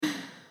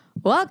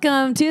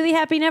Welcome to the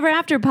Happy Never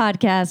After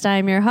podcast.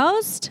 I'm your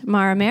host,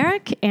 Mara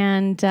Merrick,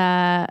 and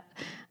I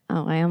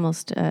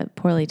almost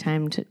poorly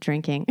timed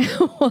drinking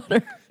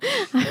water.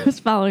 I was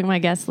following my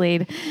guest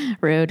lead.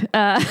 Rude.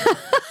 Anyway,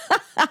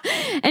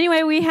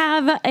 we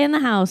have in the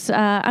house,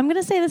 I'm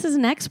going to say this is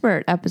an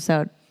expert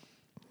episode.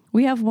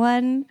 We have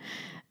one,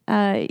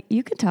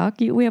 you can talk.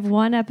 We have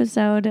one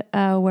episode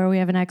where we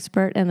have an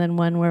expert and then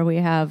one where we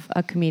have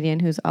a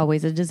comedian who's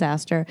always a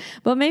disaster.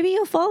 But maybe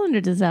you'll fall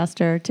into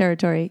disaster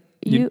territory.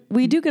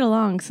 We do get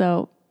along,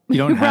 so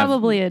you're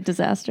probably a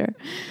disaster.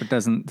 But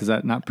does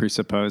that not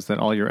presuppose that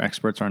all your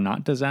experts are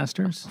not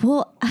disasters?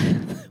 Well,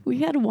 we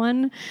had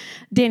one,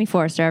 Danny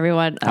Forster,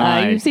 everyone.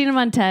 You've seen him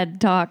on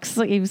TED Talks.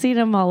 You've seen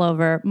him all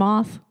over.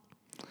 Moth,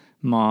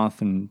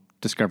 and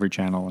Discovery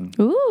Channel and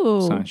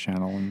Science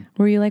Channel. And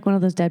were you like one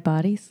of those dead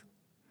bodies?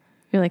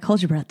 You're like,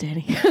 hold your breath,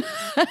 Danny.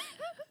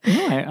 No,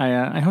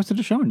 I hosted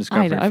a show on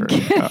Discovery.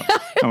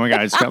 Oh my God,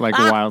 I just got like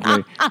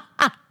wildly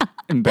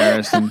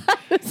embarrassed and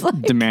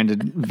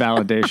demanded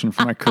validation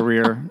for my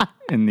career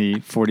in the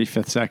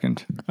 45th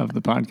second of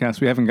the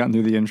podcast. We haven't gotten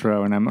through the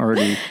intro and I'm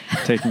already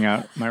taking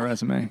out my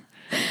resume.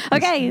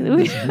 Okay.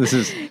 This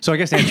is so I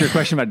guess to answer your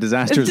question about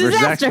disasters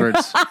versus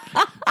experts,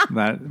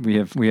 that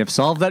we have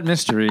solved that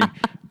mystery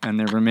and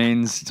there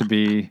remains to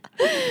be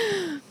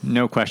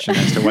no question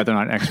as to whether or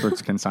not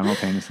experts can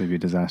simultaneously be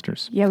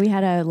disasters. Yeah, we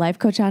had a life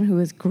coach on who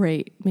was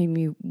great, made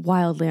me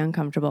wildly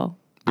uncomfortable.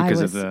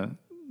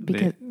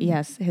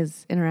 Yes,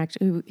 his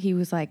interaction. He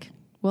was like,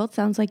 well, it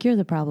sounds like you're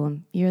the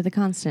problem. You're the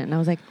constant. And I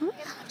was like, oh,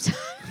 yeah.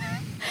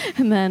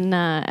 And then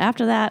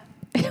after that,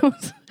 I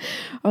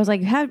was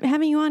like,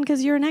 having you on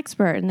because you're an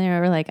expert. And they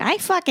were like, I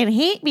fucking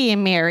hate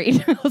being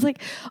married. I was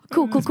like,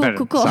 cool.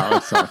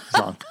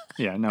 Solid.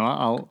 Yeah,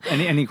 no,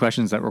 any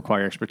questions that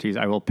require expertise,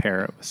 I will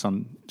pair it with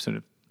some sort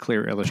of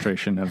clear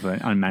illustration of an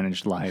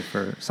unmanaged life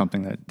or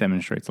something that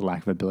demonstrates a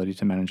lack of ability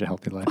to manage a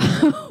healthy life.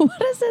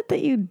 What is it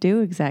that you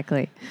do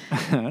exactly?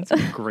 That's a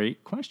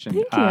great question.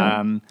 Thank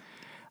you.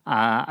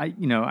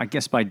 I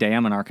guess by day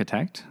I'm an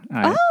architect.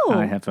 I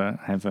have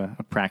a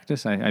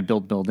practice. I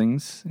build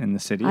buildings in the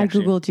city. I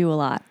Googled you a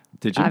lot.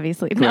 Did you?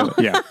 Obviously, no.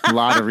 Yeah, a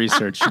lot of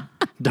research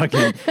dug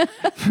in.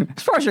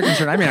 As far as you're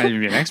concerned, I may not even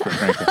be an expert,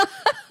 frankly.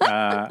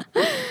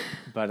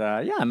 But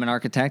I'm an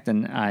architect,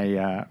 and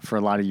I, for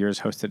a lot of years,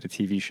 hosted a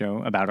TV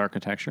show about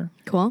architecture.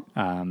 Cool.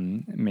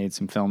 Made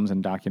some films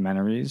and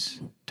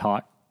documentaries,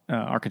 taught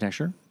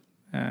architecture,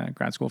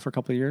 grad school for a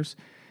couple of years.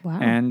 Wow.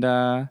 And,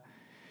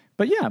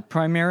 but yeah,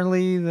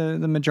 primarily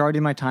the majority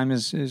of my time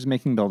is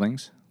making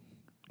buildings.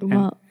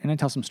 And I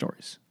tell some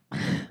stories.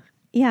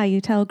 Yeah,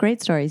 you tell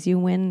great stories. You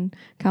win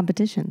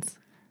competitions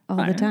all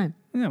the time.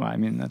 Yeah, well, I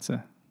mean, that's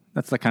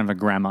like kind of a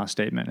grandma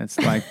statement. It's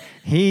like,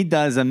 he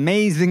does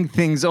amazing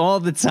things all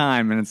the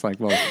time. And it's like,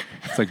 well,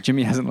 it's like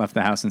Jimmy hasn't left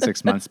the house in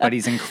 6 months, but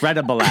he's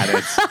incredible at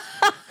it.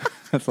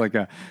 That's like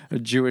a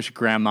Jewish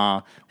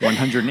grandma,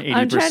 180%.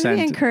 I'm trying to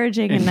be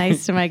encouraging and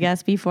nice to my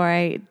guests before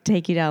I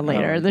take you down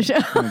later in the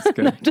show. That's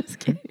good. No, just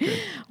kidding. Good.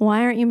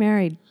 Why aren't you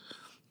married?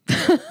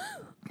 Wow.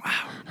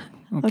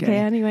 Okay,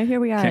 anyway, here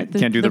we are.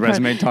 Can't do the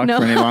resume talk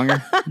for any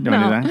longer? Don't do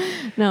that?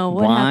 No,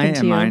 what happened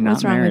to you? Why am I not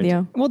What's wrong married? with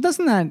you? Well,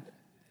 isn't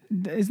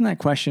that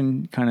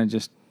question kind of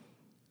just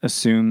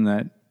assume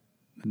that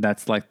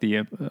that's like the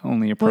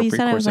only appropriate course of action? Well, you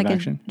said I was like a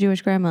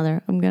Jewish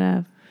grandmother. I'm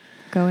going to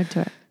go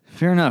into it.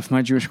 Fair enough.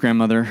 My Jewish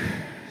grandmother,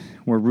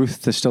 were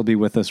Ruth to still be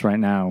with us right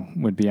now,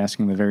 would be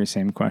asking the very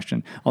same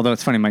question. Although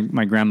it's funny,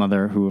 my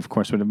grandmother, who of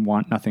course would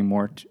want nothing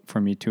more for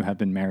me to have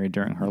been married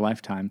during her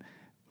lifetime,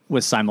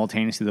 was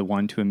simultaneously the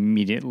one to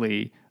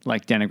immediately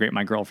like denigrate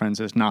my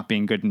girlfriends as not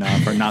being good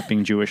enough or not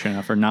being Jewish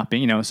enough or not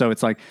being, so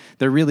it's like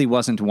there really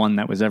wasn't one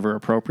that was ever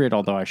appropriate,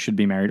 although I should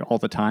be married all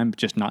the time, but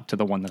just not to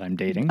the one that I'm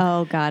dating.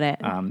 Oh, got it.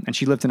 And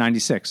she lived to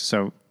 96,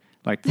 so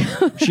like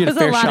she had a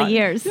fair a lot shot. Of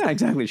years. Yeah,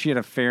 exactly. She had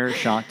a fair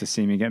shot to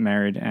see me get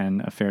married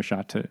and a fair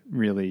shot to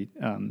really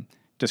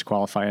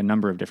disqualify a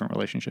number of different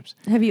relationships.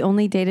 Have you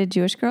only dated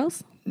Jewish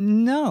girls?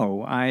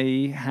 No,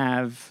 I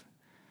have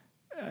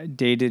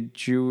dated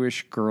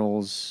Jewish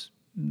girls.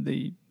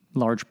 The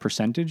large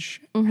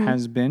percentage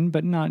has been,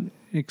 but not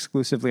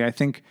exclusively. I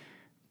think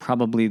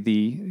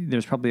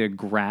there's probably a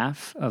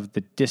graph of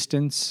the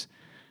distance.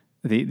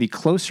 The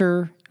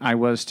closer I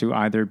was to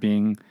either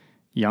being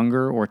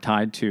younger or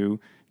tied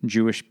to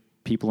Jewish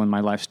people in my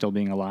life still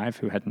being alive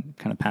who hadn't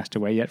kind of passed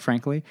away yet,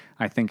 frankly,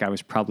 I think I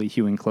was probably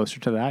hewing closer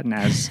to that. And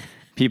as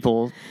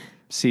people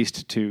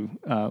ceased to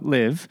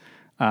live,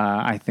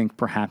 I think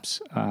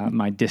perhaps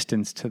my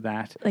distance to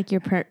that. Like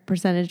your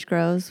percentage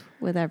grows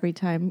with every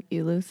time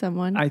you lose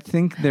someone? I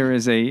think there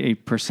is a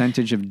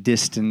percentage of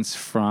distance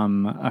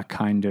from a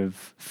kind of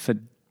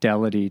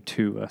fidelity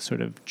to a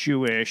sort of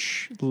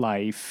Jewish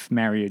life,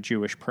 marry a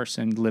Jewish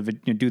person,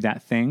 do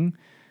that thing.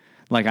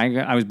 Like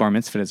I was bar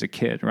mitzvah as a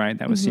kid, right?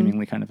 That was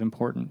seemingly kind of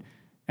important.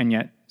 And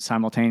yet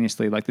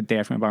simultaneously, like the day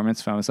after my bar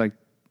mitzvah, I was like,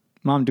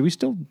 Mom, do we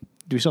still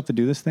have to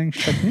do this thing?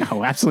 She's like,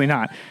 no, absolutely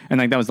not.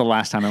 And like that was the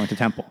last time I went to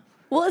temple.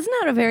 Well, isn't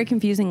that a very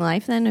confusing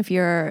life then if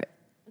you're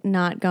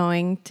not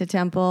going to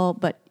temple,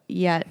 but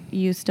yet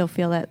you still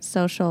feel that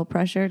social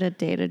pressure to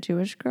date a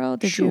Jewish girl?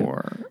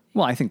 Sure.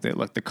 Well, I think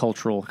that the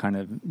cultural kind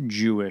of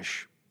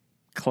Jewish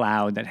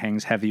cloud that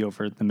hangs heavy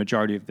over the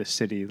majority of this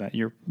city that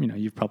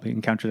you've probably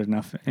encountered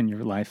enough in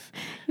your life.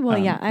 Well,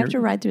 I have to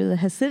ride through the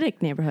Hasidic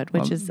neighborhood,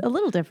 which is a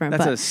little different.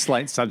 That's a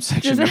slight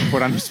subsection of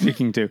what I'm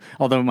speaking to.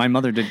 Although my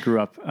mother did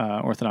grow up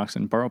Orthodox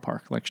in Borough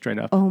Park, like straight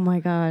up. Oh my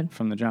God.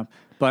 From the jump.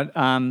 But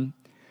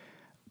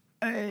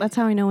that's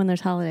how I know when there's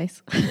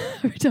holidays.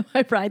 Every time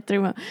I ride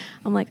through,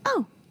 I'm like,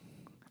 oh.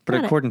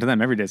 But according to them,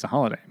 every day is a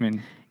holiday. I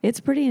mean, it's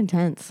pretty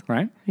intense,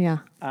 right? Yeah.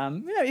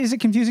 Is it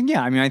confusing?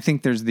 Yeah. I mean, I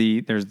think there's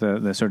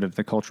the sort of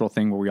the cultural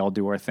thing where we all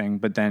do our thing.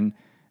 But then,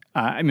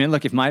 I mean,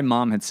 look, if my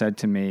mom had said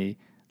to me,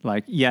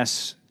 like,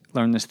 yes,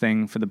 learn this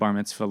thing for the bar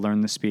mitzvah,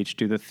 learn the speech,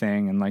 do the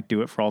thing, and like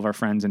do it for all of our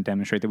friends and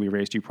demonstrate that we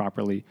raised you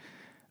properly.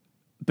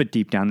 But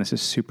deep down, this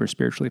is super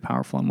spiritually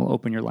powerful and will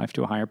open your life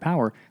to a higher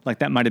power. Like,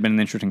 that might have been an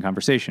interesting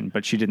conversation,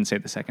 but she didn't say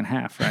the second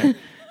half, right?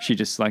 She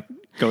just like,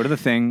 go to the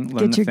thing,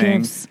 learn the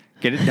thing, gifts.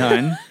 Get it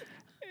done.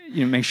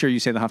 Make sure you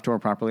say the Haftorah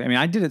properly. I mean,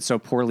 I did it so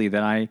poorly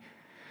that I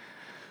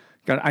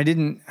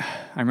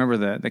remember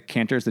the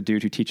cantor is the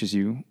dude who teaches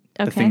you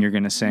the thing you're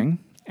going to sing.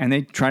 And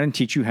they try to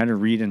teach you how to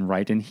read and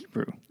write in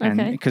Hebrew.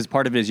 And because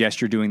part of it is,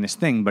 yes, you're doing this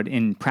thing, but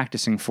in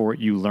practicing for it,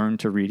 you learn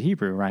to read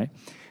Hebrew, right?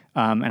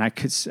 And I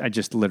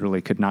just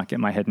literally could not get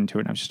my head into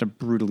it. I was just a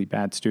brutally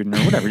bad student or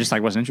whatever, just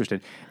like wasn't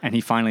interested. And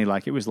he finally,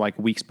 like, it was like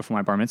weeks before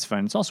my bar mitzvah.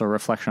 And it's also a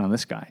reflection on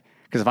this guy.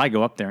 Because if I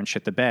go up there and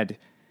shit the bed,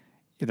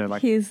 they're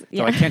like,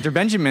 like, Cantor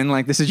Benjamin,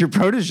 like, this is your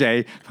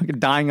protege, fucking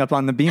dying up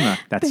on the bima.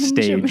 That's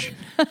Benjamin. stage.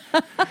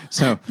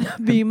 So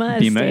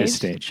bima is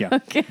stage, yeah.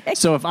 Okay.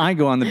 So if I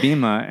go on the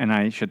bima and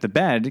I shit the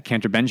bed,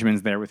 Cantor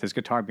Benjamin's there with his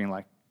guitar being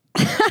like,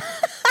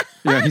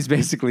 he's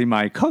basically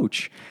my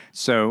coach.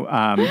 So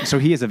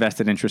he has a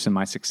vested interest in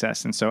my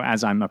success. And so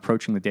as I'm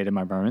approaching the date of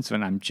my bar mitzvah,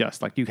 and I'm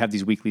just like, you have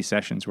these weekly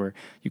sessions where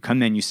you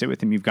come in, you sit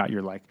with him, you've got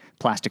your like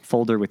plastic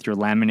folder with your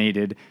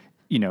laminated,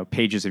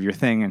 pages of your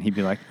thing. And he'd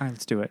be like, all right,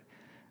 let's do it.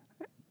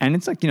 And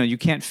it's like, you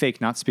can't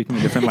fake not speaking a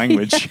different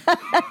language.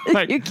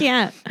 Like, you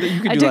can't.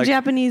 I took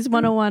Japanese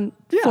 101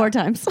 4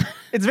 times.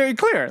 It's very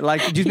clear.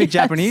 Like, do you speak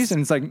Japanese?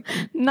 And it's like,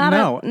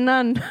 no.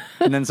 None.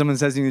 And then someone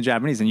says something in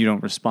Japanese and you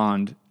don't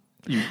respond.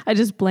 I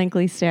just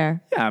blankly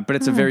stare. Yeah, but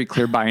it's a very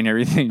clear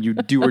binary thing. You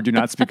do or do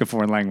not speak a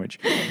foreign language.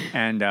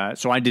 And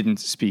so I didn't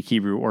speak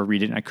Hebrew or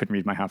read it, and I couldn't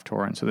read my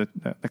Haftorah. And so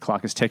the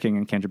clock is ticking,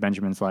 and Cantor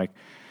Benjamin's like,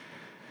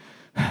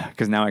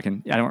 because now I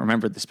don't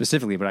remember this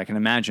specifically, but I can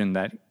imagine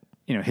that,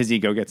 his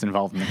ego gets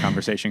involved in the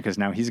conversation because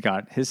now he's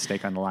got his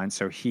stake on the line.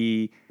 So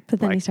But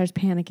then he starts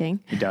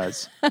panicking. He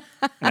does. And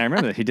I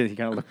remember that he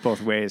kind of looked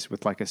both ways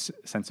with like a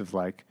sense of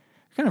like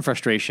kind of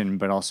frustration,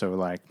 but also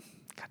like,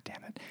 God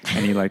damn it.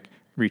 And he like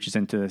reaches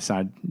into the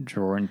side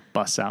drawer and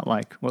busts out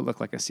like what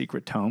looked like a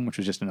secret tome, which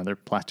was just another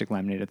plastic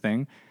laminated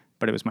thing.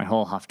 But it was my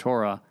whole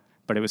Haftorah,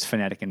 but it was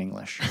phonetic in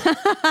English.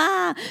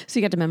 So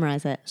you got to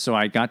memorize it. So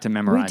I got to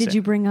memorize it. Did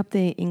you bring up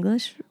the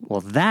English?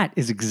 Well, that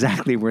is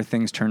exactly where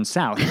things turned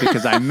south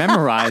because I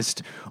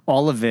memorized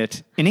all of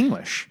it in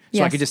English.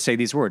 So I could just say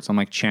these words. I'm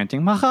like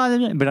chanting, but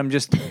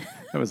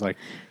it was like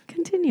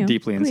continue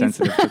deeply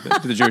insensitive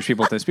to the Jewish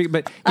people to speak.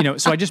 But,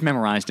 so I just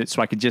memorized it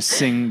so I could just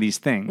sing these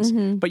things.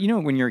 Mm-hmm. But,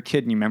 when you're a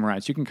kid and you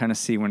memorize, you can kind of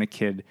see when a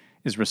kid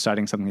is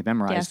reciting something they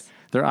memorized. Yes.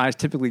 Their eyes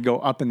typically go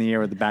up in the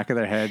air at the back of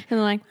their head. And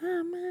they're like,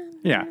 oh, man.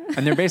 Yeah,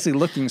 and they're basically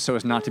looking so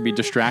as not to be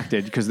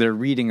distracted because they're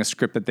reading a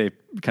script that they've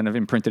kind of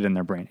imprinted in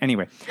their brain.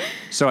 Anyway,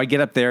 so I get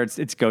up there,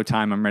 it's go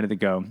time, I'm ready to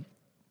go.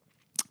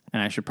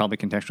 And I should probably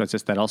contextualize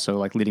this that also,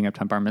 like leading up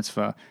to bar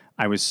mitzvah,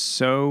 I was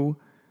so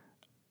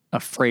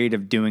afraid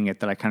of doing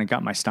it that I kind of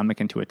got my stomach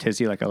into a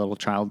tizzy, like a little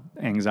child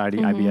anxiety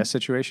IBS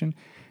situation.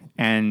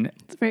 And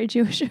it's very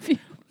Jewish of you.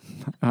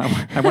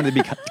 I wanted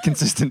to be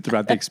consistent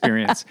throughout the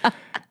experience.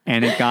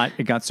 And it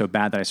got so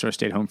bad that I sort of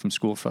stayed home from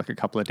school for like a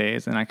couple of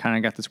days. And I kind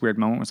of got this weird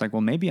moment where it's like,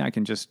 well, maybe I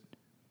can just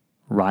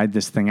ride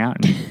this thing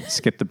out and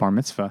skip the bar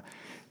mitzvah.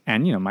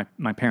 And,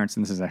 my parents,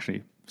 and this is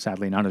actually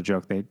sadly not a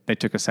joke, they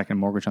took a second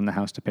mortgage on the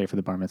house to pay for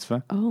the bar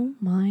mitzvah. Oh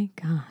my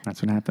God.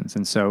 That's what happens.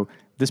 And so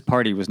this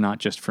party was not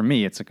just for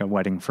me. It's like a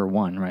wedding for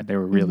one, right? They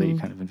were really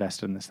kind of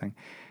invested in this thing.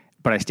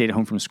 But I stayed at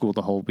home from school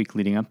the whole week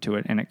leading up to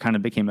it. And it kind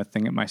of became a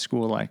thing at my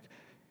school, like,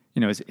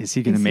 is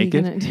he going to make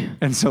it?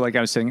 And so like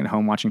I was sitting at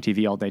home watching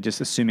TV all day,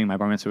 just assuming my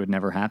bar mitzvah would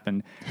never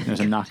happen. And there's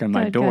a knock on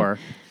my door.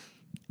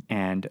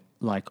 And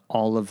like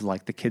all of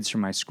like the kids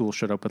from my school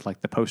showed up with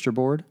like the poster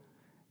board,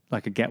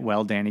 like a get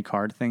well Danny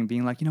card thing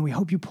being like, we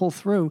hope you pull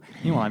through.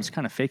 Meanwhile, I was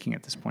kind of faking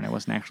at this point. I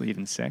wasn't actually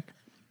even sick.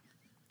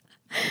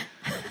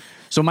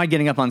 So my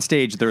getting up on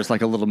stage, there was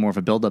like a little more of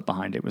a buildup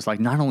behind it. It was like,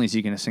 not only is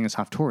he going to sing his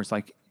Haftorah, it's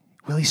like,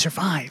 will he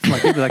survive?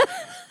 Like, it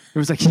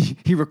was like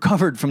he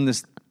recovered from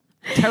this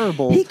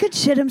terrible. He could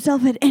shit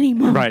himself at any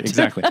moment. Right,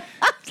 exactly.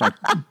 It's like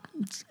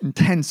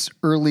intense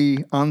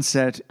early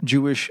onset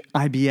Jewish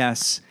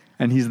IBS,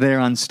 and he's there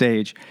on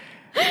stage.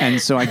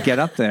 And so I get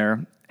up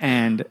there,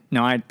 and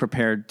now I'd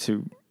prepared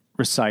to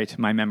recite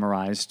my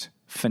memorized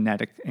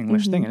phonetic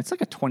English thing. And it's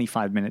like a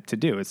 25-minute to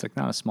do. It's like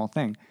not a small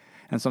thing.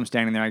 And so I'm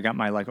standing there. I got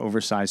my like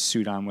oversized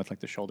suit on with like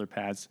the shoulder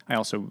pads. I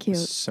also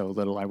was so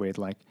little. I weighed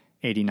like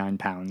 89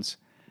 pounds.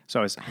 So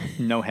I was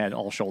no head,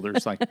 all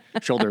shoulders, like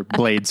shoulder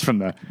blades from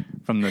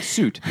the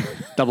suit,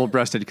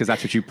 double-breasted, because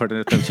that's what you put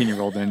a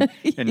 13-year-old in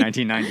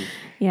 1990.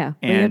 Yeah,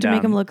 and, you have to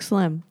make him look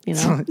slim, you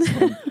know?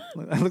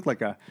 I look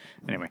like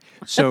anyway.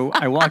 So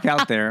I walk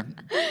out there,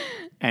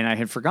 and I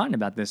had forgotten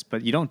about this,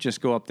 but you don't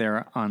just go up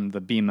there on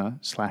the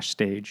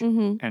bima/stage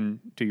and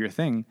do your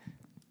thing.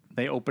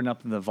 They open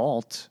up the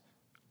vault,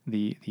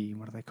 the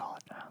what do they call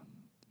it?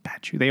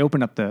 Batch. They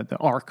open up the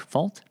Ark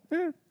vault.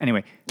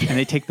 Anyway, and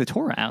they take the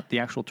Torah out, the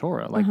actual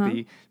Torah, like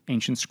the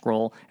ancient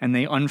scroll, and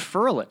they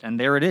unfurl it. And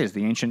there it is,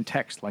 the ancient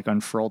text, like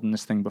unfurled in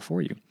this thing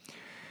before you.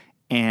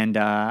 And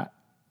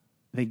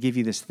they give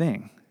you this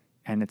thing,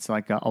 and it's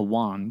like a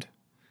wand.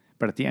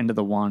 But at the end of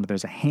the wand,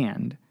 there's a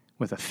hand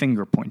with a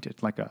finger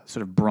pointed, like a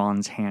sort of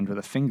bronze hand with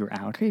a finger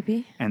out.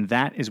 Creepy. And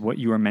that is what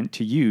you are meant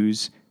to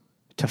use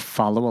to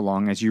follow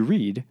along as you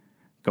read,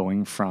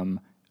 going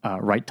from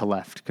right to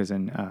left, because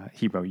in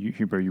Hebrew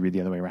you read the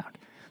other way around.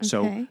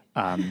 Okay.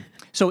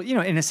 So you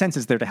know, in a sense,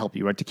 it's there to help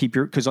you, right? To keep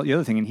your, because the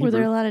other thing in Hebrew. Were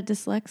there a lot of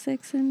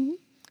dyslexics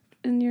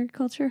in your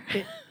culture?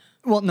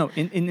 Well, no.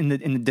 In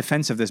the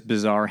defense of this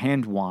bizarre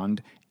hand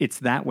wand, it's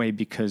that way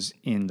because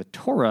in the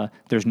Torah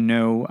there's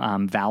no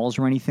vowels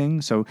or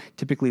anything. So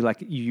typically, like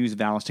you use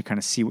vowels to kind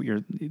of see what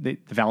the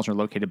vowels are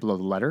located below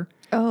the letter.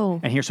 Oh.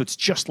 And here, so it's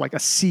just like a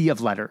sea of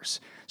letters.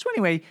 So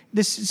anyway,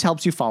 this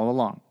helps you follow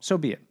along. So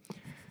be it.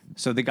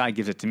 So the guy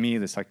gives it to me,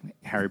 this like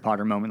Harry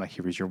Potter moment, like,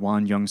 here is your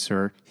wand, young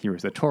sir. Here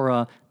is the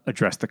Torah.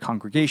 Address the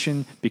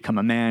congregation, become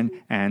a man,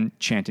 and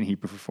chant in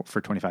Hebrew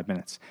for 25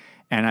 minutes.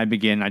 And I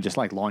just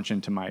like launch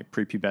into my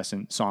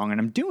prepubescent song, and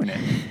I'm doing it.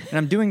 And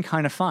I'm doing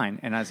kind of fine.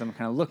 And as I'm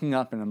kind of looking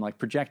up and I'm like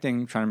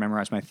projecting, trying to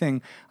memorize my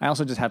thing, I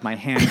also just have my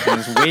hand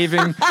kind of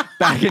waving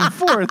back and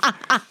forth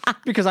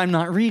because I'm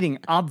not reading,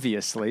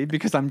 obviously,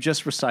 because I'm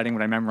just reciting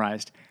what I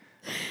memorized.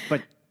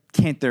 But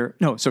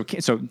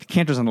so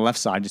Cantor's on the left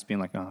side, just being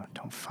like, "Oh,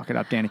 don't fuck it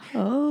up, Danny."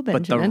 Oh,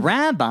 Benjamin. But the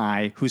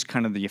rabbi, who's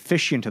kind of the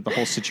officiant of the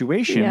whole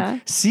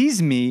situation,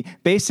 sees me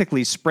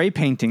basically spray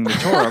painting the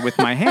Torah with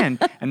my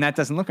hand, and that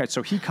doesn't look right.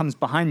 So he comes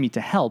behind me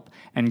to help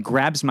and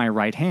grabs my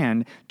right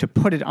hand to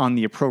put it on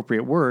the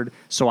appropriate word,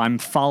 so I'm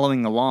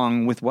following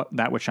along with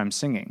that which I'm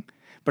singing.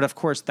 But of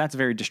course, that's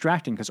very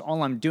distracting because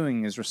all I'm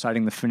doing is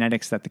reciting the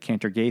phonetics that the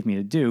cantor gave me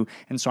to do.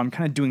 And so I'm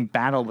kind of doing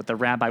battle with the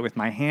rabbi with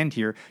my hand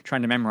here,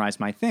 trying to memorize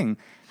my thing.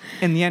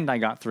 In the end, I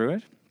got through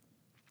it.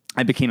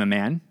 I became a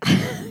man.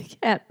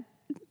 At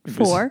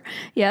 4,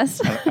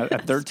 yes.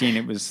 At 13,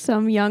 it was...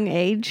 Some young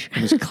age.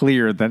 It was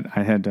clear that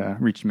I had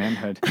reached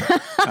manhood.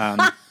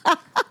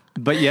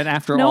 But yet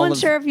after no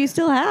one's sure if you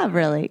still have,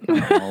 really.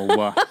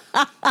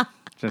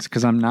 Just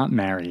because I'm not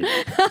married.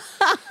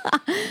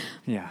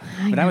 Yeah.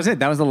 But that was it.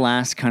 That was the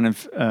last kind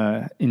of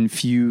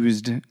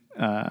infused,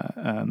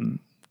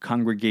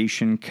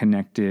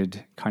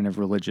 congregation-connected kind of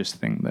religious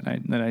thing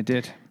that I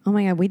did. Oh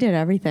my God, we did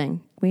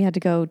everything. We had to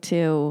go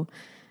to...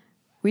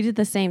 We did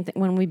the same thing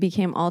when we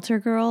became altar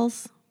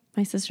girls.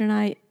 My sister and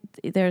I,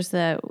 there's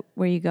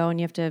where you go and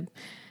you have to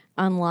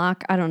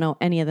unlock, I don't know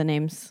any of the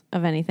names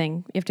of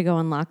anything. You have to go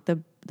unlock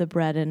the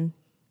bread and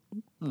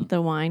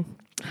the wine.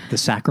 The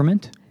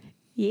sacrament?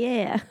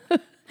 Yeah.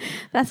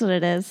 That's what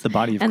it is. The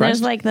body of and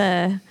Christ? And there's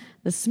like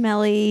the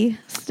smelly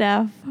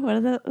stuff.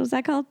 What's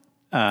that called?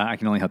 I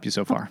can only help you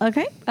so far.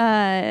 Okay.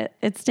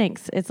 It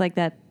stinks. It's like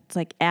that. It's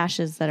like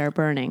ashes that are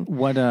burning.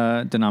 What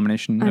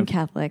denomination? I'm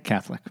Catholic.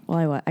 Catholic.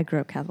 Well, I grew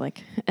up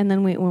Catholic. And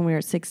then when we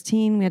were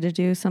 16, we had to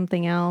do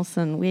something else.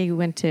 And we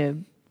went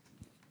to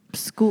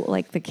school,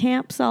 like the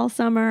camps all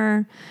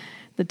summer,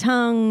 the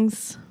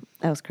tongues.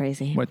 That was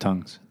crazy. What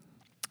tongues?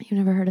 You've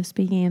never heard of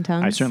speaking in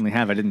tongues? I certainly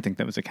have. I didn't think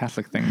that was a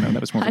Catholic thing, though.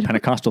 That was more of a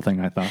Pentecostal thing,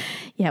 I thought.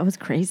 Yeah, it was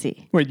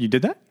crazy. Wait, you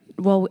did that?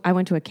 Well, I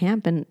went to a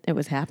camp and it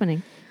was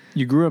happening.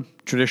 You grew up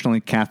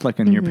traditionally Catholic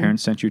and your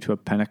parents sent you to a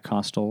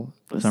Pentecostal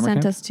summer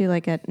camp? Sent us to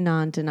like a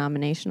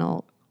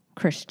non-denominational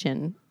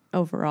Christian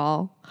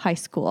overall high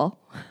school.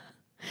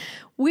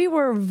 We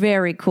were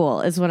very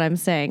cool is what I'm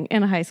saying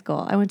in high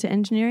school. I went to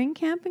engineering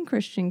camp and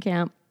Christian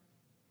camp.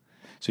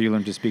 So you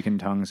learned to speak in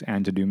tongues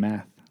and to do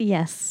math?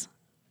 Yes.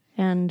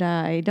 And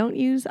I don't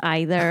use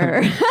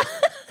either,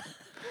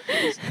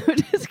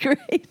 which is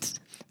great.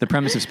 The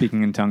premise of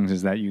speaking in tongues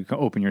is that you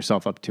open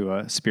yourself up to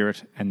a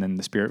spirit, and then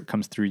the spirit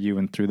comes through you,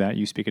 and through that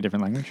you speak a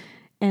different language.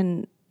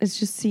 And it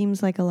just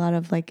seems like a lot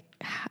of like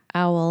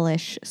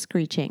owlish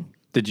screeching.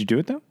 Did you do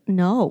it though?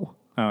 No.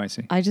 Oh, I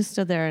see. I just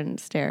stood there and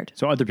stared.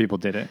 So other people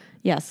did it?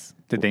 Yes.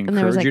 Did they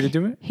encourage you to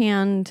do it?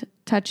 Hand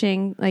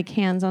touching, like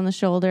hands on the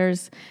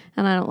shoulders,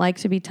 and I don't like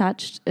to be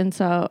touched. And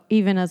so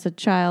even as a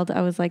child,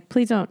 I was like,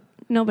 please don't.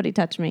 Nobody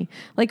touched me.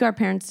 Like our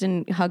parents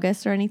didn't hug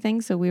us or anything,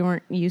 so we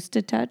weren't used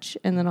to touch.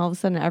 And then all of a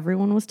sudden,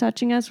 everyone was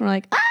touching us. We're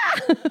like,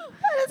 what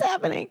is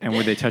happening? And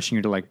were they touching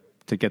you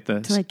to get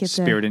the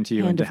spirit into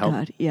you and to help?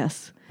 God.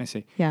 Yes. I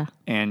see. Yeah.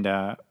 And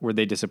were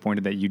they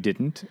disappointed that you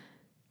didn't?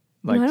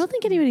 No, I don't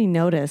think anybody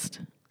noticed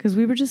because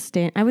we were just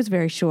standing. I was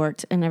very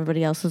short, and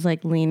everybody else was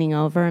like leaning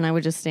over, and I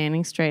was just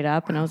standing straight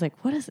up. And I was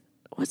like, what is?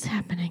 what's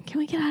happening? Can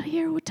we get out of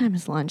here? What time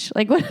is lunch?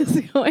 Like, what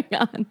is going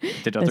on?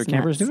 Did other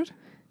campers do it?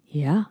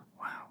 Yeah.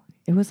 Wow.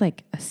 It was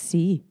like a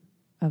sea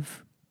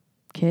of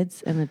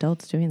kids and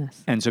adults doing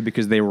this. And so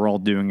because they were all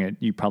doing it,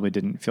 you probably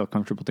didn't feel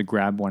comfortable to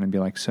grab one and be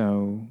like,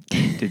 so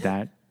did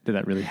that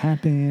really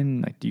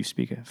happen? Like, do you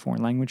speak a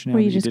foreign language now? Were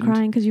you just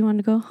crying because you wanted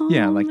to go home?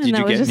 Yeah, like, did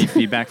you get any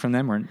feedback from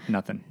them or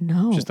nothing?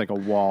 No. Just like a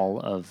wall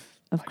of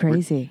like,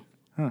 crazy.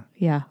 Huh.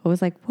 Yeah. I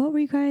was like, what were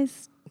you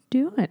guys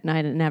doing? And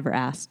I never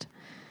asked.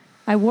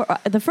 I wore,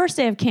 the first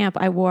day of camp,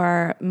 I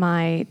wore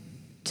my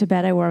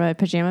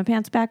pajama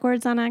pants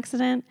backwards on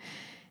accident.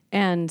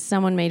 And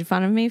someone made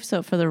fun of me.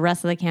 So for the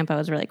rest of the camp, I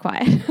was really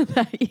quiet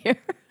that year.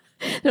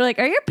 They're like,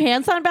 are your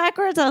pants on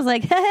backwards? I was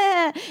like,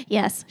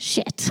 yes,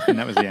 shit. And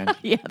that was the end.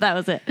 Yeah, that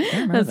was it.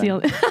 That's the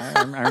only.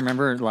 I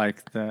remember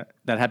like that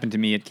happened to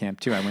me at camp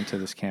too. I went to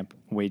this camp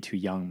way too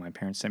young. My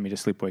parents sent me to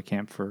sleepaway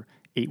camp for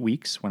 8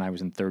 weeks when I was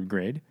in 3rd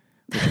grade,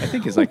 which I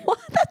think is like what?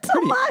 That's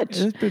so much.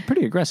 It's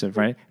pretty aggressive,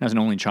 right? And I was an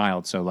only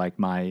child, so like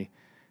my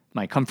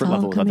comfort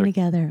level with coming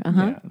other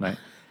together.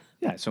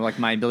 Yeah, so like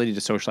my ability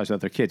to socialize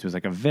with other kids was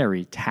like a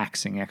very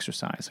taxing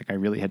exercise. Like I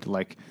really had to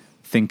like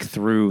think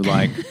through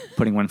like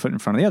putting one foot in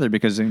front of the other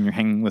because then you're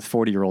hanging with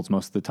 40-year-olds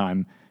most of the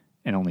time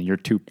and only your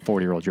 2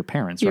 40-year-olds, your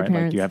parents, right?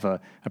 Like you have a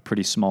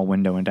pretty small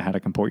window into how to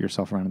comport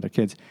yourself around other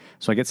kids.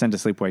 So I get sent to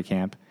sleepaway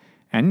camp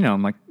and,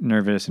 I'm like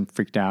nervous and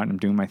freaked out and I'm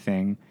doing my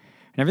thing.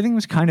 And everything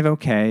was kind of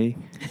okay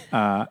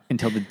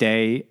until the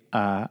day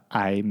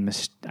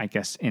I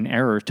guess in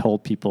error,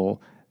 told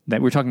people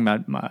that we're talking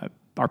about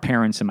our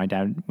parents, and my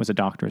dad was a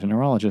doctor, as a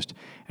neurologist,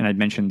 and I'd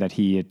mentioned that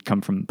he had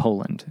come from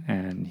Poland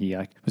and he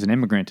was an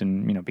immigrant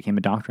and became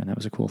a doctor, and that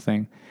was a cool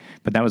thing.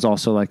 But that was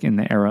also like in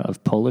the era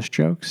of Polish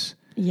jokes.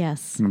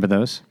 Yes. Remember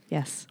those?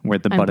 Yes. Where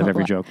the butt of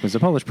every joke was a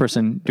Polish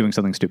person doing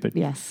something stupid.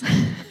 Yes.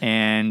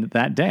 And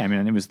that day,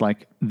 it was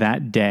like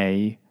that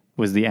day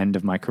was the end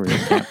of my career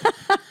at camp.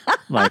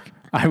 Like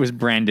I was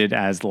branded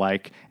as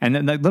like, and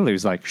then literally it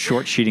was like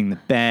short sheeting the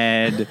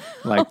bed,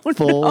 like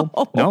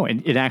full. No,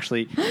 it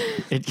actually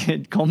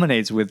it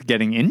culminates with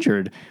getting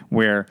injured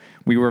where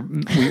we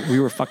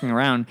were fucking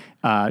around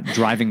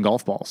driving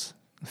golf balls,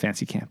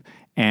 fancy camp,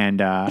 and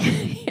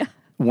yeah.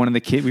 One of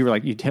the kids, we were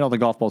like, you'd hit all the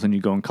golf balls and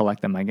you'd go and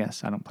collect them, I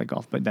guess. I don't play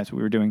golf, but that's what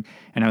we were doing.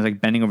 And I was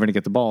like bending over to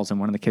get the balls, and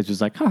one of the kids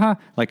was like, haha,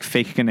 like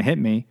fake gonna hit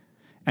me,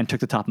 and took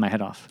the top of my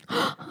head off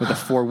with a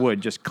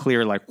 4-wood, just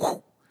clear, like,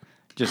 whoosh,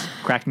 just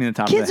cracked me in the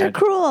top of the head. Kids are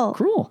cruel.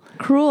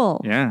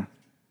 Cruel. Yeah.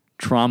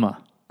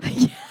 Trauma.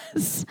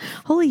 Yes.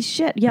 Holy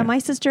shit. Yeah, my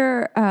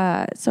sister,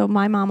 so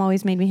my mom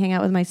always made me hang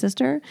out with my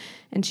sister,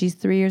 and she's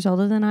 3 years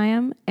older than I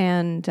am.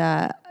 And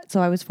so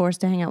I was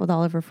forced to hang out with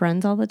all of her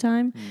friends all the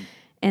time.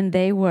 And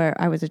I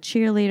was a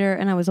cheerleader,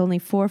 and I was only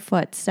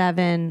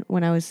 4'7"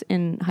 when I was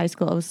in high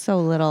school. I was so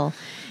little.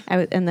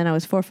 And then I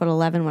was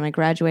 4'11" when I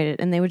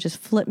graduated, and they would just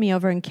flip me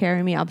over and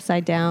carry me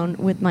upside down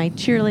with my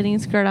cheerleading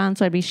skirt on.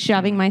 So I'd be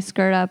shoving my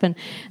skirt up, and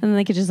then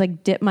they could just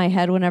like dip my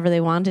head whenever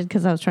they wanted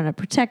because I was trying to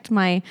protect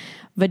my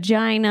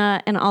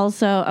vagina. And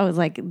also I was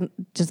like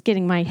just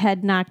getting my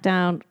head knocked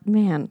down.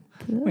 Man.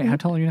 Wait, how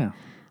tall are you now?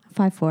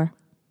 5'4".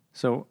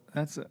 So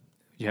that's...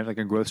 You had like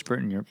a growth spurt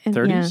in your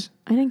 30s? Yeah,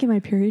 I didn't get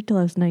my period till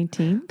I was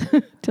 19,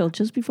 till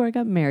just before I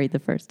got married the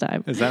first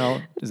time. Is that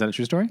all? Is that a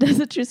true story? That's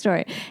a true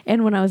story.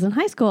 And when I was in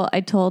high school, I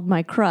told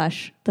my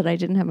crush that I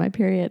didn't have my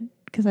period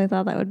because I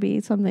thought that would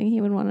be something he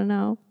would want to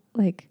know.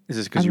 Like, is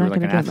this because you were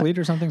like an athlete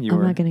or something?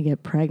 I'm not going to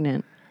get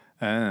pregnant.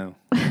 Oh.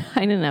 I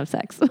didn't have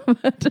sex.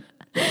 But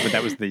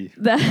that was the...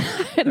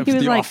 and he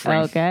was like,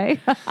 offering. Okay.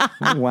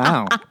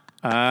 Wow.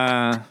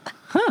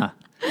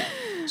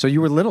 So you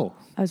were little.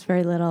 I was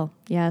very little,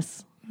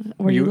 yes.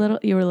 Were you little?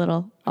 You were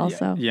little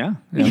also. Yeah.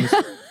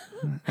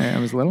 I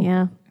was little.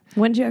 Yeah.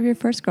 When did you have your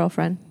first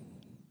girlfriend?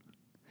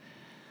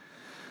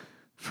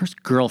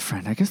 First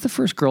girlfriend. I guess the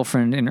first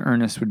girlfriend in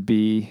earnest would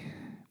be,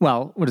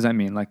 well, what does that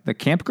mean? Like the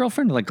camp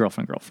girlfriend or like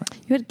girlfriend?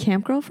 You had a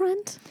camp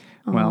girlfriend?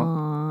 Well,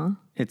 aww.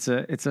 It's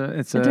a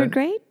third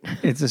grade?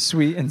 It's a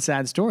sweet and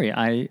sad story.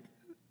 I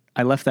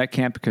left that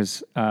camp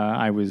because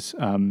I was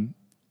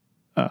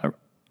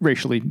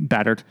racially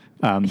battered.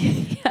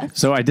 Yes.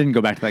 So I didn't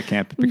go back to that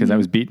camp because I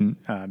was beaten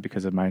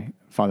because of my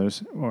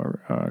father's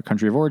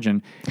country of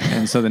origin.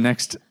 And so the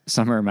next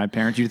summer,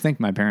 you'd think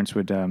my parents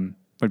would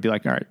be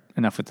like, all right,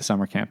 enough with the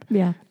summer camp.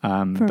 Yeah, for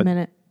a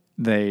minute.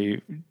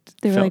 They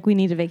were like, we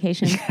need a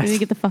vacation. Yes. We need to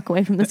get the fuck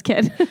away from this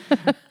kid.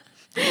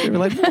 They were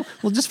like,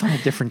 we'll just find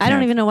a different camp. I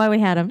don't even know why we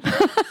had him.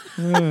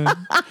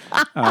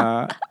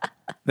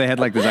 They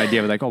had like this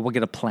idea of like, we'll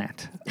get a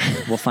plant.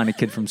 We'll find a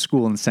kid from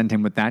school and send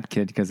him with that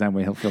kid because that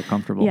way he'll feel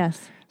comfortable.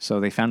 Yes.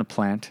 So they found a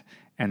plant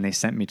and they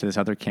sent me to this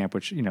other camp,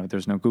 which,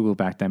 there's no Google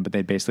back then, but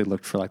they basically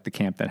looked for like the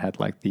camp that had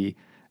like the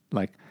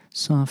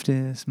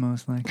softest,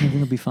 most like, everything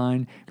will be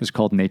fine. It was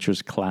called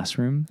Nature's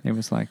Classroom. It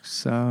was like,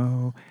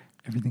 so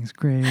everything's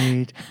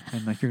great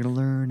and like you're going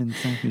to learn and it's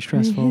not going to be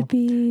stressful.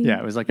 Yeah,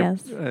 it was like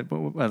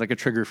a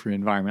trigger-free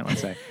environment,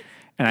 let's say.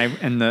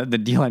 And the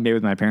deal I made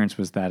with my parents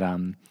was that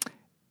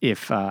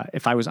if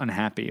I was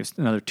unhappy, it was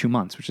another 2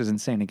 months, which is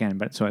insane again.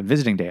 But so at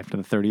visiting day, after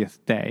the 30th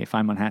day, if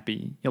I'm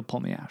unhappy, you'll pull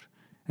me out.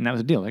 And that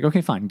was the deal. Like,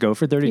 okay, fine, go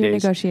for 30 You're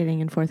days.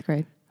 negotiating in 4th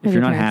grade. If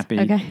you're not happy,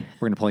 okay.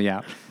 we're going to pull you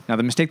out. Now,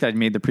 the mistake that I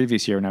made the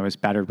previous year when I was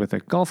battered with a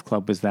golf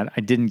club was that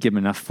I didn't give them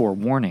enough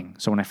forewarning.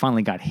 So when I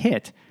finally got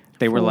hit,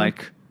 they were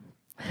like,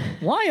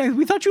 why?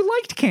 We thought you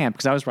liked camp.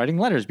 Because I was writing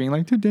letters being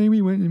like, today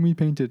we went and we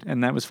painted.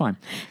 And that was fine.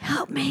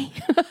 Help me.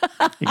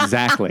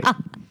 Exactly.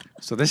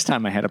 So this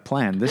time I had a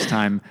plan. This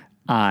time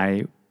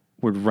I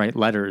would write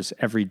letters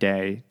every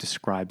day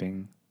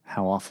describing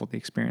how awful the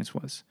experience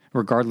was,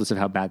 regardless of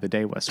how bad the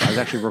day was. So I was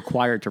actually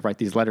required to write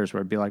these letters where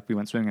it'd be like, we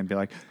went swimming and be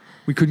like,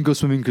 we couldn't go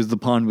swimming because the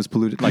pond was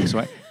polluted. Like,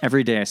 so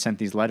every day I sent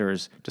these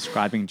letters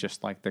describing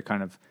just like the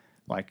kind of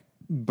like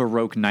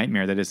Baroque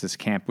nightmare that is this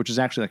camp, which is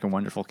actually like a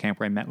wonderful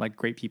camp where I met like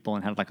great people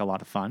and had like a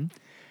lot of fun.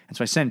 And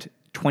so I sent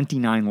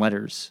 29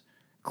 letters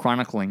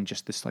chronicling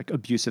just this like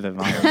abusive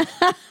environment.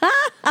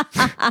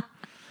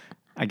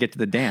 I get to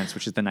the dance,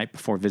 which is the night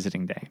before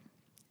visiting day.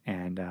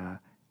 And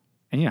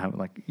you know how,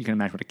 like, you can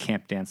imagine what a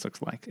camp dance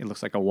looks like. It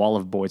looks like a wall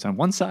of boys on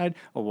one side,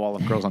 a wall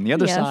of girls on the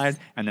other side,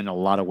 and then a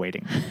lot of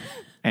waiting.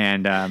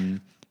 And,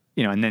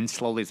 you know, and then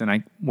slowly as the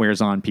night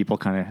wears on, people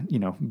kind of, you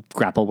know,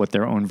 grapple with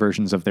their own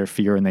versions of their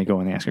fear, and they go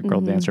and they ask a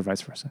girl to dance or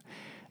vice versa.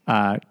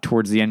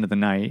 Towards the end of the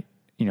night,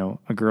 you know,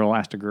 a girl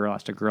asked a girl,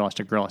 asked a girl, asked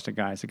a girl, asked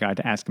a guy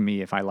to ask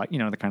me if I like, you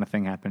know, the kind of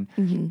thing happened.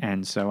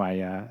 And so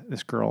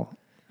this girl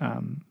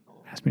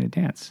asked me to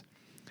dance.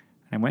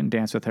 And I went and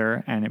danced with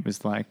her, and it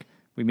was like,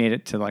 we made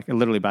it to like,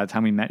 literally by the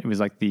time we met, it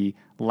was like the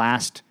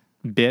last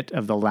bit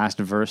of the last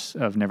verse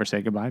of Never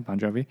Say Goodbye, Bon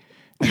Jovi.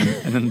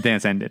 And then the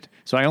dance ended.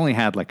 So I only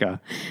had like a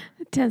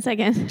 10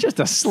 seconds. Just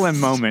a slim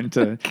moment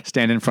to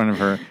stand in front of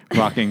her,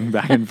 rocking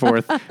back and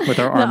forth with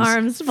our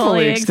arms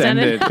fully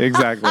extended.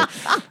 Exactly.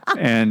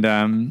 And,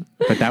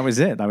 but that was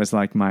it. That was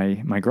like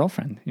my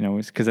girlfriend, you know,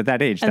 because at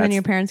that age. And then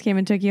your parents came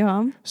and took you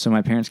home? So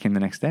my parents came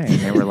the next day, and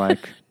they were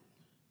like,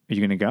 are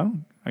you going to go?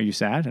 Are you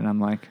sad? And I'm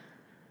like,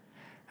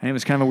 and it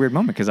was kind of a weird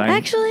moment because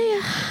Actually,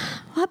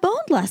 I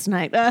boned last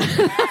night.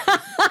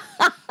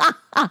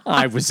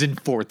 I was in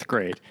 4th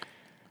grade.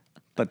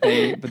 But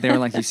they were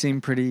like, you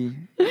seem pretty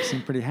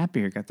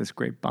happy. You got this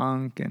great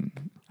bunk, and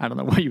I don't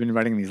know why you've been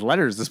writing these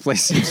letters. This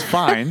place seems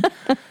fine.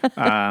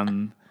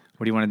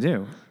 What do you want to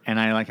do? And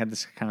I like had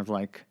this kind of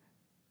like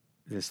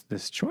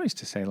this choice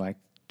to say like,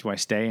 do I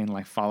stay and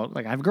like follow?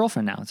 Like I have a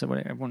girlfriend now. It's what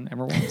everyone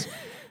ever wants.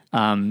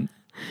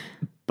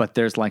 But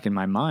there's like in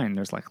my mind,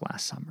 there's like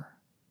last summer,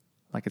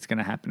 like it's going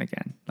to happen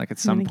again. Like at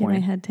some point, get my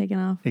head taken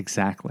off.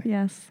 Exactly.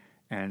 Yes.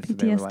 And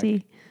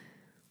PTSD. So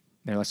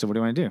they were like, so what do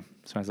you want to do?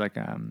 So I was like,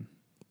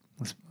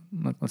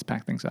 let's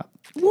pack things up.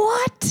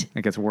 What?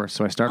 It gets worse.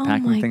 So I start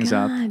packing things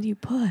up. Oh my God, you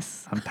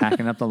puss. I'm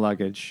packing up the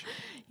luggage.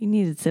 You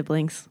needed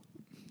siblings.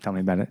 Tell me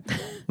about it.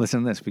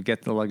 Listen to this. We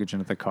get the luggage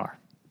into the car.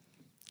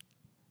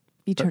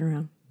 You turn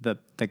around.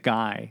 The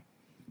guy,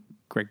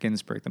 Greg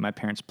Ginsburg, that my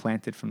parents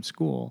planted from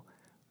school,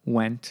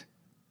 went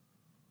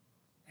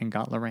and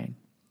got Lorraine.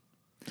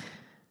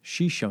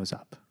 She shows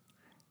up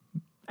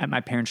at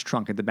my parents'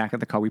 trunk at the back of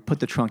the car. We put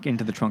the trunk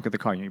into the trunk of the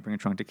car. You bring a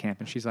trunk to camp,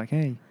 and she's like,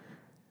 "Hey,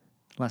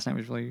 last night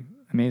was really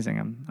amazing.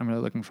 I'm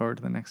really looking forward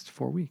to the next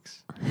 4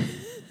 weeks."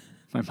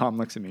 My mom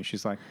looks at me.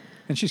 She's like,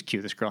 and she's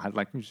cute. This girl had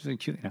like, she's really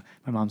cute. You know,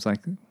 my mom's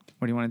like,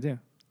 "What do you want to do?"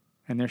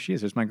 And there she is.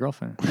 There's my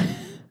girlfriend.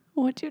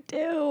 What'd you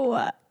do?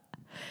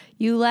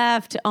 You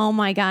left. Oh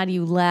my God,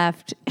 you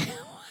left.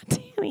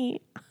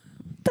 Danny, what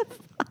the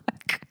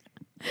fuck?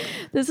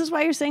 This is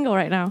why you're single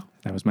right now.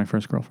 That was my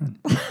first girlfriend.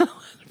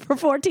 For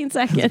 14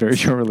 seconds. It was a very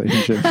short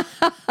relationship.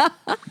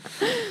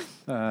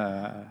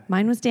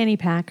 Mine was Danny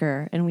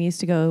Packer, and we used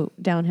to go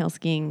downhill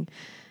skiing,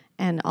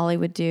 and all he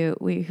would do,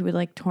 he would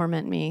like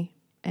torment me,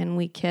 and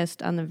we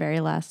kissed on the very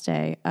last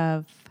day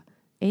of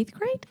 8th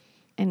grade,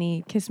 and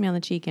he kissed me on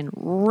the cheek and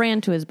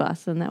ran to his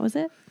bus, and that was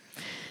it.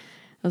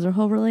 That was our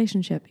whole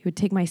relationship. He would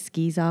take my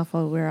skis off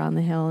while we were on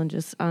the hill and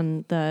just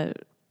on the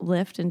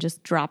lift and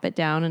just drop it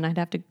down, and I'd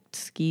have to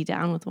ski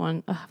down with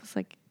one. I was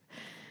like,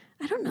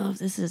 I don't know if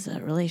this is a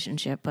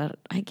relationship, but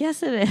I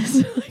guess it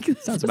is.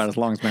 Sounds about as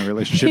long as my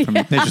relationship from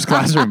Nature's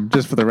Classroom,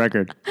 just for the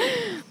record.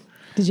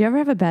 Did you ever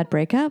have a bad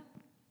breakup?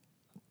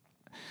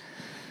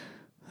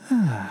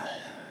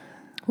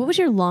 What was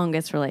your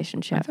longest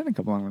relationship? I've had a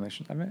couple long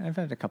relationships. I've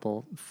had a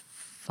couple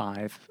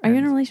 5. Are you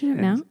in a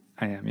relationship now?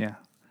 I am, yeah.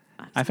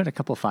 I've had a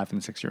couple 5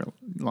 and 6 year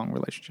long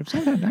relationships. I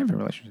have a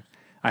relationship.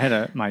 I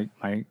had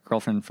my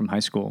girlfriend from high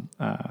school.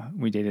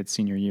 We dated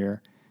senior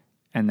year,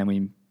 and then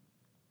we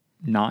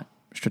not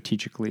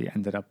strategically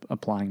ended up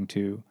applying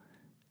to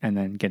and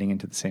then getting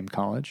into the same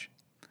college.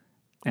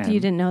 And you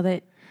didn't know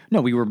that?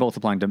 No, we were both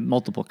applying to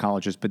multiple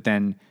colleges, but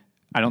then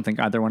I don't think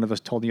either one of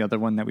us told the other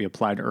one that we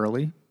applied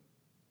early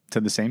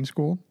to the same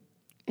school.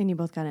 And you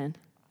both got in.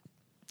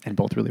 And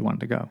both really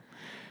wanted to go.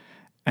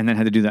 And then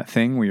had to do that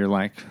thing where you're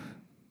like,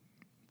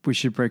 we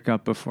should break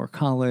up before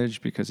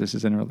college because this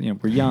is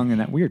we're young and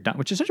that weird,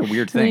 which is such a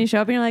weird thing. And then you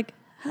show up and you're like,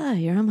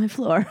 you're on my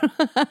floor.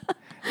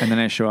 And then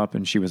I show up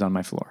and she was on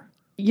my floor.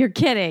 You're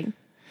kidding.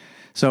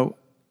 So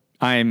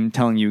I'm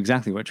telling you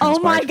exactly what transpired.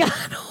 Oh my God.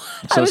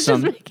 So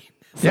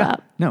Yeah.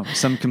 No,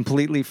 some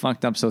completely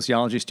fucked up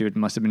sociology student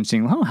must have been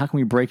seeing, oh, how can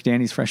we break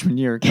Danny's freshman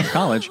year of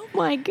college? Oh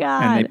my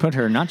God. And they put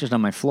her not just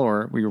on my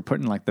floor. We were put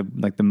in like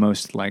the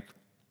most like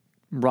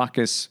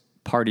raucous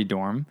party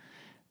dorm.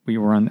 We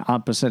were on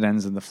opposite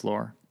ends of the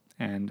floor,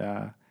 and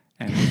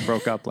we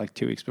broke up like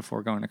 2 weeks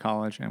before going to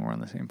college, and we're on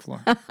the same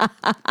floor.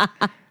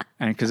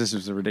 And because this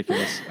was a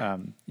ridiculous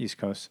East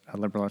Coast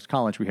liberal arts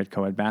college, we had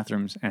co-ed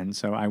bathrooms, and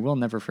so I will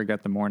never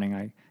forget the morning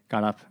I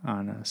got up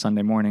on a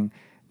Sunday morning,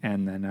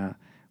 and then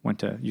went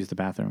to use the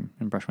bathroom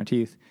and brush my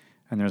teeth,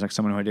 and there was like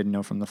someone who I didn't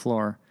know from the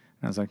floor,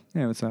 and I was like,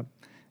 "Hey, what's up?"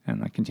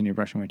 And I continued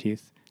brushing my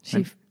teeth.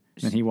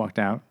 Then he walked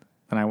out.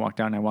 Then I walked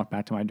out, and I walked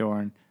back to my door,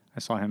 and I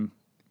saw him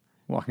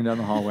walking down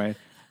the hallway,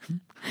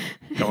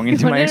 going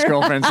into my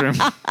ex-girlfriend's room.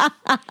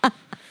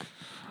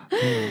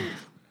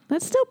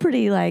 That's still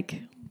pretty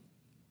like.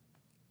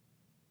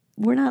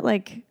 We're not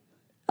like,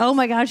 oh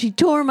my gosh, she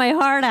tore my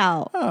heart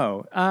out.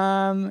 Oh,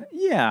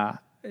 yeah.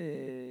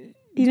 You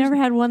never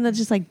had one that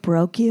just like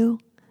broke you?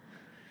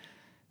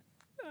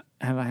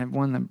 Have I had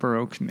one that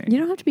broke me? You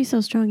don't have to be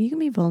so strong. You can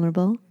be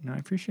vulnerable. No, I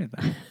appreciate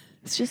that.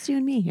 It's just you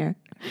and me here.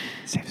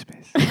 Safe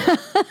space.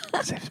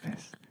 Safe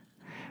space.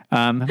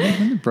 Have I had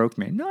one that broke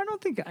me? No, I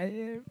don't think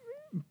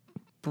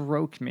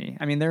broke me.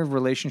 I mean, there are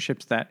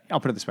relationships that, I'll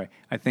put it this way.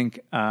 I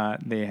think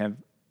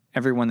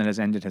everyone that has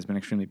ended has been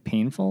extremely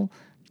painful,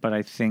 but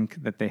I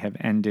think that they have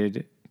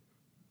ended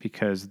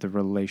because the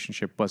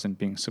relationship wasn't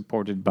being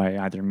supported by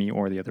either me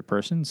or the other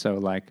person. So,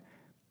 like,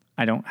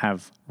 I don't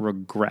have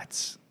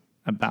regrets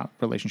about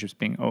relationships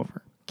being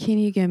over. Can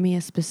you give me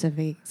a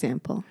specific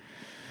example?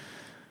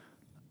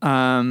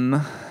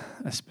 A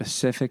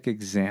specific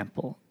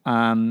example.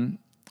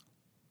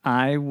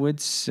 I would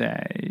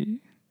say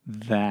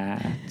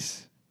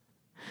that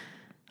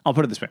I'll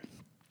put it this way.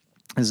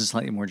 This is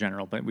slightly more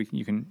general, but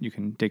you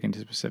can dig into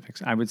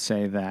specifics. I would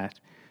say that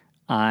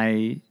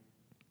I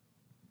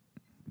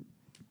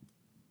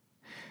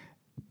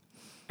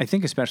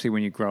think especially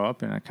when you grow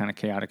up in a kind of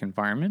chaotic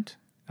environment.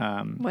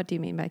 What do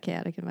you mean by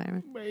chaotic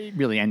environment?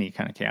 Really any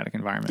kind of chaotic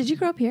environment. Did you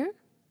grow up here?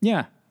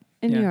 Yeah.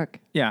 In New York?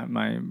 Yeah.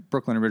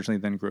 Brooklyn originally,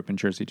 then grew up in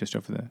Jersey, just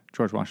over the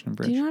George Washington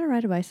Bridge. Do you know how to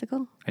ride a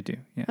bicycle? I do,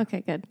 yeah.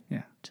 Okay, good.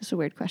 Yeah. Just a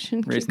weird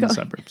question. Raised in the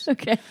suburbs.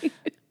 Okay.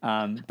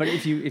 But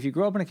if you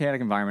grow up in a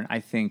chaotic environment, I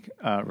think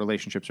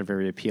relationships are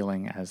very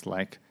appealing as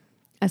like...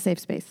 A safe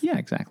space. Yeah,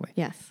 exactly.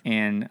 Yes.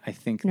 And I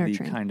think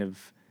Nurturing.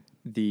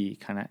 the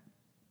kind of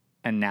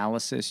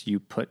analysis you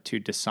put to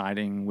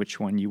deciding which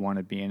one you want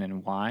to be in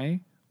and why,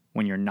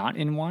 when you're not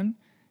in one,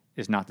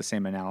 is not the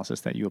same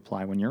analysis that you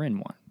apply when you're in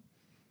one.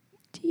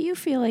 Do you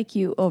feel like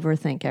you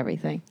overthink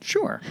everything?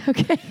 Sure.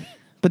 Okay.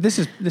 But this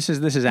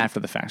is after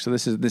the fact. So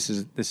this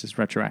is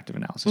retroactive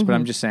analysis. Mm-hmm. But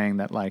I'm just saying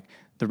that like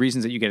the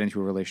reasons that you get into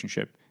a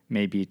relationship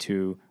may be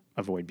to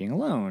avoid being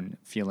alone,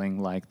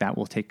 feeling like that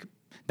will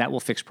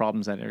fix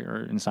problems that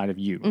are inside of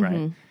you, mm-hmm.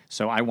 right?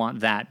 So I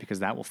want that because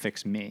that will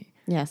fix me.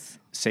 Yes.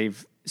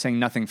 Saying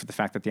nothing for the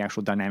fact that the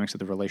actual dynamics of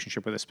the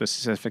relationship or the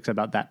specifics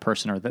about that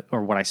person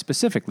or what I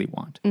specifically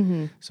want.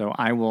 Mm-hmm. So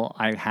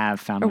I have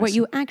found... Or what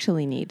you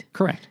actually need.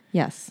 Correct.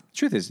 Yes. The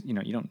truth is, you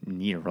don't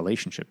need a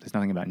relationship. There's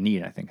nothing about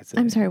need, I think.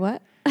 I'm sorry,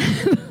 what?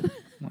 I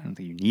don't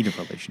think you need a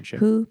relationship.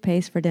 Who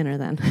pays for dinner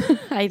then?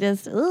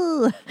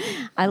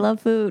 I love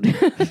food.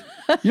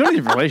 You don't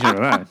need a relationship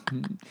with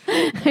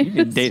that. You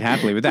can date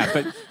happily with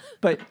that.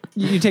 But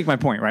you take my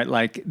point, right?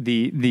 Like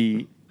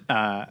the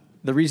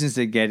reasons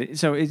to get it.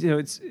 So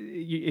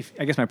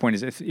I guess my point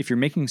is if you're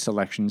making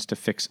selections to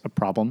fix a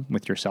problem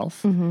with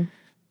yourself, mm-hmm.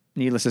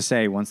 needless to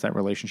say, once that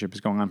relationship is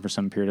going on for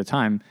some period of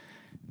time,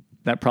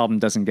 that problem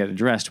doesn't get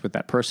addressed with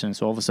that person.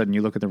 So all of a sudden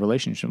you look at the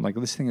relationship like,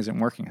 this thing isn't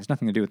working. It has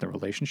nothing to do with the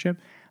relationship.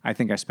 I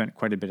think I spent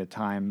quite a bit of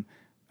time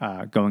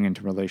going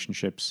into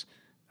relationships.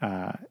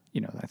 I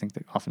think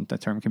that often the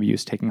term can be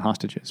used taking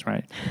hostages,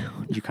 right?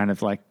 You kind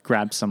of like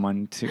grab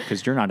someone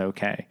because you're not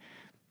okay.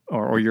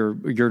 Or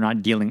you're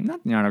not dealing, not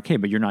you're not okay,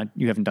 but you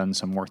haven't done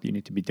some work that you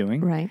need to be doing.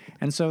 Right.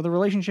 And so the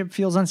relationship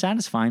feels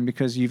unsatisfying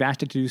because you've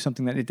asked it to do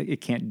something that it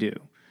can't do.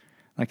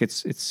 Like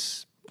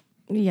it's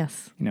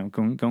yes.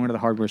 Going to the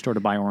hardware store to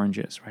buy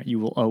oranges, right? You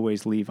will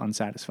always leave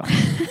unsatisfied.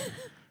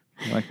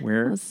 You're like,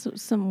 where?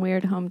 Some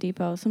weird Home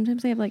Depot.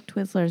 Sometimes they have like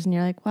Twizzlers, and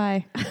you're like,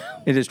 why?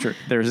 It is true.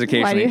 There's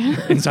occasionally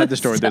inside the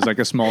store. There's like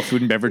a small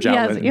food and beverage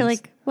outlet. Yes, you're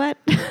like, what?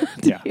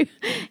 Yeah.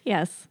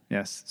 Yes.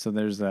 Yes. So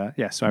there's so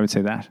I would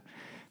say that.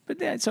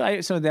 But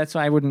so that's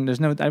why I wouldn't. There's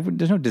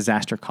no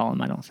disaster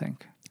column. I don't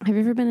think. Have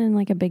you ever been in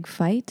like a big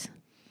fight?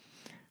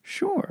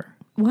 Sure.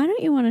 Why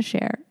don't you want to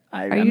share?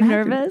 Are you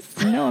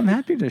nervous? No, I'm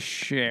happy to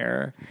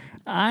share.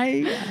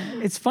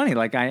 It's funny.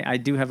 Like I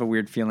do have a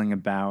weird feeling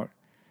about.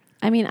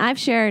 I mean, I've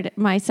shared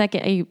my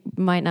second. You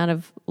might not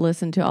have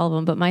listened to all of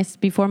them, but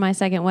before my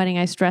second wedding,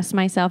 I stressed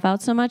myself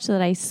out so much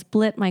that I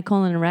split my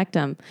colon and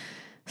rectum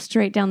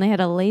straight down. They had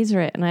to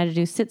laser it, and I had to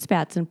do sit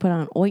spats and put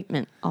on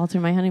ointment all through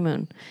my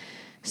honeymoon.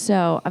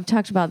 So I've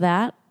talked about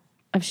that.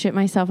 I've shit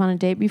myself on a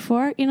date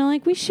before.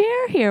 Like we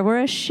share here. We're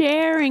a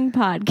sharing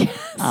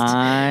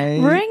podcast.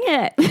 Bring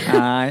it.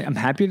 I'm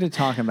happy to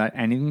talk about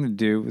anything to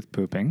do with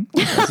pooping.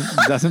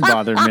 It doesn't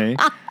bother me.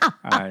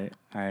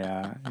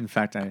 In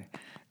fact, I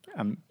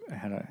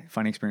had a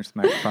funny experience with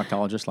my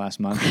proctologist last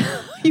month.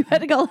 You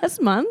had to go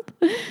last month?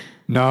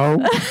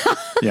 No.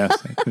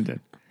 Yes, I did.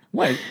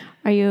 What?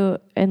 Are you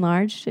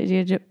enlarged?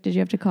 Did you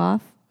have to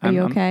cough? Are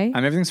you okay?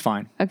 Everything's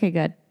fine. Okay,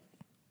 good.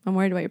 I'm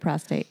worried about your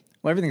prostate.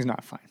 Well, everything's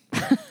not fine.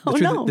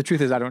 The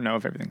truth is, I don't know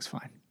if everything's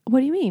fine.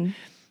 What do you mean?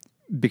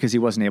 Because he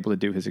wasn't able to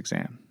do his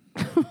exam.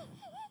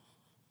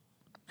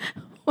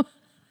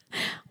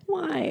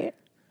 Why?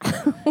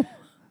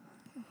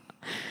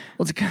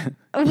 Well,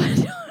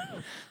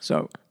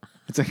 so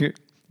it's a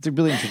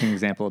really interesting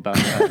example about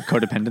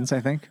codependence,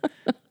 I think.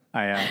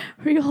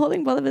 Were you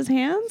holding both of his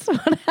hands?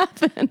 What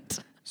happened?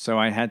 So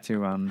I had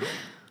to,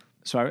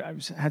 I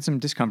had some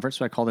discomfort,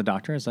 so I called the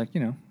doctor. I was like,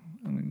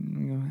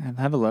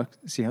 have a look,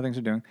 see how things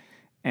are doing.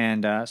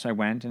 And so I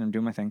went and I'm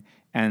doing my thing.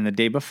 And the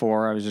day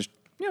before, I was just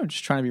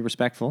trying to be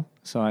respectful.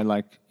 So I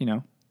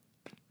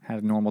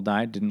had a normal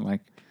diet, didn't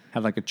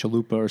have a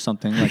chalupa or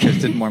something. I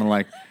just didn't want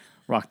to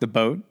rock the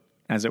boat,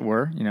 as it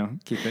were.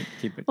 Keep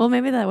it. Well,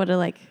 maybe that would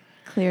have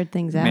cleared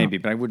things out. Maybe,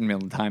 but I wouldn't be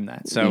able to time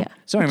that. So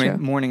anyway, true.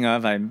 Morning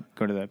of, I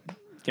go to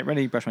get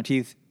ready, brush my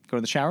teeth, go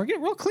to the shower, get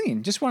real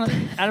clean. Just want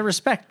to, out of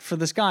respect for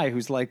this guy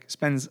who's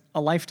spends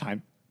a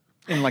lifetime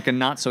in a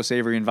not so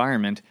savory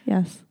environment.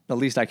 Yes. The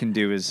least I can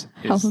do is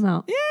help him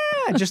out.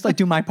 Yeah, just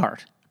do my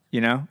part,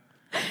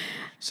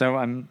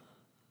 So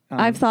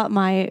I've thought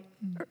my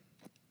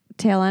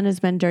tail end has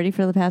been dirty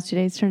for the past 2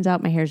 days. Turns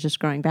out my hair's just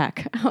growing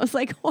back. I was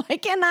like, I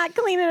cannot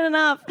clean it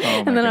enough.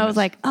 And then I was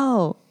like,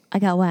 I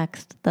got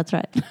waxed. That's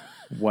right.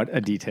 What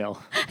a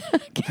detail.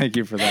 Thank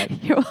you for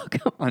that. You're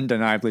welcome.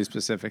 Undeniably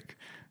specific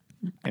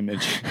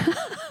image.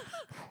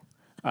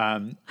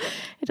 It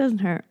doesn't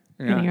hurt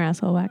getting your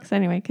asshole waxed.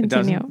 Anyway,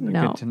 continue.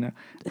 No. Good to know.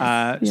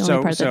 The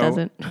only part that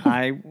doesn't.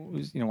 I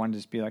was, wanted to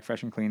just be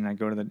fresh and clean. And I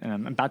go and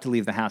I'm about to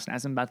leave the house. And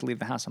as I'm about to leave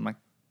the house, I'm like,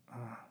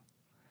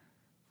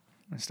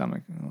 my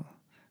stomach. Oh.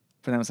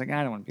 But then I was like,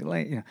 I don't want to be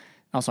late.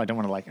 Also, I don't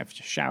want to I've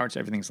just showered, so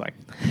everything's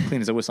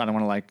clean as a whistle. I don't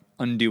want to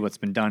undo what's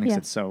been done because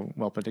it's so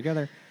well put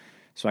together.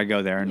 So I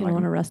go there and you don't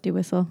want a rusty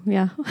whistle.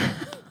 Yeah.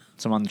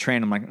 So I'm on the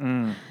train. I'm like,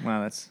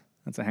 wow, that's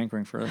a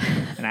hankering for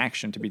an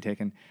action to be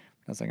taken.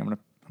 I was like, I'm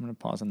gonna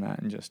pause on that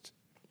and just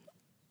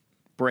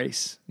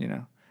brace.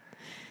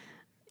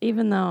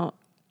 Even though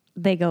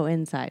they go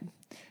inside.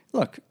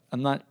 Look,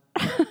 I'm not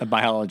a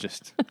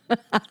biologist,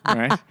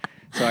 right?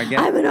 So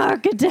I'm an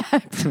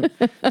architect.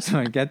 So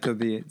I get to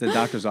the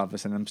doctor's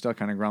office and I'm still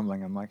kind of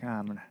grumbling. I'm like,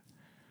 I'm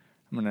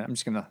gonna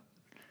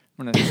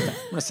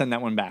send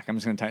that one back. I'm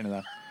just gonna tighten it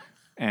up.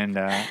 And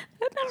that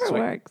never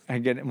works. I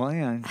get it. Well,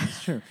 yeah,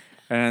 it's true.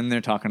 And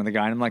they're talking to the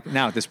guy, and I'm like,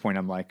 now at this point,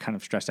 I'm kind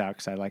of stressed out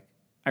because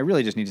I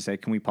really just need to say,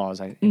 can we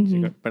pause? I need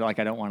to go. But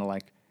I don't want to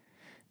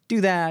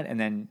do that and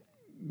then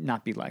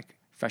not be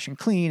fresh and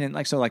clean and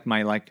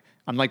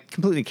I'm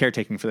completely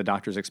caretaking for the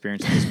doctor's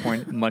experience at this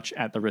point, much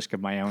at the risk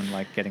of my own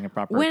getting a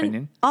proper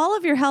opinion. All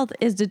of your health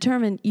is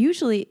determined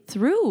usually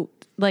through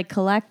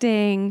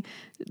collecting,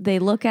 they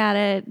look at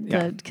it,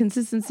 the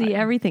consistency,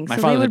 everything. My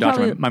father was a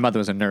doctor. My mother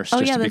was a nurse,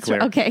 just to be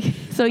clear. Okay,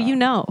 so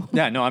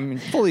Yeah, no, I'm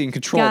fully in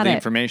control of the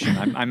information.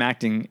 I'm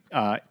acting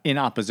in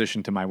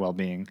opposition to my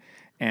well-being.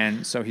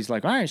 And so he's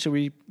like, all right, should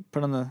we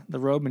put on the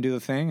robe and do the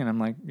thing? And I'm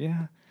like,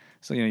 yeah.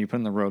 So, you put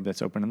in the robe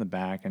that's open in the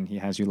back, and he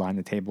has you line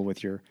the table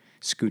with your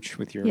scooch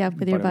with your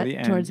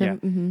butt towards him.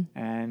 Mm-hmm.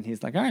 And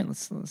he's like, all right,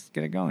 let's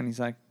get it going. He's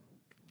like,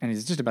 and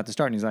he's just about to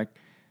start, and he's like,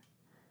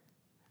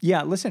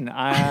 yeah, listen,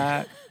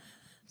 there's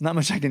not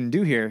much I can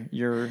do here.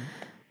 You're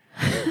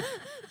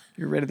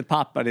ready to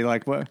pop, buddy.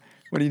 What are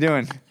you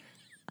doing?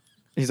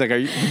 He's like, are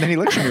you? And then he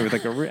looks at me with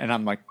and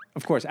I'm like,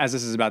 of course, as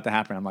this is about to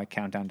happen, I'm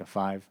countdown to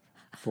 5,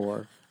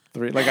 4,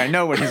 3. I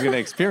know what he's going to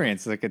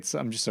experience.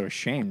 I'm just so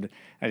ashamed.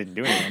 I didn't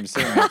do anything. I'm just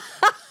sitting there.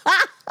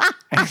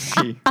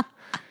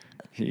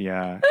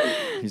 And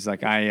he's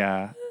like,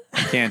 I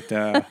can't,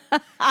 no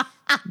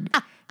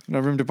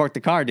room to park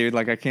the car, dude.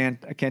 I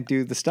can't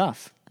do the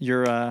stuff.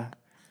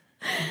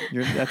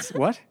 That's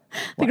what?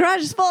 The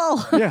garage is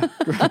full. Yeah.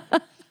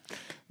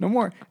 No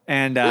more.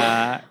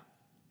 And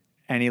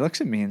he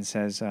looks at me and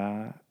says,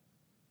 are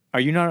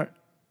you not,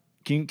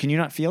 can you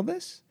not feel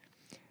this?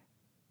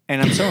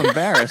 And I'm so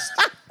embarrassed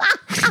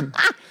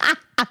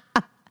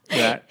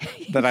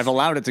that I've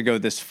allowed it to go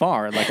this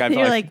far.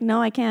 You're like, no,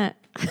 I can't.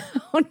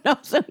 Oh no.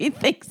 So he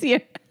thinks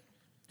you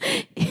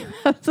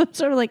have some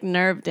sort of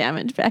nerve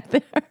damage back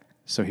there.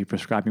 So he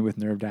prescribed me with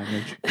nerve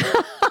damage.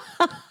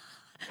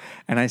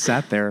 And I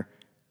sat there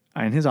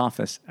in his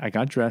office. I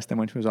got dressed and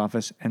went to his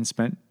office and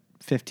spent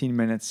 15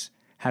 minutes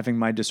having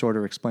my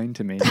disorder explained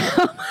to me.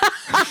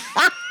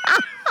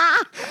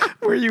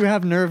 Where you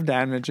have nerve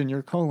damage in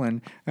your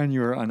colon and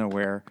you're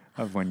unaware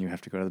of when you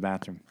have to go to the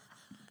bathroom.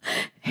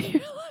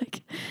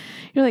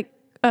 You're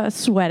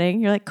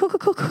sweating. You're like, cool.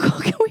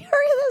 Can we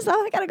hurry this up?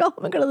 I gotta go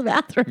home and go to the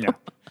bathroom. Yeah.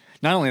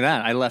 Not only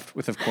that, I left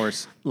with, of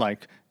course,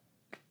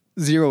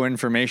 zero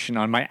information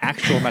on my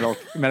actual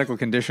medical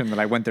condition that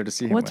I went there to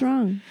see him. What's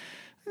wrong?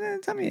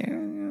 Tell me,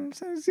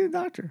 see the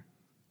doctor.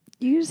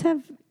 You just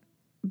have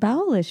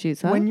bowel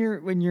issues, huh? When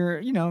you're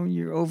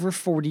you're over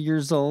 40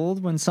 years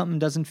old, when something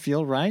doesn't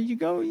feel right, you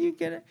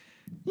get it.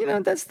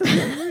 That's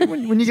the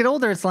when you get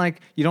older, it's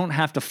like you don't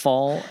have to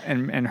fall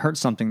and hurt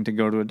something to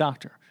go to a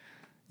doctor.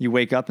 You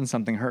wake up and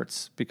something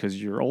hurts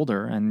because you're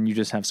older, and you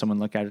just have someone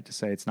look at it to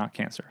say it's not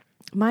cancer.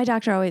 My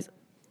doctor always.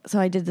 So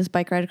I did this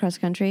bike ride across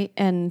the country,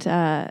 and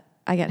I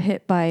got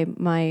hit by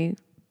my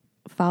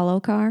follow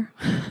car.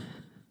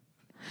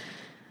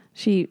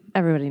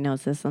 Everybody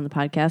knows this on the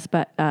podcast,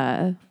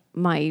 but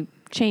my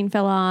chain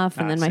fell off,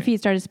 and then my feet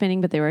started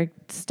spinning, but they were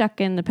stuck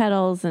in the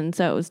pedals, and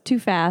so it was too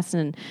fast,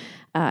 and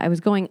I was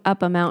going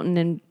up a mountain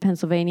in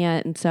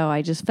Pennsylvania, and so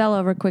I just fell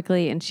over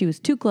quickly, and she was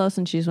too close,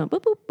 and she just went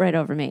boop, boop, right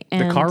over me.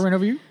 And the car ran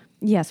over you?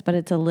 Yes, but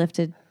it's a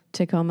lifted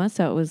Tacoma,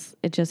 so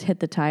it just hit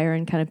the tire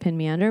and kind of pinned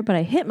me under, but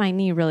I hit my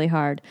knee really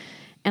hard,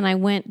 and I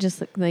went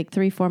just like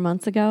 3-4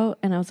 months ago,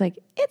 and I was like,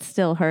 it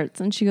still hurts,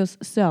 and she goes,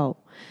 so,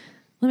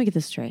 let me get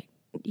this straight.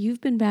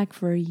 You've been back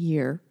for a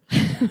year.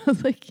 I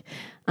was like,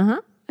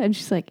 uh-huh. And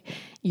she's like,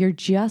 you're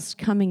just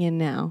coming in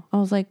now. I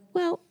was like,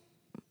 well,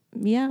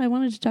 yeah, I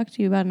wanted to talk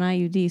to you about an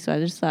IUD, so I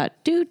just thought,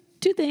 two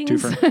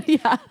things.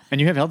 Yeah.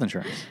 And you have health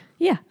insurance.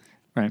 Yeah.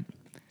 Right.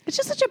 It's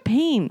just such a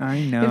pain.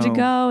 I know. You have to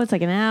go. It's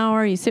like an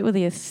hour. You sit with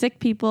the sick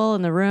people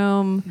in the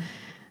room,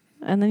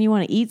 and then you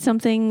want to eat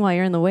something while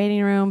you're in the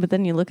waiting room, but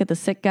then you look at the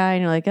sick guy,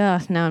 and you're like, oh,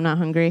 now I'm not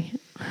hungry.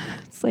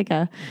 It's like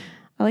I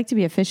like to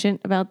be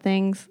efficient about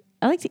things.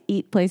 I like to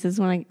eat places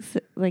when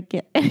I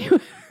get anywhere.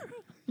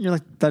 You're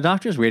like, the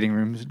doctor's waiting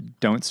rooms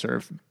don't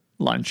serve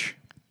lunch.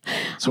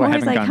 So I'm I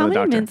haven't like, gone to how the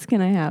doctor. many mints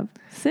can I have?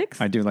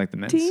 6? I do like the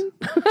mints.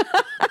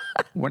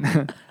 When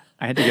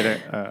I had to get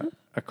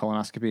a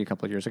colonoscopy a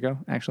couple of years ago,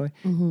 actually.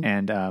 Mm-hmm.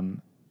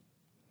 And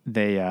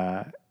they,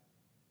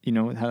 you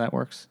know how that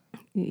works?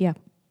 Yeah.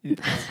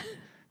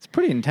 It's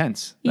pretty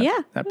intense,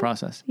 that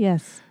process.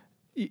 Yes.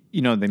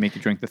 They make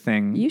you drink the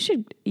thing.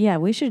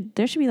 There should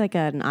be like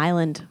an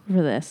island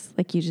for this.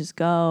 Like you just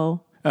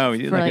go for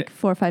like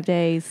 4 or 5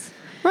 days.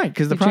 Right,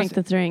 because drink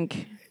the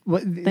drink.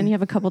 Then you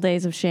have a couple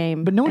days of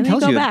shame. But no one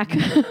tells you. Back.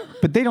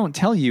 But they don't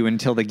tell you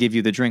until they give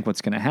you the drink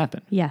what's going to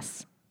happen.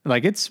 Yes.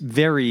 Like it's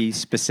very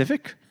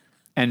specific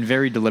and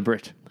very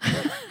deliberate.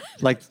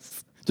 Like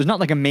there's not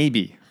like a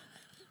maybe.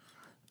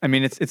 I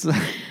mean, it's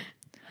like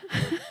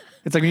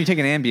when you take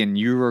an Ambien,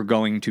 you are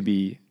going to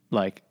be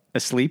like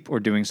asleep or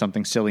doing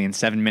something silly in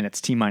 7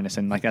 minutes, T-minus,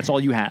 and like that's all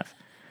you have.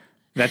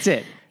 That's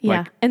it. Yeah,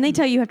 like, and they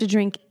tell you have to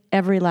drink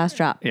every last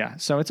drop. Yeah,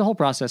 so it's a whole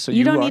process. So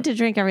you don't need to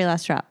drink every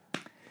last drop.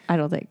 I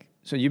don't think.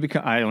 So you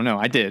become, I don't know,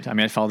 I did. I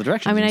mean, I followed the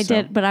directions. I mean, I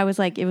did, but I was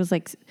like,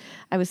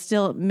 I was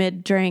still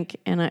mid-drink,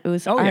 and and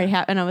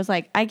I was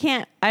like, I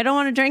don't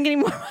want to drink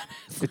anymore.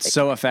 It's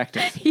so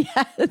effective.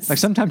 Yes. Like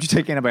sometimes you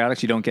take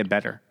antibiotics, you don't get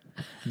better.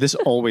 This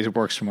always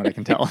works from what I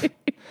can tell.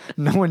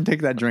 No one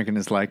take that drink and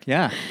is like,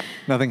 yeah,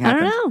 nothing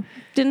happened. I don't know.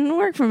 Didn't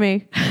work for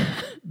me.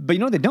 But you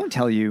know what they don't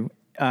tell you,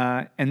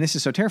 and this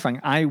is so terrifying.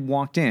 I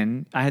walked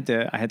in, I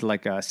had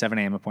like a 7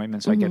 a.m.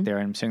 appointment, so I get there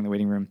and I'm sitting in the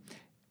waiting room.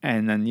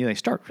 And then they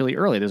start really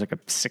early. There's like a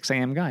 6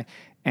 a.m. guy.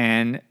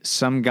 And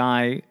some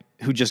guy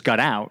who just got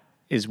out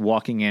is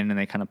walking in, and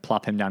they kind of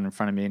plop him down in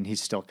front of me, and he's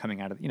still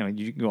coming out of,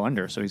 you go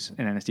under. So he's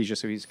in anesthesia.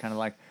 So he's kind of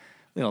like,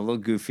 a little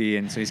goofy.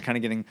 And so he's kind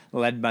of getting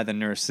led by the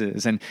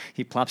nurses. And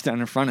he plops down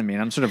in front of me,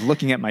 and I'm sort of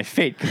looking at my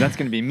fate because that's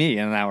going to be me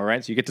in an hour,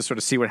 right? So you get to sort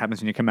of see what happens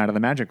when you come out of the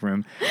magic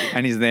room.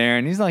 And he's there,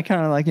 and he's like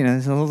kind of like,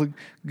 he's a little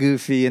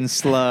goofy and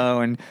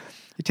slow, and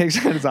he takes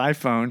out his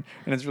iPhone,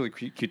 and it's really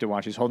cute to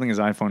watch. He's holding his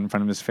iPhone in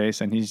front of his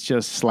face, and he's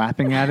just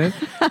slapping at it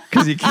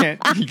because he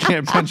can't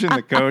punch in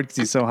the code because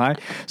he's so high.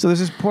 So there's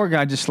this poor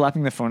guy just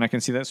slapping the phone. I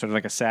can see that sort of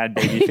like a sad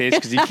baby face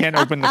because he can't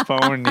open the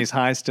phone, and he's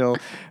high still,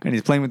 and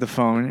he's playing with the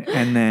phone.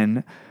 And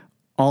then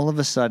all of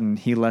a sudden,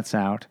 he lets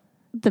out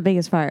the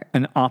biggest fart,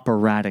 an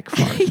operatic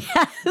fart.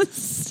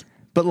 Yes,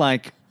 but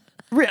like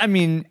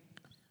movie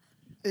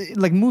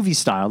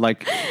style,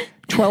 like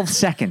 12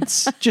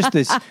 seconds. Just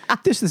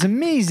this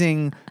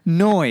amazing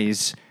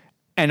noise.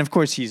 And of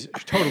course, he's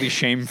totally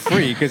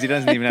shame-free because he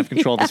doesn't even have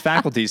control of his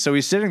faculties. So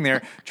he's sitting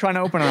there trying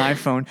to open an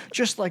iPhone,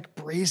 just like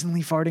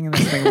brazenly farting in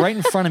this thing right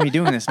in front of me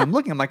doing this. And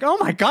I'm like, oh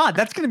my God,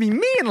 that's going to be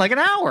me in like an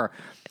hour.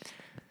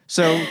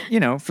 So,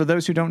 for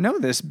those who don't know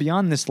this,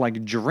 beyond this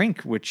like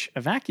drink, which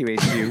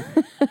evacuates you,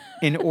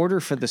 in order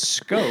for the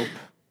scope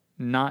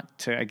not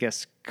to, I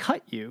guess,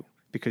 cut you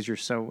because you're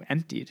so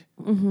emptied,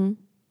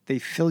 they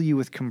fill you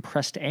with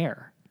compressed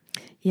air.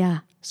 Yeah.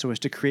 So as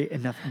to create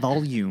enough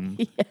volume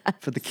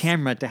for the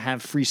camera to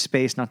have free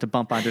space not to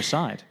bump either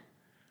side.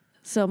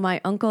 So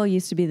my uncle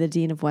used to be the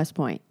dean of West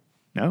Point.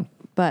 No.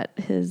 But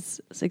his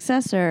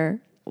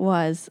successor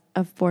was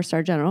a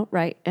 4-star general,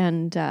 right?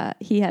 And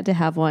he had to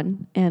have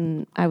one.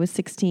 And I was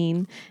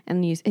 16,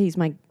 and he's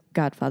my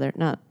godfather,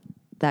 not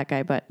that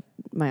guy, but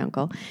my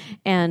uncle.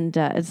 And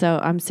so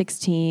I'm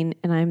 16,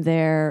 and I'm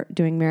there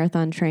doing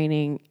marathon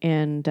training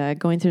and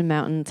going through the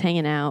mountains,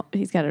 hanging out.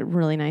 He's got a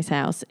really nice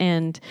house.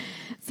 And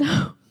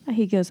so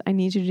he goes, I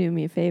need you to do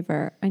me a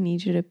favor. I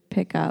need you to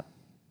pick up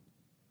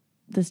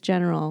this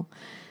general.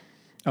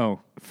 Oh.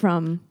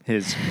 From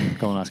his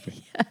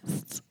colonoscopy.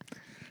 Yes.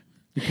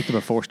 You picked up a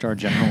 4-star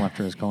general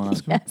after his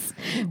colonoscopy? Yes,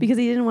 because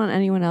he didn't want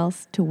anyone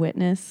else to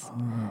witness.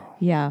 Oh.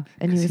 Yeah,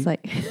 and he was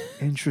like...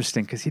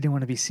 Interesting, because he didn't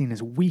want to be seen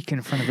as weak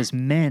in front of his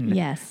men.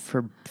 Yes.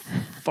 For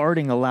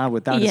farting aloud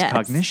without his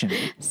cognition.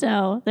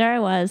 So there I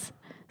was,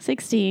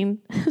 16,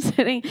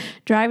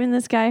 driving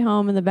this guy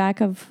home in the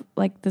back of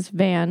like this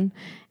van.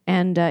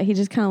 And he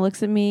just kind of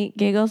looks at me,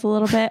 giggles a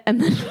little bit,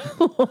 and then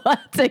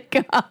lets it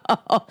go.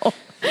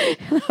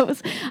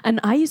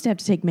 And I used to have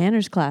to take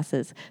manners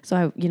classes, so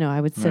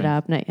I would sit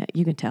up, and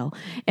you can tell,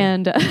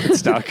 and It's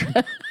stuck.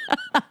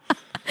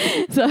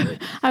 So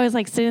I was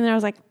like sitting there. I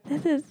was like,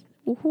 "This is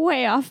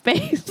way off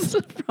base."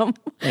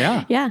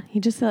 Yeah. He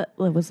just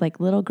was like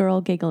little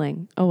girl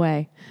giggling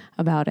away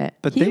about it.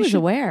 But he was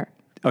aware.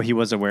 Oh, he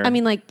was aware. I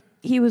mean, like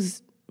he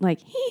was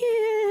like,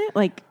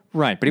 like.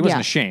 Right, but he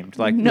wasn't ashamed.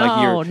 Like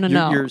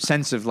your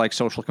sense of like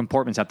social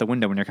comportment's out the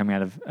window when you're coming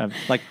out of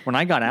like when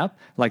I got out,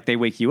 like they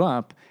wake you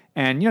up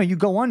and you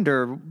go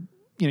under.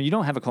 You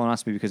don't have a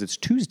colonoscopy because it's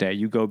Tuesday.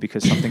 You go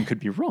because something could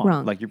be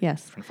wrong. Like you're trying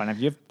to find out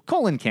if you have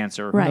colon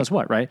cancer or who knows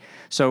what, right?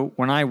 So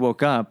when I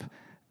woke up,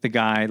 the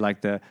guy, like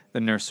the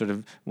nurse sort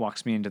of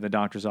walks me into the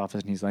doctor's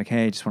office and he's like,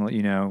 "Hey, just want to let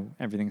you know,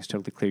 everything's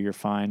totally clear. You're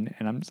fine."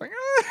 And I'm just like,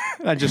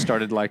 I just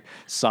started like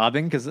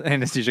sobbing because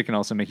anesthesia can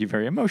also make you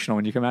very emotional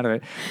when you come out of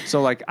it.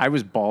 So like I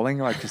was bawling,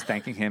 like just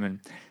thanking him. And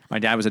my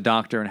dad was a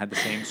doctor and had the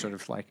same sort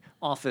of like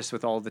office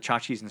with all the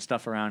tchotchkes and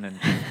stuff around. And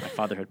my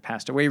father had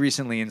passed away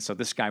recently. And so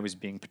this guy was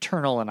being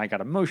paternal and I got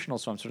emotional.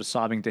 So I'm sort of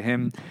sobbing to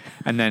him.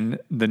 And then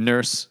the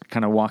nurse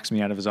kind of walks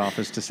me out of his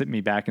office to sit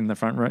me back in the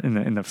front row,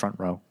 in the front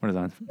row, what is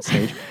on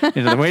stage,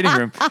 into the waiting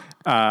room.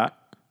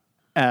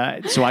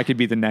 So I could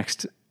be the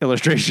next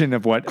illustration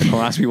of what a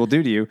colonoscopy will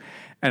do to you.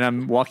 And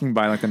I'm walking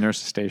by like the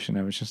nurse's station.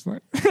 I was just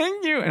like,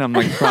 "Thank you." And I'm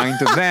like crying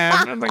to them.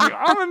 I'm like,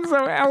 "Oh, I'm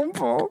so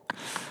helpful."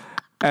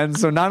 And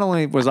so not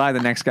only was I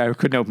the next guy who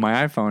couldn't open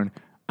my iPhone,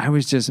 I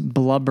was just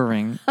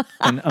blubbering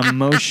and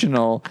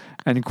emotional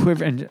and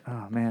quivering.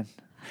 Oh, man.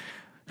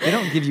 They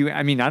don't give you,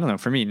 I mean, I don't know.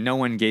 For me, no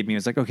one gave me, it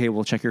was like, "Okay,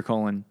 we'll check your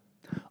colon."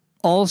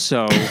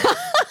 Also,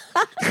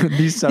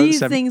 these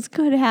things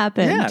could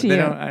happen to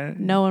you.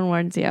 No one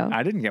warns you.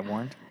 I didn't get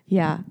warned.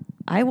 Yeah.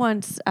 I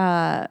once,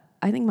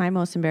 I think my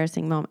most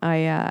embarrassing moment,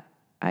 I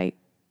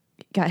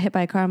got hit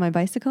by a car on my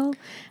bicycle.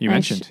 You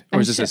mentioned.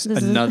 Or is this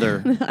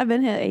another? I've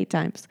been hit 8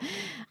 times.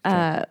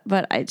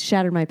 But I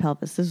shattered my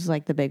pelvis. This was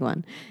like the big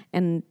one.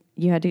 And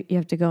you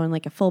have to go in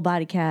like a full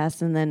body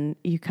cast and then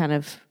you kind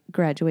of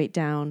graduate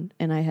down.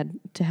 And I had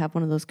to have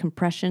one of those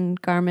compression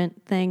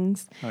garment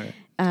things. Okay.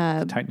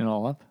 To tighten it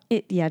all up?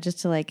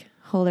 Just to like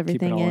hold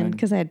everything in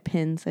because I had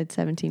pins. I had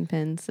 17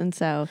 pins. And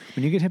so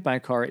when you get hit by a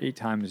car 8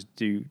 times,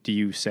 do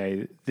you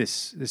say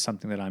this is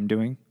something that I'm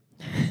doing?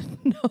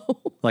 No.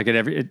 Like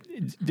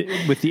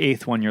with the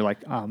 8th one, you're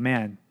like, "Oh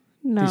man,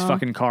 these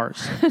fucking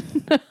cars."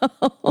 No.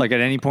 Like at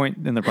any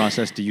point in the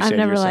process, do you say I'm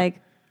never to yourself,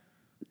 like,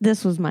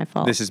 "This was my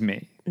fault. This is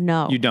me"?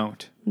 No. You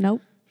don't?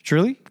 Nope.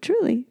 Truly?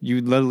 Truly.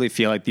 You literally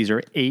feel like these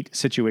are 8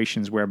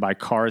 situations whereby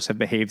cars have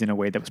behaved in a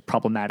way that was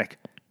problematic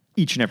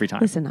each and every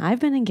time. Listen, I've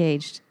been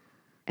engaged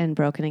and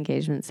broken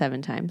engagement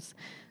 7 times.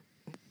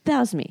 That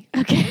was me.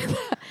 Okay.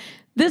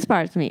 This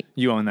part's me.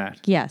 You own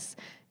that? Yes.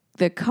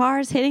 The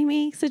cars hitting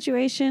me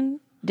situation,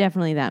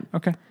 definitely them.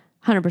 Okay.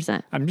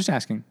 100%. I'm just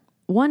asking.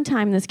 One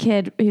time, this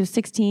kid, he was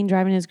 16,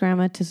 driving his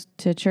grandma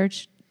to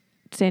church,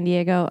 San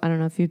Diego. I don't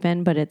know if you've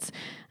been, but it's,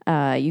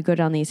 you go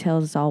down these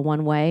hills, it's all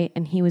one way.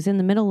 And he was in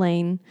the middle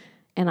lane,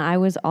 and I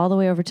was all the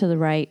way over to the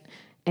right,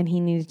 and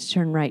he needed to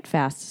turn right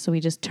fast. So he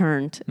just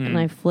turned, and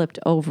I flipped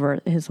over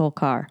his whole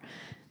car.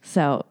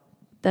 So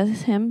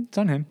that's him. It's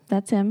on him.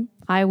 That's him.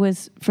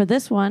 For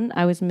this one,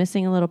 I was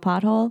missing a little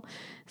pothole.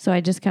 So I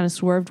just kind of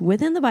swerved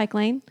within the bike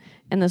lane,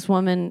 and this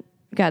woman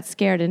got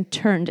scared and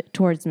turned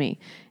towards me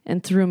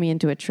and threw me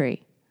into a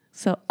tree.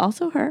 So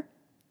also her.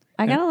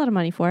 I got a lot of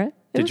money for it.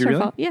 Did you really?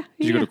 Fault. Yeah.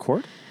 Did you go to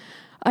court?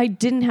 I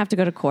didn't have to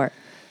go to court.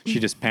 She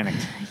just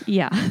panicked.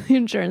 Yeah. The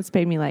insurance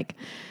paid me like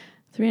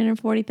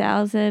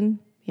 $340,000.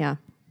 Yeah.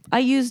 I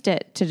used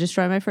it to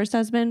destroy my first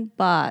husband,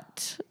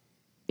 but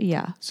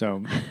yeah.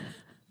 So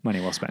money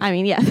well spent. I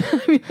mean, yeah.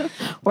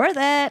 Worth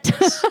it.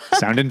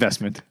 Sound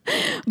investment.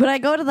 But I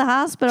go to the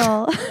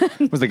hospital.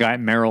 Was the guy at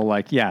Merrill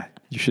like, "Yeah,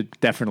 you should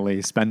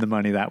definitely spend the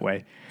money that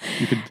way"?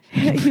 You could.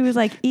 He was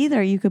like,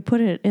 "Either you could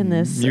put it in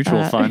this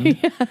mutual fund,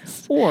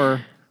 yes,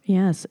 or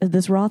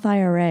this Roth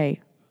IRA,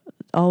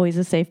 always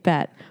a safe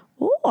bet,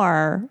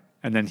 or."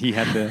 And then he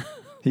had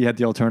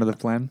the alternative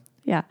plan.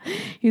 Yeah,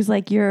 he was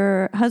like,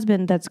 "Your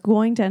husband that's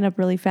going to end up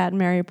really fat and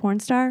marry a porn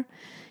star,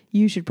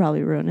 you should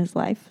probably ruin his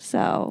life."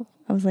 So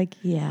I was like,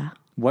 "Yeah."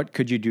 What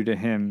could you do to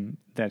him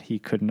that he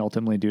couldn't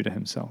ultimately do to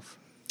himself?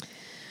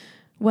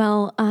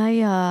 Well,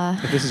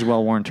 if this is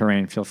well-worn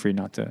terrain, feel free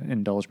not to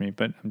indulge me,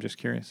 but I'm just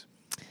curious.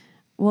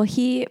 Well,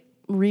 he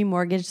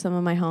remortgaged some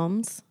of my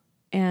homes,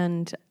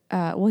 and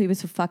he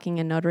was fucking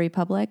a notary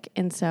public,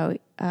 and so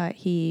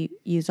he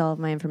used all of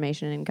my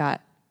information and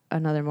got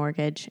another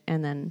mortgage,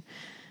 and then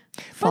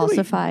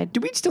falsified. Do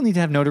we still need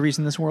to have notaries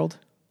in this world?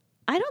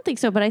 I don't think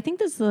so, but I think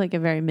this is like a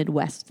very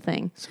Midwest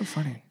thing. So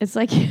funny. It's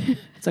like,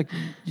 It's like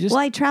you just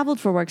well, I traveled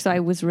for work, so I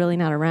was really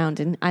not around,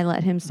 and I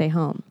let him stay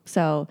home.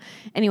 So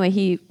anyway,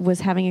 he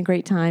was having a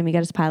great time. He got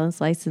his pilot's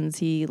license.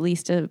 He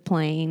leased a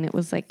plane. It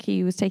was like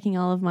he was taking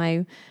all of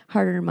my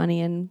hard-earned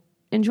money and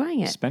enjoying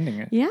it. spending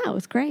it. Yeah, it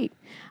was great.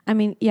 I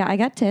mean, yeah, I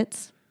got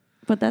tits,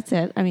 but that's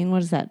it. I mean,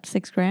 what is that,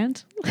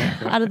 $6,000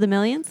 out of the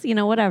millions?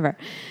 Whatever.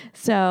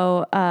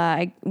 So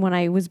when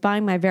I was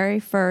buying my very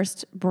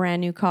first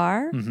brand new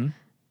car,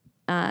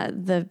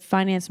 the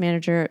finance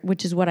manager,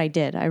 which is what I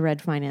did, I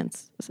read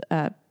finance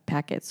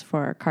packets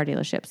for car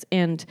dealerships.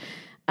 And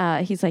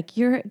he's like,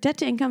 your debt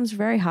to income is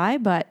very high,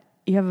 but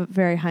you have a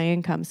very high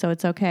income, so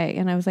it's okay.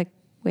 And I was like,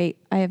 wait,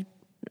 I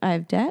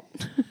have debt?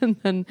 And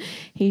then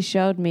he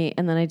showed me,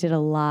 and then I did a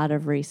lot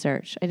of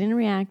research. I didn't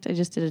react. I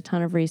just did a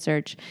ton of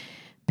research,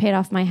 paid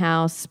off my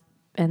house,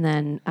 and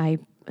then I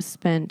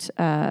spent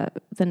the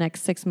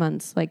next 6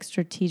 months like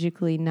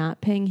strategically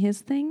not paying his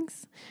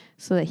things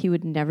so that he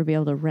would never be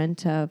able to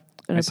rent an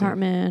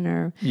apartment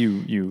or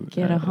you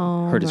get a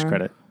home. Hurt his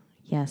credit.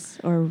 Yes,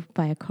 or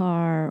buy a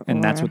car.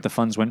 And that's what the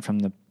funds went from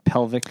the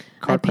pelvic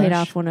car I paid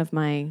crash? off one of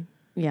my,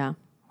 Wow.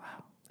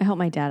 I helped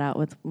my dad out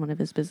with one of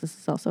his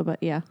businesses also,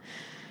 but yeah.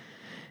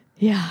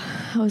 Yeah,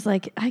 I was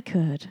like, I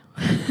could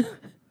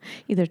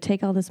either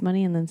take all this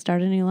money and then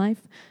start a new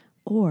life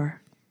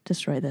or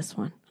destroy this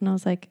one. And I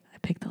was like, I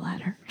picked the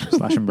latter.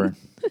 Slash and burn.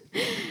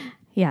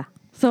 Yeah.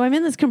 So I'm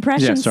in this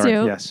compression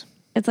suit. Yes.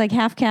 It's like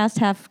half cast,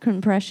 half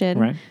compression.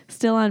 Right.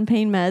 Still on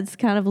pain meds,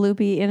 kind of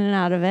loopy in and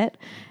out of it.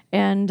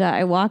 And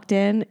I walked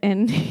in,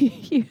 and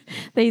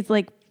they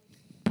like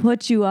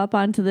put you up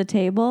onto the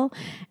table,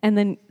 and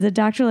then the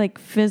doctor like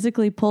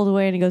physically pulled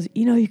away, and he goes,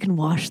 you can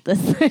wash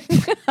this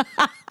thing.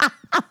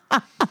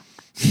 I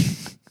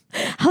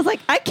was like,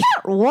 I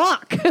can't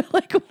walk.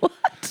 Like,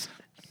 what?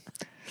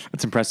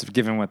 That's impressive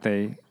given what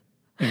they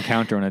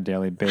encounter on a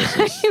daily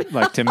basis.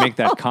 Like, to make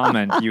that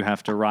comment, you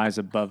have to rise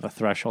above a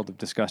threshold of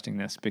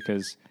disgustingness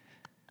because...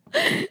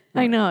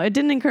 I know. It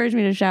didn't encourage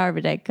me to shower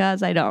every day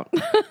because I don't.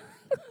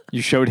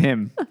 You showed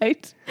him.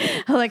 Right?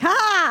 I was like,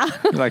 ha!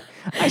 You're like,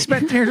 I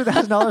spent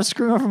 $300,000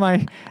 screwing over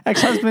my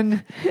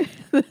ex-husband.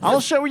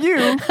 I'll show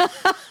you.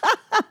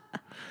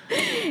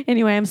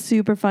 Anyway, I'm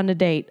super fun to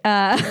date.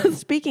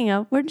 Speaking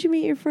of, where'd you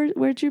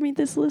meet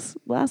this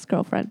last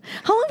girlfriend?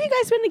 How long have you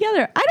guys been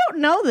together? I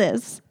don't know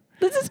this.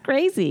 This is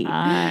crazy.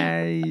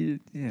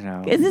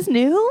 Is this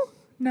new?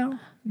 No.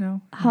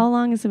 How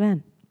long has it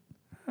been?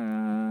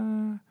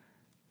 A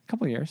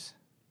couple of years.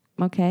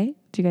 Okay.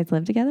 Do you guys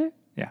live together?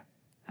 Yeah.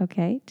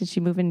 Okay. Did she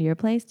move into your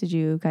place? Did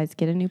you guys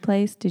get a new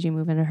place? Did you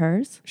move into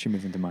hers? She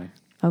moved into mine.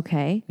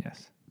 Okay.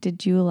 Yes.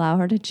 Did you allow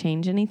her to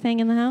change anything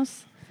in the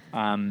house?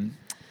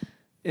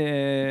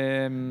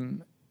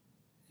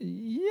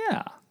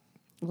 Yeah.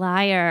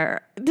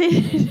 Liar.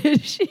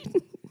 Did she?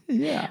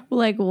 Yeah.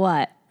 Like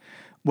what?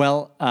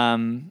 Well,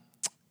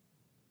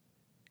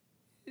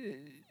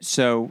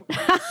 so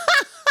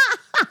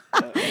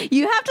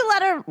you have to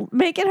let her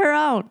make it her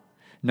own.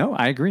 No,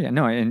 I agree.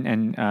 No,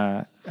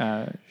 and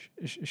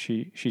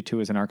she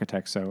too is an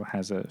architect, so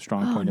has a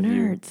strong point of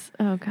view. Nerds.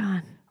 Oh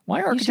God.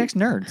 Why are architects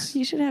nerds?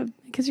 You should have,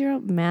 because you're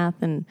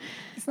math and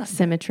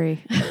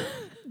symmetry.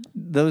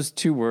 Those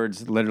two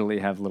words literally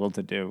have nothing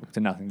to do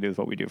with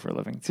what we do for a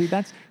living. See,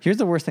 here's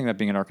the worst thing about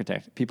being an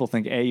architect. People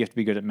think A, you have to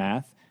be good at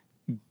math,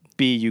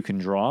 B, you can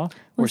draw,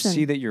 or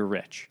C, that you're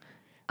rich.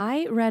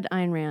 I read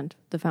Ayn Rand,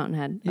 The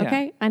Fountainhead. Yeah.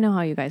 Okay? I know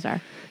how you guys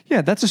are.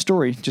 Yeah, that's a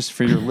story, just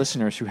for your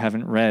listeners who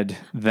haven't read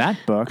that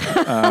book,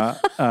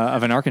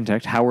 of an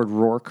architect, Howard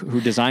Rourke, who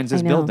designs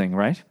this building,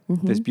 right?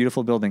 Mm-hmm. This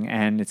beautiful building.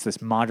 And it's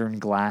this modern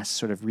glass,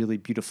 sort of really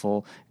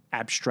beautiful,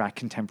 abstract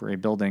contemporary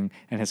building.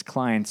 And his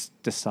clients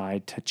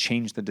decide to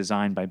change the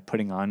design by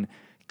putting on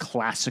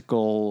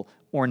classical,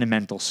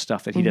 ornamental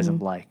stuff that he doesn't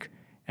like.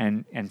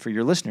 And for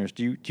your listeners,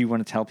 do you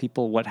want to tell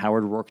people what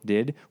Howard Rourke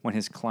did when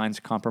his clients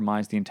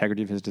compromised the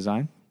integrity of his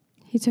design?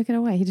 He took it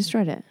away. He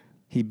destroyed it.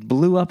 He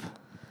blew up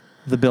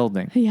the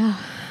building. Yeah.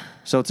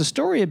 So it's a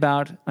story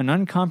about an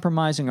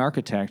uncompromising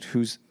architect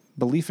whose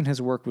belief in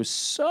his work was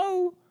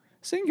so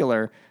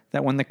singular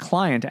that when the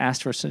client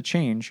asked for a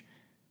change,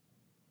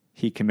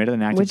 he committed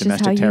an act of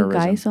domestic terrorism. Which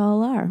is how you guys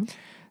all are.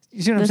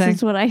 You see what I'm saying? This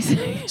is what I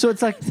say. So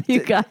it's like... you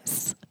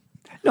guys...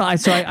 No, I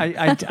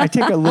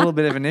take a little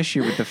bit of an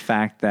issue with the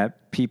fact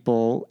that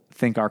people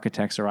think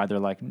architects are either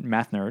like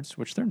math nerds,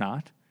 which they're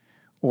not,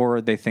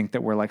 or they think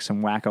that we're like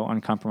some wacko,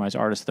 uncompromised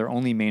artists. Their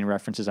only main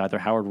reference is either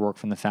Howard Rourke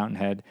from The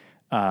Fountainhead,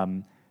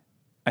 I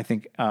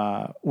think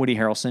Woody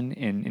Harrelson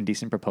in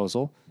Indecent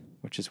Proposal,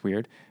 which is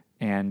weird,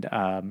 and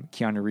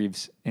Keanu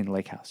Reeves in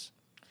Lake House.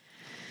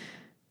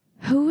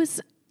 There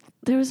was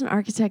an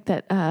architect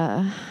that...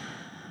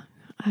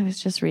 I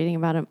was just reading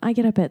about him. I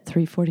get up at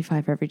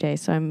 3:45 every day,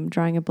 so I'm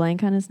drawing a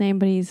blank on his name,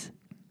 but he's...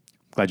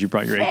 Glad you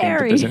brought your A game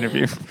to this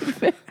interview.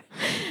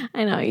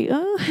 I know.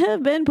 You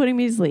have been putting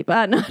me to sleep.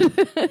 No.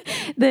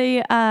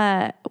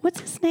 What's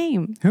his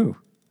name? Who?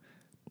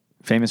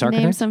 Famous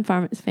architect? Name some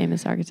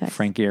famous architect.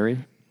 Frank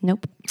Gehry?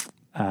 Nope.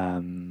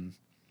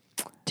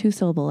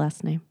 2-syllable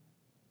last name.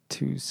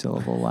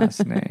 2-syllable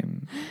last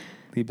name.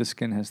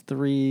 Libeskind has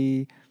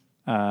 3.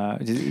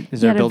 Is He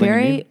there had a building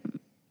in you?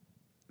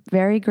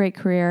 very great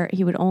career.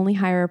 He would only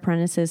hire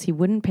apprentices. He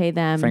wouldn't pay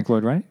them. Frank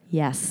Lloyd Wright?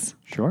 Yes.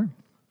 Sure.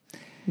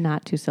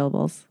 Not 2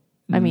 syllables.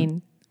 I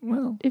mean,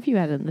 well, if you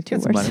add in the 2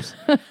 get some words.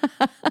 letters.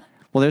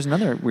 Well, there's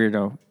another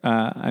weirdo.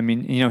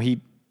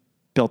 He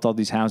built all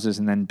these houses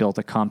and then built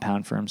a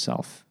compound for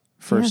himself.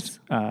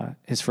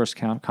 His first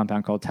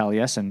compound called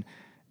Taliesin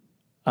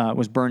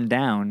was burned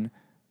down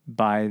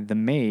by the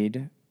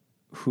maid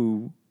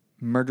who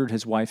murdered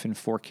his wife and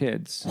 4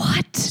 kids.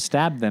 What?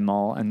 Stabbed them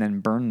all and then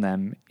burned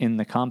them in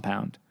the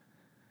compound.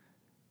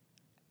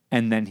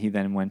 And then he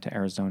went to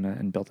Arizona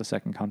and built a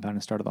second compound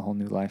and started a whole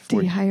new life.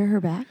 Did he hire her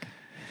back?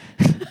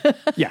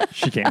 Yeah,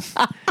 she can.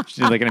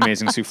 She did like an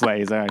amazing souffle.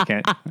 He's like,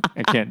 I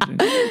can't.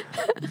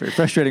 Very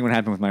frustrating what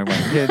happened with my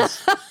wife and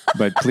kids.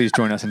 But please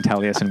join us in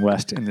Taliesin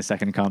West in the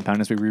second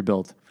compound as we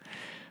rebuild.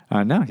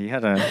 No, he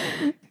had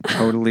a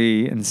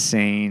totally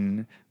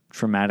insane,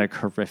 traumatic,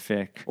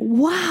 horrific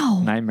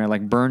nightmare.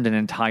 Like burned an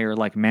entire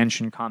like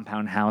mansion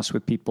compound house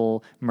with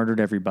people, murdered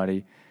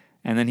everybody.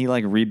 And then he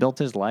like rebuilt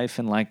his life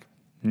and like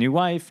new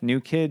wife,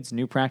 new kids,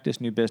 new practice,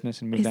 new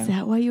business, and moved out. Is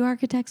that why you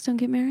architects don't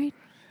get married?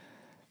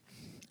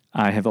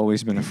 I have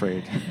always been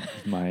afraid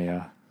of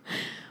my...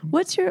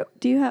 Do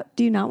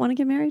you not want to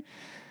get married?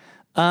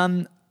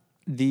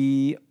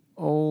 The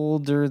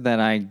older that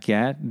I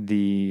get,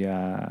 the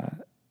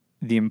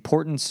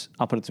importance,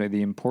 I'll put it this way,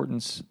 the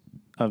importance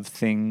of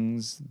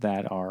things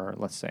that are,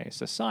 let's say,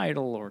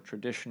 societal or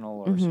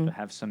traditional or sort of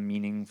have some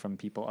meaning from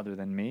people other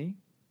than me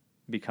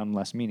become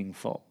less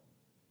meaningful,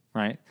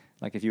 right?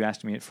 Like if you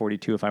asked me at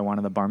 42 if I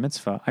wanted a bar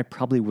mitzvah, I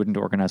probably wouldn't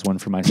organize one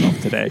for myself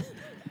today.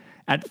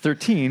 At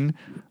 13,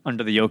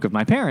 under the yoke of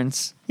my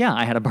parents, yeah,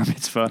 I had a bar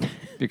mitzvah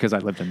because I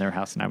lived in their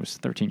house and I was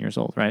 13 years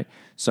old, right?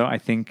 So I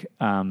think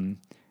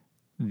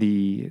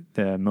the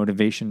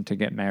motivation to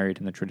get married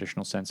in the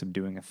traditional sense of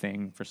doing a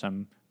thing for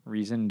some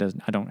reason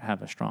I don't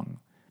have a strong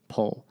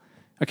pull.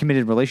 A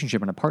committed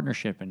relationship and a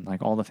partnership and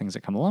like all the things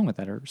that come along with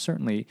that are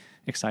certainly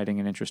exciting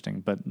and interesting,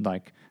 but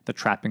like the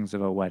trappings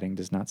of a wedding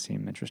does not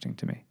seem interesting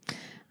to me.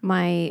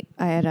 I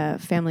had a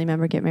family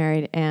member get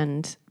married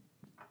and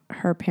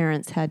her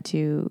parents had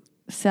to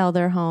sell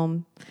their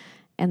home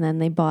and then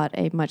they bought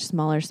a much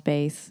smaller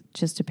space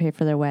just to pay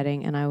for their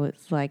wedding. And I was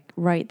like,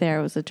 right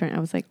there was a turn. I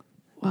was like,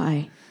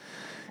 why?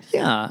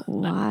 Yeah.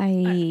 Why?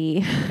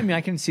 I mean, I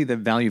can see the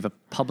value of a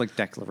public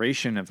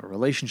declaration of a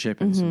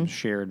relationship and some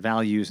shared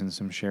values and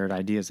some shared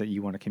ideas that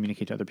you want to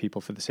communicate to other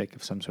people for the sake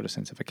of some sort of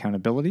sense of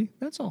accountability.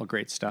 That's all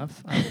great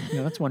stuff.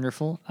 That's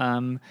wonderful.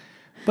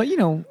 But I don't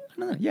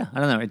know. Yeah,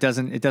 I don't know. It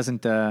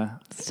doesn't.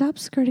 Stop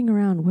skirting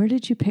around. Where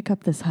did you pick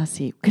up this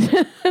hussy?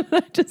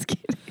 Just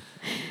kidding.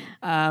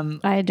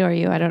 I adore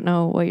you. I don't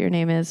know what your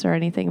name is or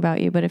anything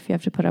about you, but if you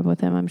have to put up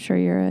with him, I'm sure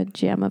you're a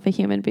gem of a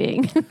human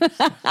being.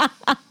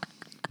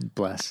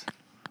 Bless.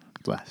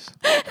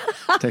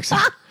 Takes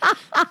a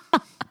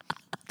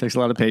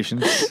lot of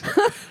patience,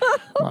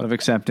 a lot of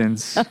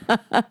acceptance,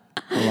 a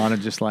lot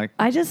of just like.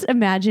 I just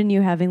imagine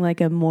you having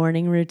like a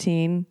morning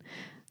routine.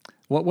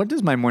 What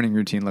does my morning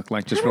routine look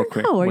like? Just real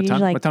quick. What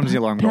time does the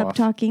alarm go off?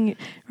 Talking.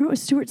 Remember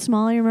Stuart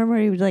Smalley? Remember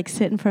he would like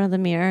sit in front of the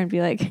mirror and be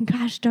like,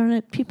 "Gosh darn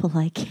it, people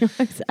like you."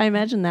 I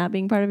imagine that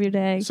being part of your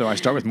day. So I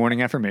start with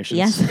morning affirmations.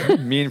 Yes.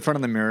 Me in front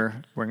of the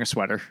mirror wearing a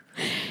sweater.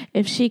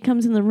 If she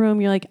comes in the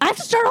room, you're like, "I have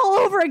to start all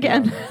over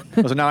again."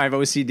 So now I have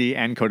OCD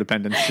and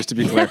codependence, just to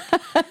be clear.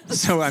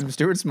 So I'm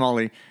Stuart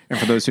Smalley, and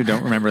for those who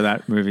don't remember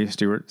that movie,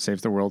 Stuart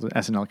Saves the World,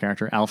 SNL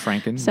character Al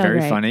Franken, so very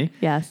great. funny.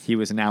 Yes. He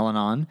was an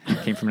Al-Anon,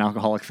 came from an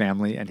alcoholic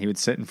family, and he would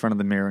sit in front of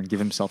the mirror and give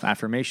himself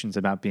affirmations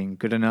about being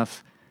good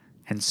enough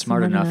and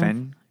smart enough,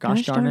 and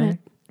gosh darn it,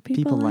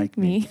 people like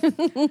me.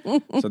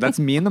 So that's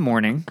me in the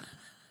morning.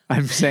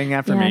 I'm saying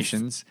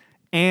affirmations,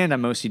 and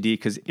I'm OCD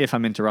because if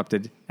I'm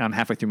interrupted and I'm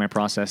halfway through my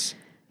process.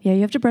 Yeah,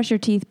 you have to brush your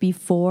teeth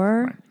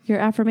before your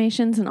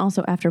affirmations and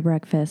also after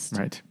breakfast.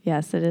 Right.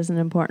 Yes, it is an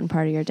important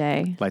part of your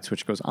day. Light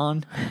switch goes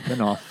on, then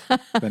off,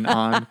 then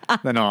on,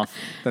 then off,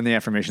 then the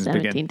affirmations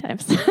 17 begin.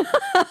 times.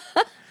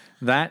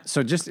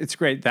 It's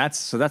great.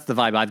 That's the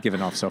vibe I've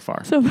given off so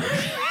far. So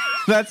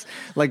that's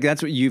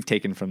what you've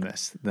taken from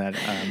this. That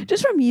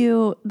just from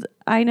you,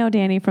 I know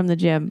Danny from the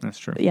gym. That's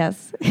true.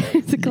 Yes,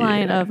 he's a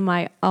client of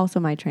my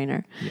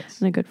trainer. Yes,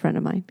 and a good friend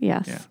of mine.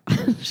 Yes,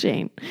 yeah.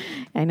 Shane.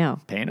 I know.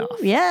 Paying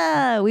off.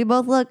 Yeah, we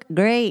both look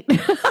great.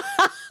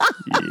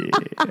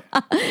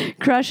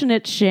 Crushing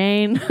it,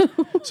 Shane.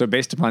 So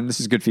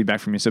this is good feedback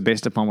from you. So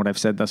based upon what I've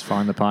said thus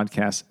far in the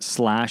podcast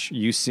 /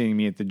 you seeing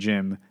me at the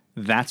gym.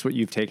 That's what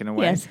you've taken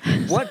away. Yes.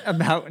 What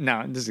about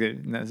I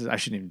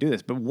shouldn't even do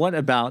this, but what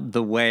about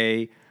the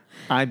way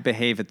I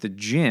behave at the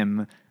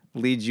gym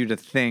leads you to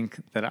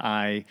think that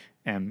I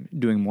am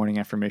doing morning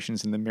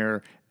affirmations in the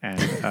mirror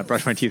and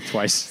brush my teeth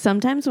twice?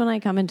 Sometimes when I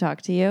come and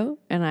talk to you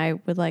and I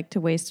would like to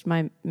waste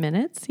my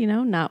minutes,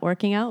 not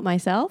working out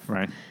myself,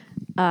 right?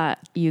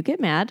 You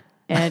get mad.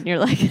 And you're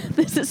like,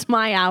 this is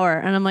my hour.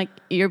 And I'm like,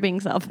 you're being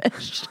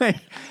selfish. I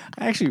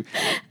actually,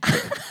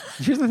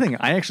 Here's the thing.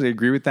 I actually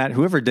agree with that.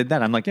 Whoever did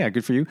that, I'm like, yeah,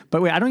 good for you.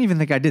 But wait, I don't even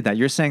think I did that.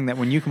 You're saying that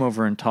when you come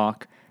over and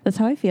talk. That's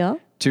how I feel.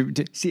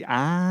 See,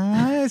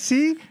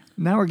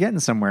 now we're getting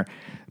somewhere.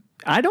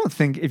 I don't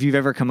think if you've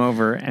ever come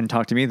over and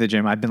talked to me at the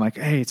gym, I've been like,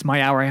 hey, it's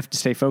my hour. I have to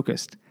stay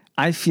focused.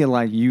 I feel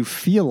like you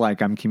feel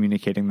like I'm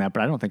communicating that,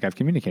 but I don't think I've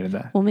communicated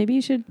that. Well, maybe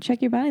you should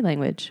check your body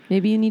language.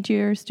 Maybe you need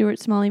your Stuart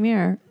Smalley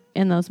mirror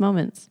in those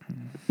moments.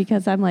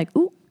 Because I'm like,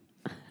 ooh.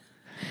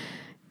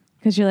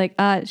 Because you're like,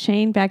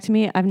 Shane, back to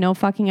me. I have no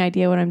fucking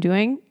idea what I'm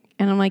doing.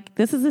 And I'm like,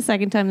 this is the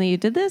second time that you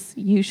did this.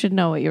 You should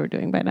know what you were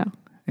doing by now.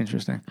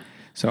 Interesting.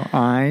 So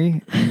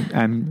I'm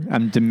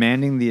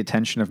demanding the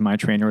attention of my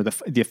trainer, or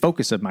the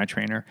focus of my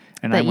trainer,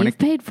 and that you've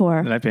paid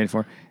for. That I paid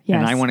for, yes.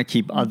 And I want to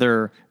keep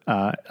other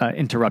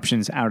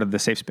interruptions out of the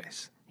safe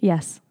space.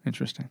 Yes.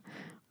 Interesting.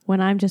 When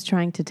I'm just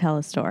trying to tell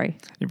a story.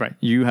 You're right.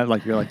 You're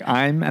like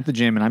I'm at the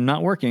gym and I'm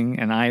not working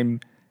and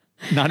I'm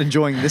not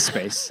enjoying this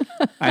space.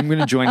 I'm going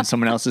to join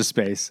someone else's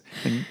space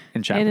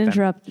and chat and with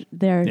interrupt them.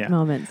 their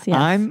moments. Yes.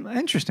 I'm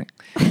interesting.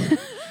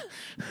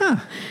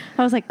 I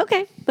was like,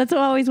 okay, that's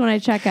always when I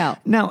check out.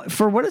 Now,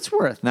 for what it's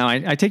worth, now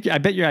I take you. I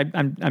bet you.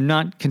 I'm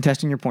not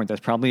contesting your point.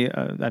 That's probably.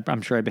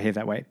 I'm sure I behave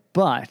that way.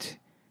 But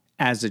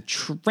as a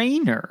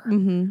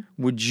trainer,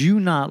 would you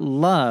not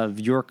love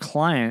your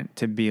client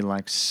to be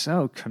like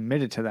so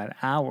committed to that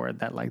hour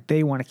that like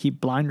they want to keep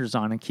blinders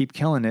on and keep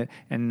killing it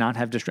and not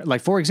have distraction?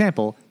 Like, for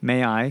example,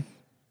 may I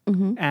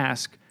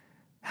ask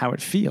how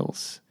it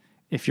feels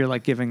if you're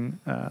like giving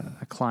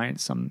a client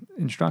some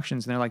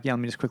instructions and they're like, yeah, let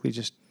me just quickly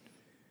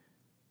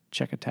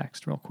check a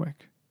text real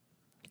quick.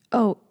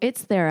 Oh,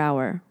 it's their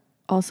hour.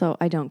 Also,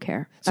 I don't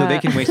care. So they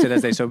can waste it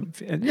as they so.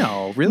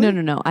 No, really?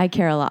 No. I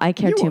care a lot. I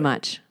care too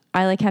much.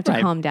 I like have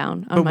to calm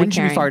down on but my wouldn't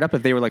caring. you be fired up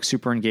if they were like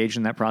super engaged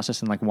in that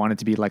process and like wanted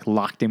to be like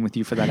locked in with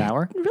you for that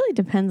hour? It really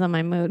depends on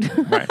my mood.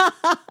 Right.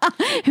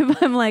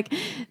 If I'm like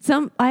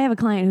I have a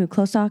client who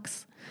close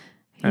talks.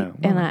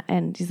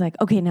 And he's like,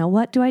 okay, now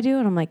what do I do?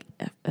 And I'm like,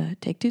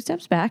 take 2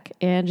 steps back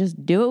and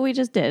just do what we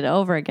just did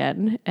over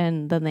again.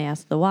 And then they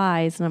ask the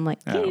whys, and I'm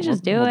like, can you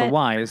just do it? The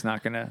why is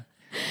not going to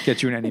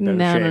get you in any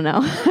better shape.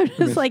 No. I'm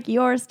just like,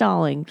 you're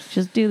stalling.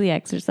 Just do the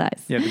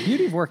exercise. Yeah, the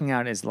beauty of working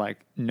out is like,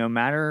 no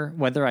matter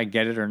whether I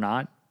get it or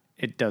not,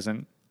 it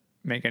doesn't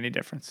make any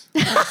difference.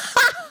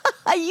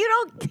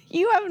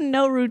 You have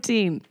no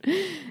routine.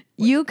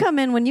 You come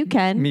in when you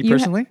can. Me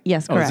personally?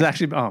 Yes, correct. Oh, this is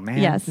actually, oh man.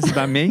 Yes. This is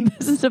about me?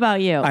 This is about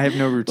you. I have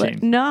no routine.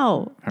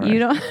 No, right. you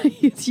don't.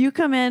 You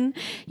come in,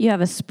 you have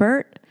a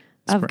spurt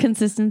of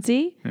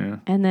consistency,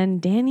 and then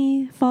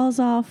Danny falls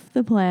off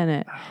the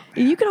planet.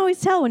 You can always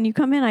tell when you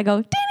come in, I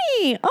go,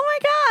 Danny, oh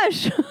my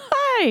gosh,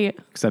 hi.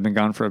 Because I've been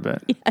gone for a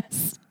bit.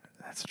 Yes.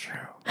 That's true.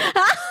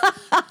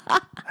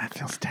 That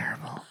feels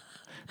terrible.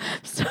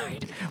 Sorry.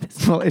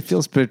 Well, it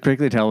feels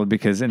particularly terrible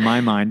because in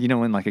my mind, you know,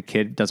 when like a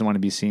kid doesn't want to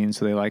be seen,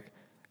 so they like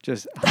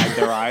just hide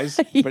their eyes,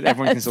 but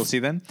everyone can still see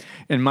them.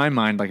 In my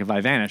mind, like if I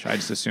vanish, I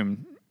just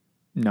assume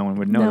no one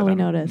would know. No, we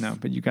notice. No,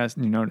 but you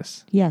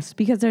notice. Yes,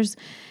 because there's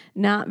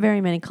not very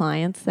many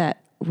clients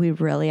that we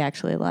really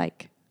actually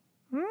like.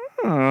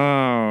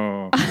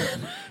 Oh.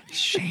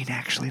 Shane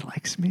actually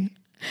likes me.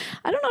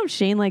 I don't know if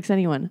Shane likes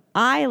anyone.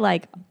 I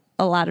like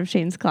a lot of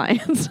Shane's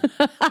clients.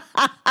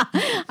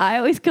 I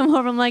always come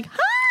over, I'm like, hi!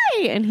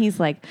 And he's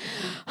like,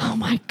 oh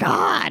my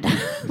God.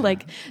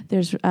 Like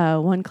there's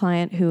one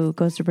client who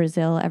goes to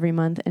Brazil every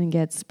month and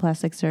gets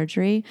plastic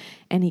surgery,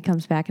 and he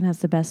comes back and has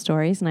the best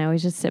stories, and I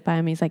always just sit by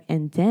him. He's like,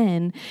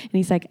 and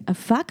he's like,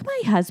 fuck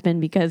my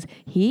husband because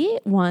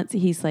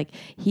he's like,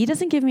 he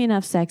doesn't give me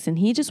enough sex and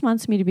he just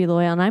wants me to be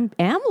loyal, and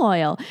I am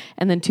loyal.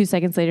 And then 2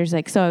 seconds later, he's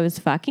like, so I was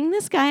fucking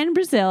this guy in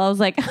Brazil. I was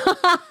like,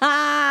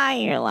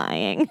 you're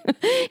lying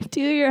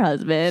to your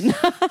husband.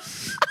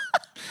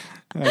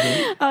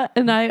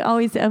 And I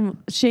always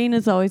Shane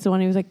is always the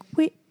one who was like,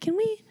 wait,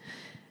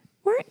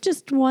 weren't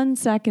just 1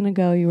 second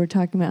ago you were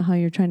talking about how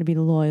you're trying to be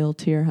loyal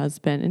to your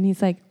husband? And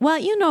he's like, well,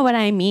 you know what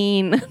I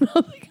mean. And I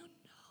was like,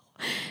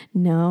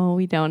 no,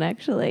 we don't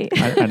actually.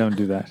 I don't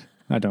do that.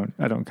 I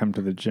don't come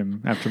to the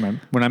gym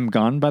when I'm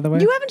gone, by the way.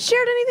 You haven't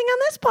shared anything on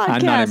this podcast.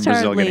 I'm not in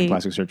Brazil hardly. getting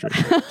plastic surgery,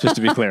 just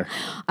to be clear.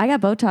 I got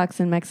Botox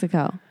in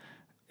Mexico.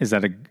 Is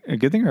that a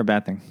good thing or a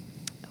bad thing?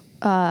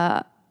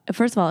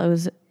 First of all, it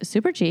was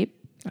super cheap.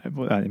 I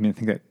mean, I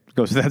think that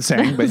goes without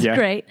saying, but yeah.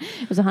 Great.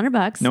 It was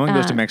 $100. No one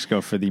goes to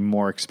Mexico for the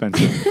more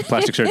expensive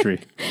plastic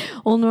surgery.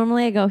 Well,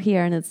 normally I go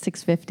here and it's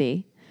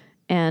 $650,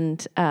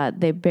 and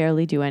they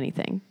barely do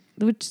anything.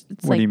 What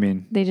do you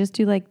mean? They just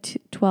do like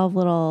 12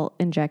 little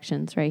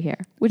injections right here,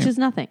 which is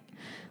nothing.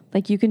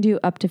 Like you can do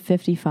up to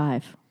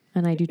 55,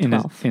 and I do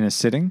 12 in a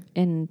sitting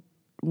in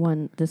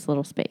this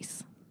little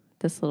space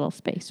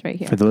right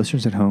here. For the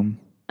listeners at home,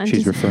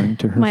 she's referring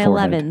to her my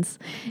forehead. 11s.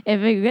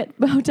 If you get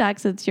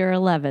Botox, it's your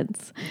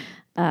 11s.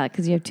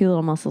 Because you have 2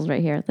 little muscles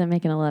right here that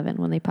make an 11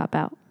 when they pop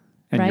out.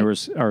 And right?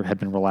 yours have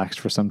been relaxed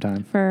for some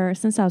time?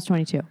 Since I was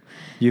 22.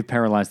 You've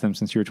paralyzed them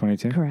since you were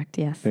 22? Correct,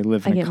 yes. They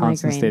live in a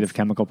constant state of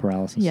chemical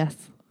paralysis? Yes.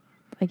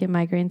 I get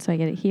migraines, so I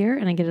get it here,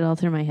 and I get it all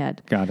through my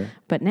head. Got it.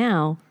 But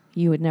now,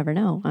 you would never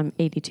know. I'm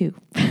 82.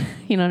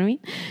 You know what I mean?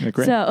 Yeah,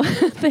 great. So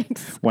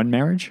thanks. One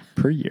marriage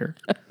per year.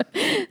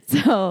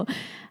 So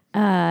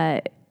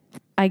I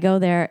go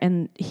there,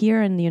 and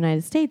here in the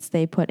United States,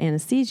 they put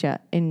anesthesia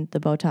in the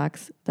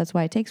Botox. That's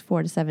why it takes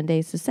 4 to 7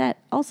 days to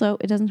set. Also,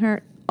 it doesn't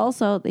hurt.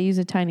 Also, they use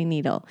a tiny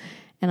needle.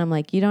 And I'm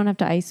like, you don't have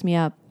to ice me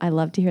up. I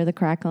love to hear the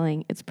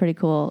crackling. It's pretty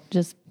cool.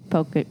 Just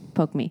poke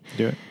me.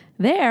 Do it.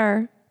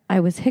 There, I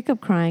was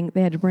hiccup crying.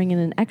 They had to bring in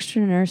an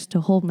extra nurse to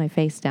hold my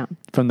face down.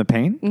 From the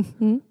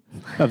pain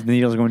of the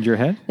needles going to your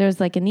head? There's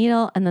like a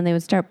needle, and then they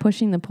would start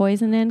pushing the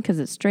poison in because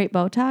it's straight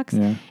Botox.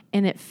 Yeah.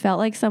 And it felt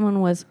like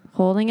someone was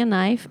holding a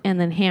knife and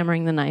then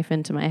hammering the knife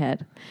into my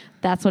head.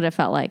 That's what it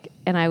felt like.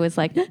 And I was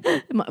like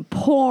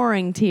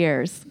pouring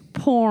tears.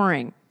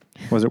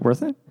 Was it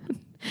worth it?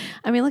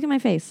 I mean, look at my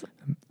face.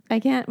 I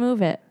can't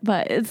move it,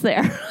 but it's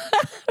there.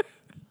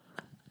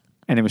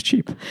 And it was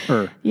cheap?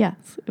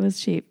 Yes, it was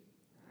cheap.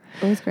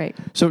 It was great.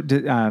 So,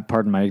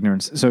 pardon my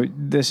ignorance. So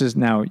this is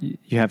now,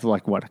 you have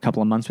like what, a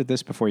couple of months with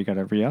this before you got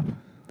to re-up?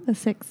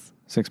 6.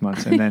 6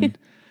 months. And then...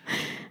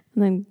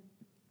 and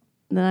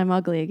then I'm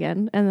ugly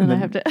again. And then I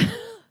have to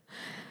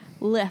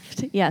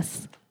lift.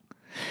 Yes.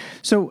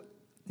 So,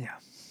 yeah.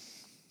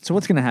 So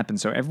what's going to happen?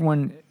 So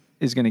everyone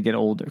is going to get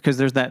older because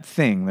there's that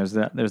thing, there's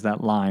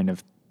that line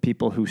of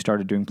people who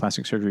started doing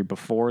plastic surgery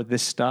before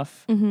this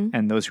stuff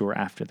and those who were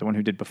after. The one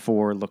who did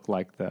before looked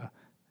like the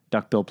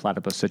duckbill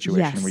platypus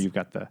situation where you've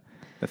got the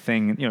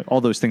thing, you know,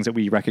 all those things that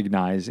we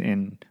recognize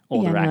in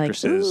older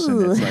actresses. Like,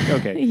 and it's like,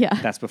 okay,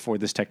 that's before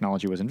this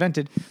technology was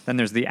invented. Then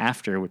there's the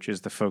after, which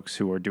is the folks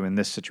who are doing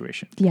this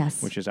situation.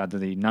 Yes. Which is either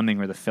the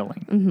numbing or the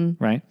filling,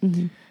 right?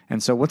 Mm-hmm.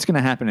 And so what's going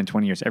to happen in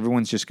 20 years?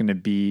 Everyone's just going to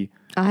be...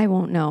 I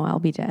won't know. I'll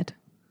be dead.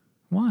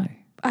 Why?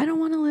 I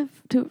don't want to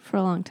live for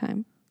a long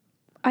time.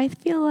 I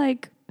feel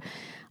like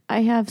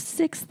I have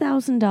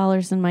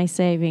 $6,000 in my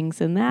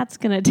savings, and that's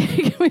going to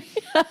take me...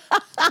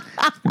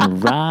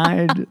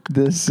 Ride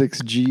the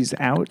 6 Gs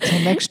out till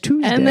next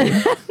Tuesday. And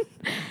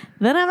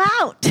then I'm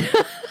out.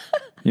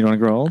 You don't want to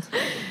grow old?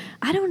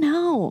 I don't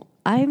know.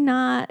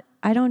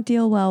 I don't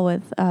deal well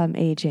with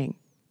aging.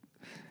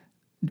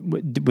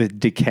 With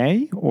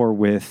decay or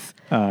with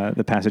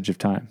the passage of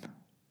time?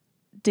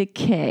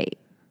 Decay.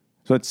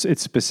 So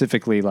it's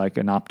specifically like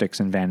an optics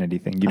and vanity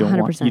thing. You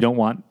 100%. don't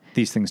want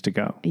these things to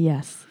go.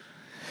 Yes.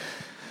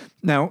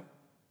 Now,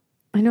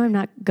 I know I'm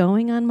not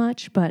going on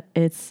much,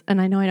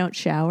 and I know I don't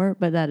shower,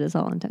 but that is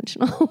all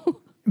intentional.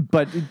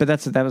 but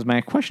that was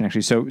my question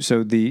actually.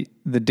 So the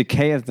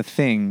decay of the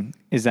thing,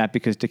 is that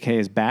because decay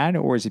is bad,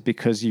 or is it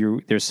because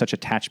there's such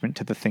attachment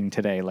to the thing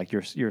today? Like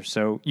you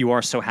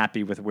are so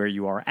happy with where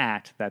you are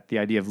at that the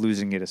idea of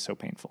losing it is so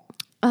painful.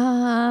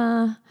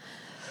 I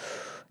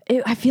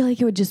feel like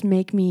it would just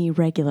make me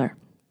regular.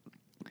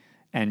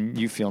 And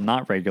you feel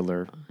not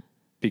regular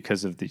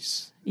because of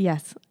these.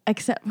 Yes.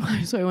 Except,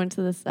 so I went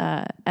to this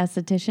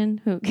esthetician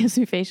who gives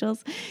me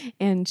facials,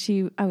 and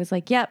I was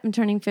like, yep, I'm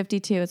turning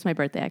 52. It's my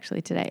birthday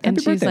actually today. Happy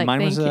and she was birthday. like,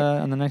 Mine was you.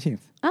 On the 19th.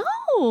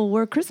 Oh,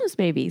 we're Christmas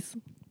babies.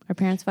 Our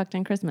parents fucked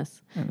on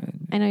Christmas.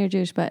 I know you're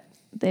Jewish, but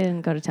they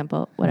didn't go to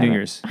temple. Whatever. New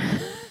Year's.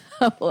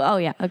 Oh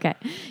yeah. Okay.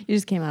 You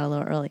just came out a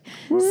little early.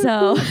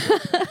 So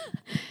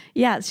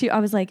yeah, I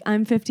was like,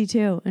 I'm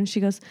 52. And she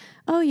goes,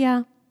 oh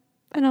yeah.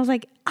 And I was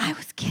like, I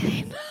was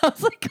kidding. I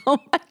was like, oh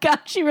my God,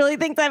 she really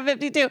thinks I'm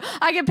 52.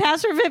 I can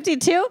pass for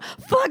 52?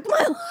 Fuck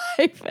my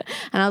life.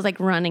 And I was like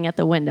running at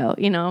the window.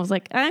 You know, I was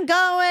like, I'm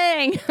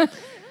going.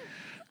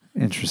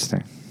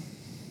 Interesting.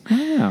 I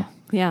don't know.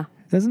 Yeah.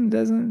 Doesn't,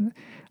 I don't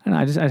know.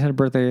 I just had a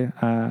birthday.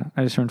 I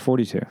just turned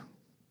 42.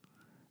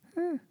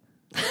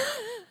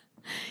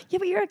 Yeah,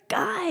 but you're a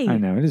guy. I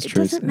know, it is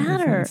true. It doesn't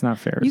matter. It's not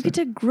fair. You get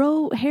to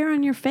grow hair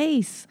on your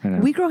face. I know.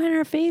 We grow hair on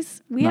our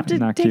face. We have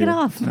to take it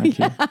off.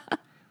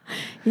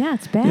 Yeah,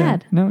 it's bad.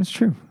 Yeah, no, it's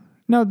true.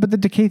 No, but the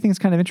decay thing is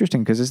kind of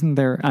interesting because isn't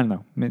there, I don't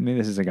know, maybe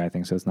this is a guy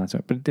thing, so it's not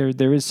so, but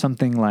there is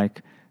something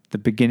like the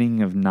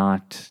beginning of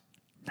not,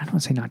 I don't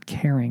want to say not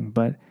caring,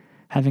 but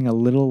having a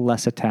little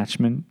less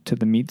attachment to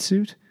the meat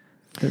suit.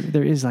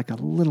 There is like a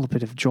little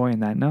bit of joy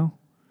in that, no?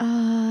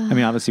 I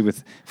mean, obviously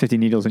with 50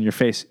 needles in your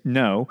face,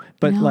 no,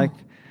 but like,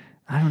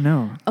 I don't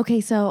know. Okay,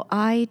 so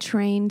I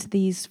trained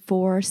these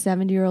 4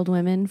 70-year-old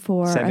women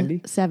for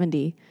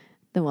 70.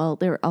 Well,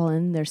 they were all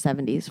in their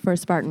 70s for a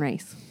Spartan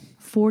race.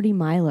 40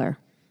 miler.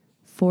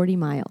 40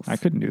 miles. I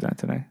couldn't do that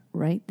today.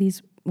 Right?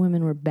 These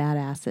women were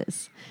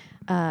badasses.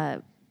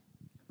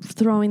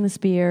 Throwing the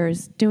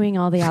spears, doing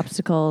all the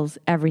obstacles,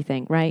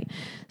 everything, right?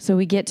 So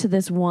we get to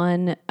this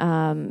one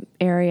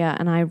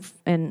area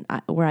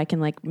where I can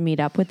like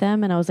meet up with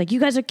them, and I was like, you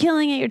guys are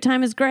killing it, your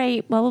time is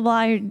great, blah, blah,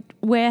 blah, you're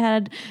way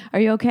ahead, are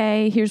you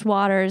okay? Here's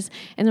waters.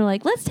 And they're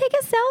like, let's take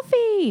a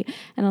selfie.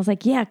 And I was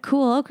like, yeah,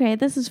 cool, okay,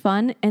 this is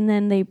fun. And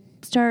then they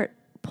start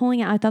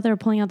pulling out, I thought they were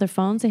pulling out their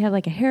phones. They had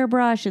like a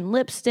hairbrush and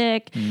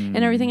lipstick and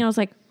everything. And I was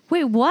like,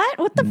 wait, what?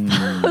 What the fuck?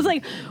 I was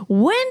like,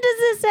 when does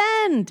this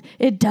end?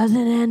 It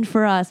doesn't end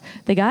for us.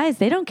 The guys,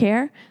 they don't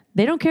care.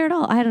 They don't care at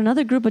all. I had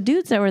another group of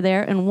dudes that were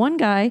there, and one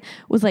guy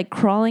was like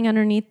crawling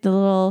underneath the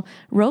little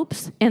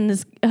ropes,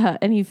 and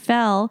and he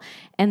fell.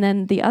 And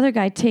then the other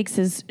guy takes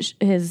his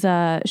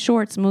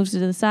shorts, moves to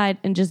the side,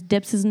 and just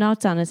dips his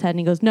nuts on his head. And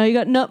he goes, "Now you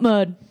got nut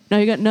mud. Now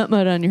you got nut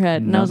mud on your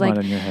head." And I was like,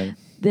 on your head.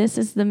 "This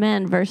is the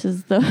men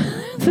versus the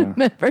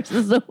men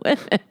versus the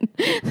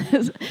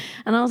women."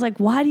 And I was like,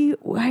 "Why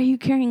are you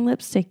carrying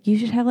lipstick? You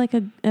should have like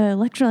a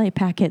electrolyte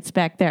packets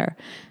back there,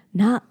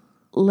 not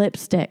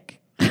lipstick."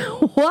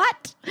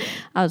 What?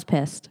 I was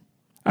pissed.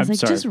 I was like,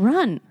 sorry. Just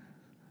run.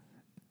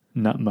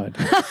 Nut mud.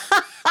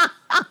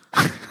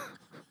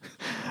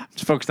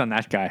 Just focused on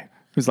that guy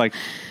who's like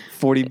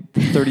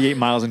 38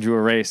 miles into a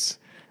race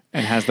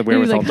and has the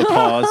wherewithal to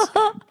pause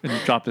and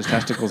drop his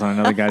testicles on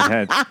another guy's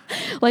head.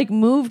 Like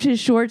moved his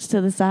shorts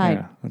to the side.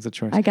 Yeah, that's a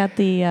choice. I got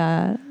the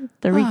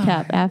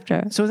recap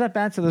after. So is that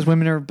bad? So those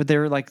women but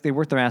they're like, they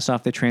work their ass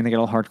off, they train, they get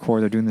all hardcore,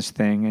 they're doing this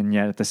thing, and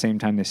yet at the same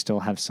time they still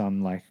have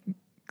some like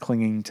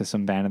clinging to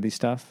some vanity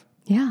stuff.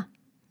 Yeah.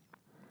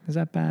 Is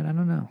that bad? I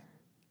don't know.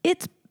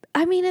 It's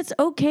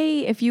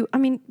okay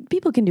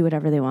people can do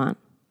whatever they want.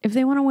 If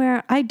they want to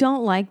wear, I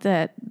don't like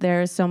that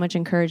there's so much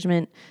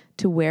encouragement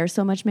to wear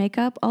so much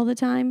makeup all the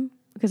time,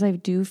 because I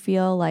do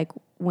feel like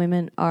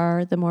women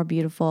are the more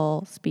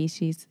beautiful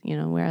species, we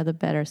are the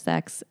better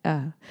sex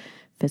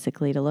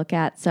physically to look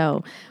at.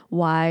 So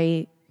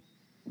why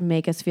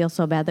make us feel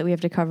so bad that we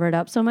have to cover it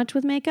up so much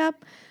with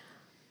makeup?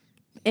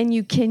 And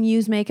you can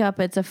use makeup.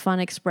 It's a fun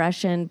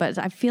expression, but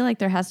I feel like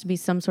there has to be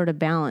some sort of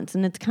balance.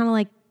 And it's kind of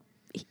like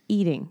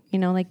eating,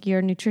 like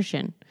your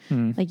nutrition.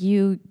 Like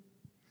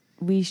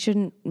we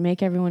shouldn't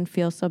make everyone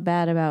feel so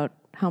bad about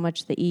how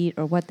much they eat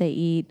or what they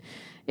eat.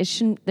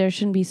 There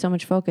shouldn't be so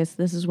much focus.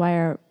 This is why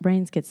our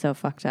brains get so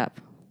fucked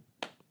up.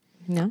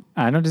 No?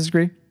 I don't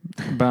disagree,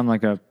 but I'm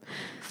like a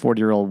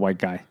 40-year-old white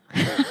guy.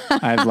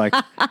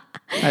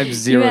 I have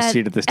zero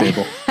seat at this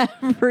table.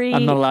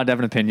 I'm not allowed to have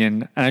an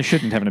opinion, and I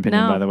shouldn't have an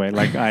opinion, by the way.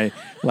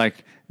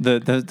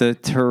 The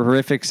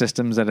terrific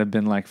systems that have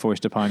been like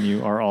foisted upon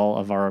you are all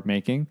of our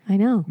making. I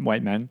know.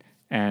 White men,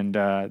 and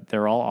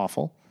they're all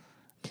awful.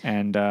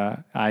 And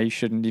I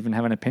shouldn't even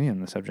have an opinion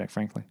on the subject,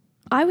 frankly.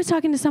 I was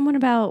talking to someone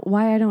about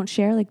why I don't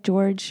share, like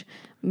George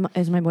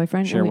is my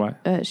boyfriend. Share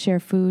what? Share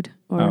food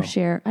or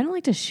share. I don't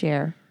like to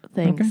share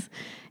things. Okay.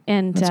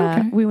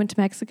 And we went to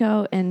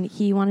Mexico, and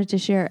he wanted to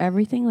share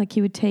everything. Like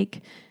he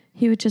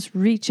would just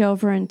reach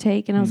over and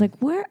take. And I was like,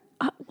 what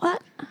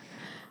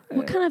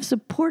kind of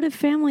supportive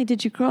family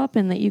did you grow up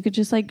in that you could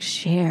just like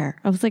share?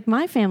 I was like,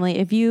 my family,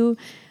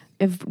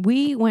 if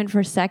we went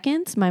for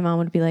seconds, my mom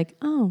would be like,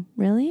 oh,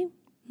 really?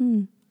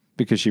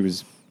 Because she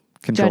was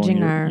controlling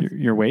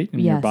your weight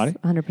and your body?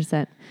 Yes,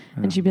 100%.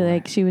 And she'd be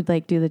like, she would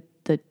like do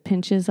the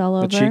pinches all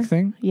over. The cheek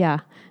thing? Yeah.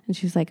 And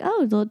she was like,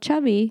 oh, a little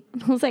chubby.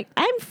 And I was like,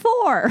 I'm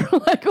 4.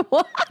 Like,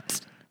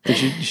 what? Did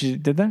she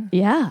did that?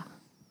 Yeah.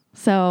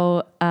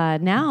 So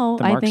now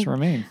the marks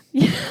remain.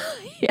 Yeah.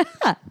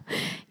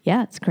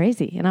 Yeah, it's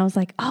crazy. And I was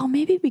like, oh,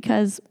 maybe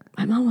because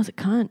my mom was a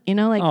cunt, I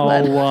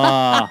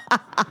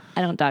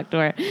don't talk to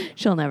her.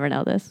 She'll never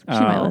know this. She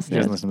might listen. She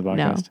doesn't listen to the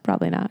podcast. No,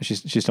 probably not.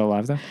 She's still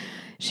alive though?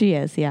 She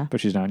is, yeah. But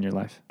she's not in your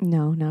life?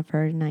 No, not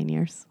for 9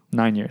 years.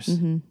 9 years.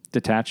 Mm-hmm.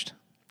 Detached?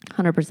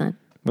 100%.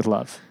 With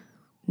love?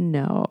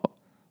 No.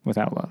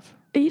 Without love?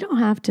 You don't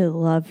have to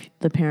love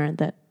the parent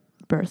that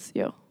births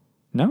you.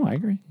 No, I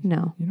agree.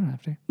 No. You don't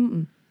have to.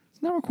 Mm-mm.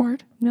 It's not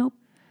required. Nope.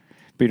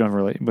 But you don't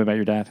really. What about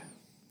your dad?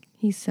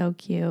 He's so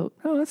cute.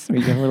 Oh, that's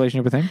sweet. You have a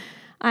relationship with him?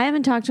 I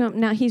haven't talked to him.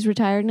 Now he's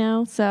retired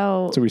now,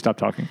 so we stopped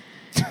talking.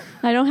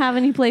 I don't have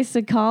any place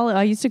to call.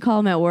 I used to call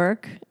him at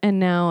work, and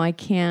now I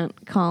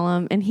can't call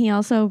him. And he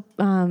also,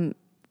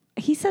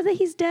 he said that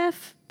he's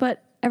deaf,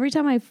 but every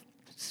time I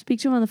speak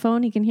to him on the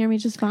phone, he can hear me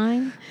just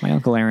fine. My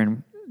Uncle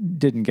Aaron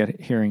didn't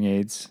get hearing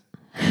aids.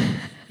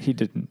 He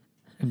didn't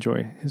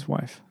enjoy his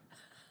wife.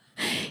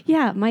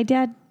 Yeah, my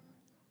dad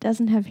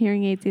doesn't have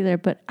hearing aids either,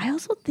 but I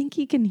also think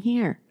he can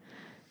hear.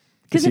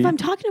 Because if I'm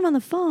talking to him on the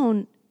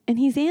phone and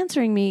he's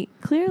answering me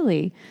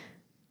clearly,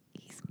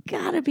 he's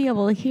got to be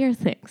able to hear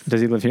things.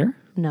 Does he live here?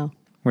 No.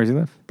 Where does he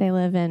live?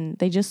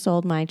 They just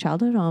sold my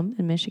childhood home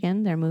in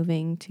Michigan. They're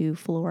moving to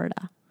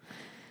Florida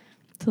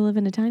to live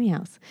in a tiny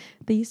house.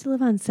 They used to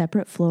live on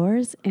separate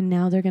floors, and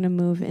now they're going to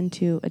move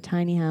into a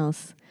tiny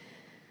house.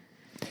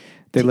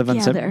 They live on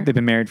they've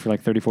been married for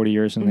like 30, 40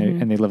 years,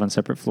 and they live on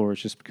separate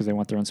floors just because they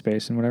want their own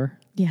space and whatever?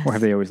 Yes. Or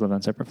have they always lived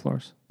on separate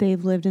floors?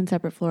 They've lived in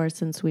separate floors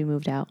since we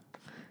moved out.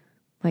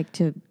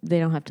 They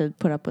don't have to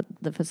put up with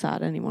the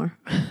facade anymore.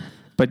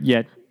 But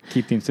yet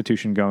keep the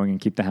institution going and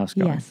keep the house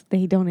going. Yes,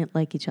 they don't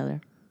like each other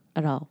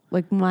at all.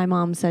 Like my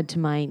mom said to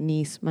my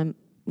niece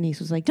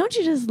was like, don't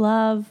you just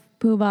love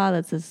Poobah?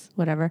 That's this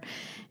whatever.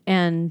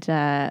 And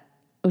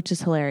which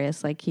is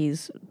hilarious. Like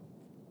he's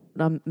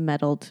a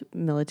medaled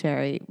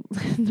military.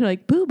 They're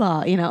like,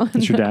 Poobah,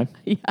 That's your dad?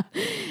 Yeah.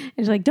 And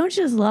she's like, don't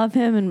you just love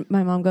him? And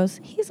my mom goes,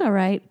 he's all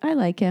right. I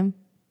like him.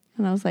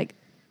 And I was like,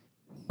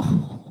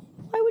 oh.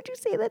 Why would you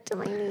say that to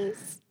my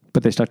niece?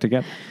 But they stuck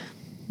together.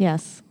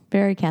 Yes.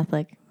 Very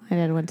Catholic. My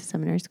dad went to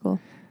seminary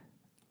school.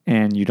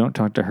 And you don't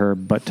talk to her,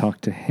 but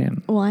talk to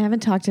him. Well, I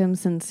haven't talked to him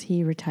since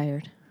he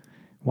retired.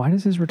 Why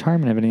does his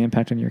retirement have any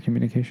impact on your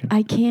communication?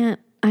 I can't.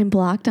 I'm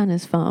blocked on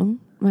his phone.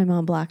 My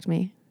mom blocked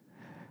me.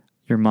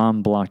 Your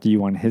mom blocked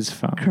you on his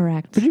phone.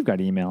 Correct. But you've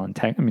got email and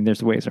text. I mean,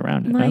 there's ways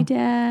around it. My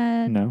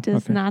dad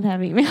does not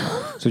have email.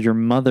 So your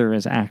mother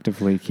is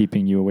actively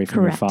keeping you away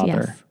from your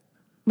father. Yes.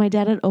 My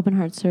dad had open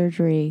heart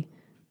surgery,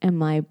 and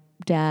my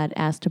dad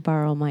asked to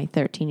borrow my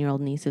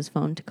 13-year-old niece's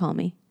phone to call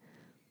me.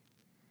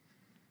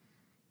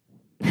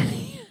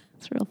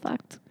 It's real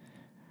fucked.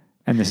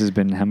 And this has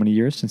been how many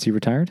years since he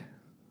retired?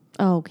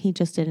 Oh, he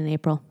just did in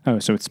April. Oh,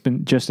 so it's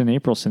been just in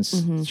April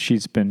since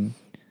she's been...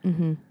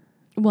 Mm-hmm.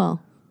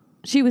 Well,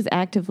 she was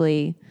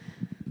actively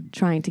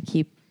trying to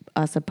keep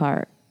us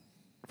apart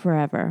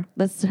forever.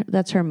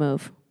 That's her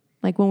move.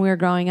 Like when we were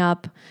growing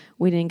up,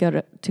 we didn't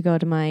go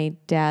to my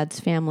dad's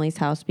family's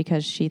house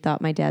because she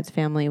thought my dad's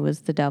family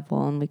was the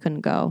devil and we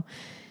couldn't go.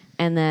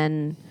 And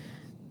then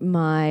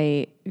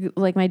my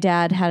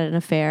dad had an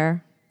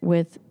affair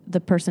with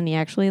the person he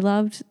actually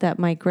loved that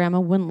my grandma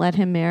wouldn't let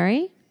him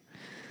marry.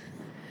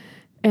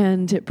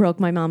 And it broke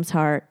my mom's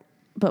heart.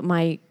 But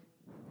my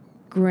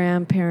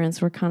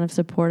grandparents were kind of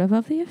supportive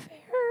of the affair.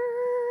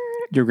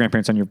 Your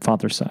grandparents on your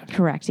father's side?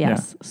 Correct,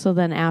 yes. Yeah. So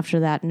then after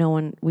that,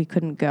 we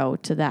couldn't go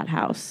to that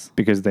house.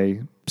 Because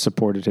they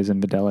supported his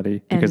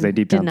infidelity? Because they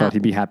deep down thought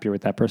he'd be happier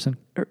with that person?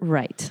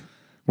 Right.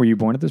 Were you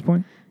born at this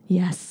point?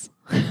 Yes.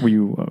 Were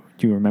you,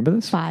 do you remember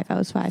this? 5. I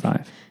was 5.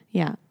 5.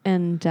 Yeah.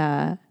 And,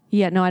 no,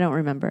 I don't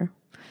remember.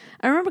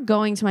 I remember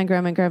going to my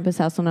grandma and grandpa's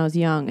house when I was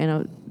young,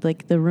 and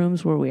the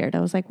rooms were weird. I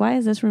was like, why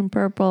is this room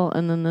purple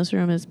and then this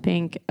room is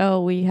pink?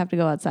 Oh, we have to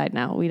go outside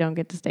now. We don't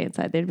get to stay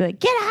inside. They'd be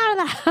like, get out of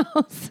the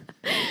house.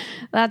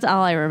 That's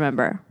all I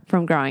remember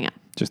from growing up.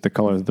 Just the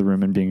color of the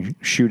room and being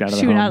shooed out of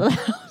the home. Out of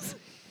the house.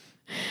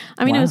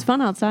 I mean, It was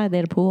fun outside. They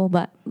had a pool,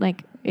 but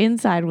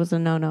inside was a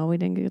no-no. We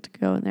didn't get to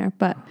go in there.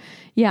 But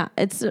yeah,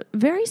 it's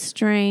very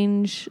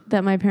strange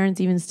that my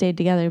parents even stayed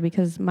together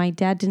because my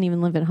dad didn't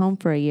even live at home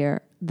for a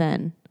year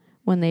then.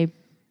 When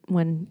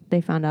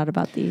they found out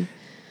about the...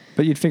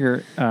 But you'd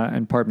figure,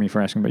 and pardon me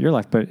for asking about your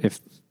life, but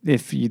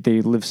if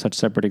they live such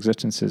separate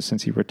existences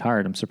since he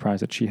retired, I'm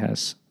surprised that she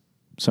has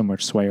so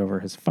much sway over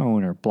his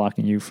phone or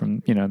blocking you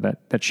from,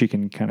 that she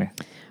can kind of...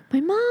 My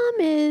mom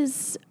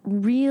is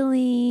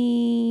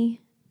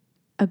really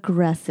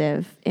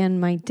aggressive, and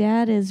my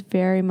dad is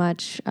very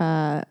much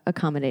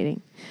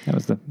accommodating. That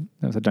was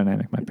the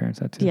dynamic my parents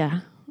had too.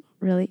 Yeah,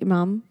 really. Your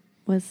mom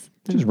was...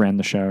 Just ran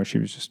the show. She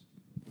was just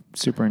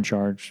super in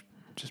charge.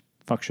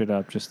 Fuck shit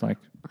up, just like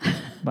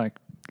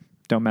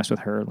don't mess with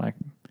her. Like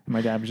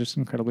my dad was just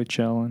incredibly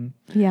chill and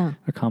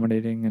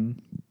accommodating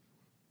and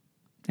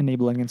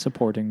enabling and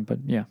supporting, but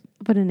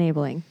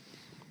enabling.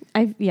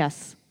 I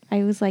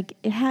was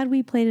like, had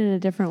we played it a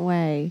different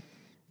way,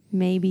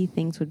 maybe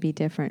things would be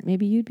different.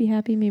 Maybe you'd be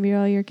happy. Maybe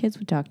all your kids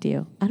would talk to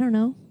you. I don't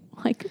know.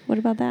 Like, what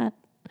about that?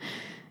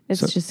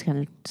 It's just kind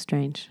of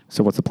strange.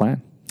 So what's the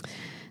plan?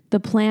 The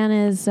plan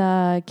is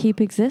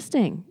keep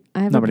existing.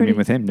 I have mean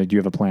with him. Do you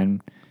have a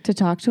plan? To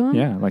talk to him?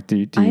 Yeah, do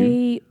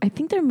you... I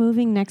think they're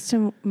moving next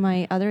to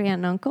my other aunt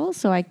and uncle,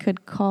 so I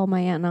could call my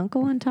aunt and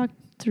uncle and talk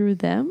through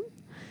them.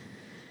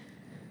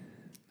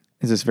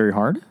 Is this very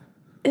hard?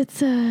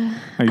 It's Are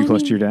you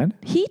close to your dad?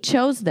 He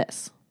chose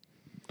this.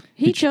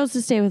 He chose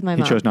to stay with my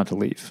mom. He chose not to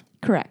leave.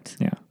 Correct.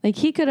 Yeah.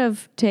 He could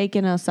have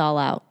taken us all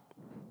out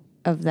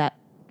of that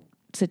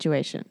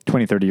situation.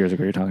 20, 30 years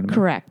ago you're talking about.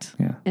 Correct.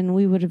 Yeah. And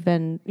we would have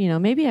been,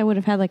 maybe I would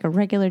have had a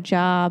regular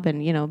job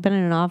and, been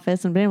in an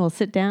office and been able to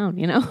sit down,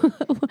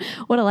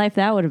 What a life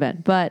that would have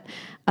been. But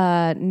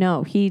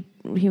no, he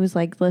was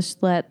like, let's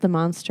let the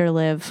monster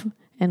live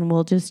and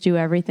we'll just do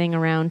everything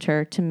around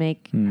her to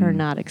make her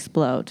not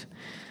explode.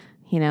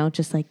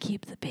 Just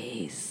keep the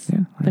peace.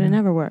 Yeah, but it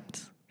never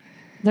worked.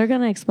 They're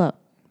going to explode.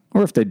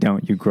 Or if they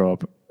don't, you grow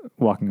up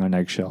walking on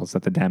eggshells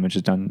that the damage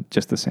is done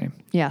just the same.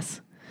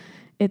 Yes.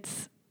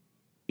 It's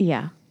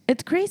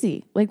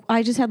crazy.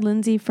 I just had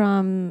Lindsay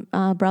from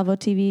Bravo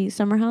TV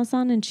Summer House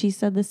on, and she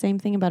said the same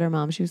thing about her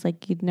mom. She was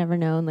like, you'd never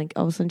know. And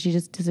all of a sudden she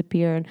just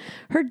disappeared.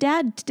 Her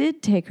dad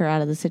did take her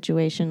out of the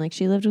situation.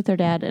 She lived with her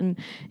dad, and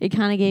it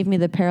kind of gave me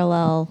the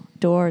parallel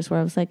doors where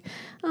I was like,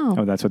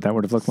 oh, that's what that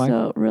would have looked like?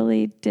 So it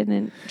really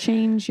didn't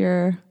change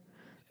your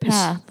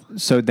path.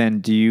 So then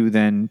do you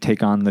then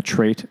take on the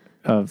trait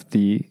of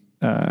the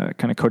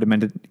kind of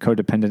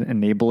codependent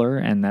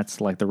enabler, and that's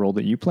the role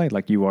that you play?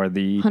 You are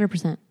the...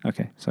 100%.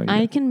 Okay. So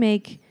I can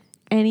make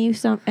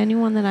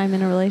anyone that I'm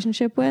in a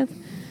relationship with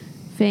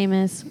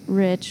famous,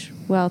 rich,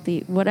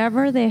 wealthy,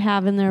 whatever they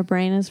have in their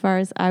brain as far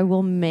as I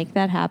will make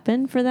that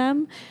happen for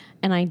them,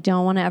 and I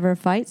don't want to ever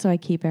fight, so I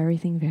keep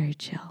everything very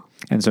chill.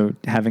 And so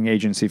having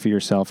agency for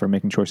yourself or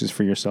making choices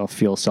for yourself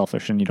feels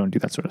selfish, and you don't do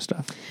that sort of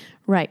stuff.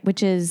 Right,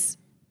 which is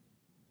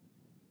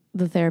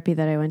the therapy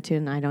that I went to,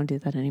 and I don't do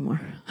that anymore.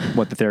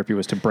 What the therapy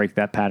was to break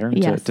that pattern,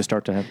 yes. to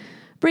start to have...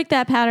 Break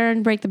that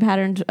pattern, break the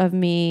pattern of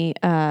me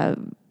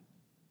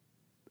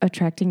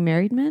attracting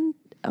married men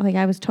like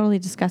I was totally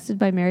disgusted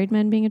by married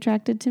men being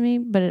attracted to me,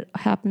 but it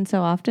happened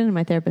so often. And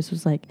my therapist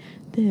was like,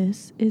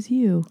 "This is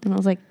you," and I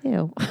was like,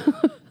 "Ew."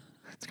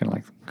 It's kind of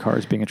like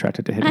cars being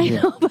attracted to hitting I you.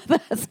 know, but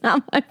that's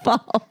not my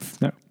fault.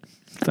 No,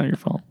 it's not your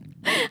fault.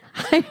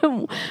 I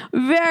am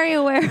very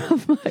aware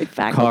of my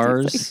faculties.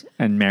 Cars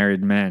and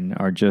married men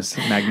are just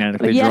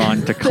magnetically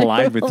drawn to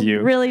collide with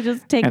you. Really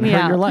just take and me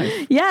hurt out. your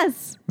life.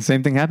 Yes. The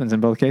same thing happens in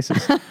both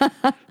cases.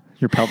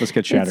 Your pelvis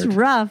gets shattered. It's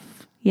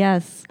rough.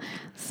 Yes.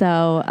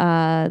 So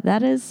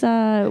that is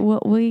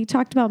what we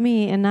talked about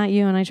me and not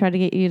you. And I tried to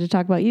get you to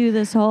talk about you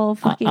this whole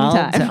fucking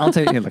time. I'll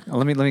tell you. Look,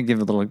 let me give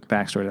a little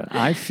backstory to that.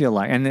 I feel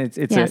like, and it's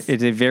Yes.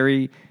 a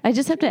very. I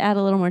just have to add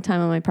a little more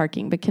time on my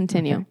parking, but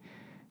continue. Okay.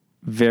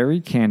 Very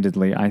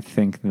candidly, I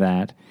think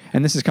that,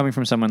 and this is coming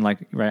from someone like,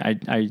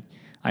 right,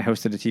 I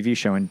hosted a TV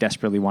show and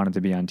desperately wanted to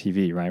be on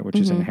TV, right, which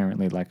is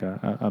inherently like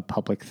a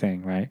public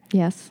thing, right?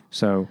 Yes.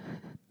 So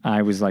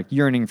I was like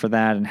yearning for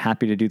that and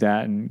happy to do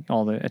that and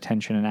all the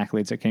attention and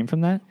accolades that came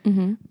from that.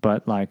 Mm-hmm.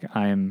 But like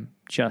I am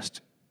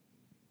just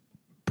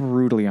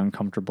brutally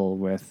uncomfortable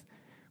with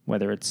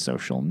whether it's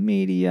social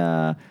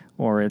media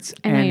or it's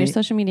I know your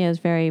social media is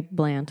very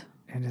bland.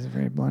 It is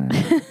very bland.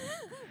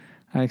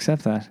 I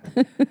accept that.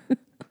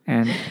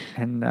 And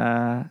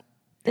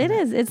It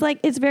is. It's like,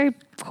 it's very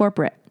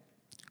corporate.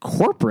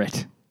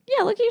 Corporate?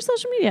 Yeah, look at your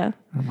social media.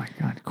 Oh my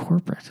God,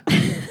 corporate.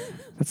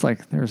 That's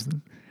like, there's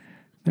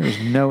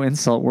no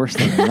insult worse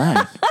than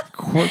that.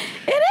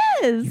 It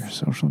is. Your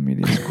social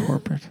media is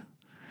corporate.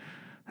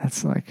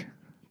 That's like,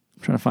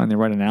 I'm trying to find the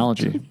right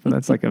analogy, but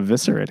that's like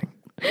eviscerating.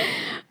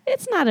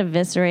 It's not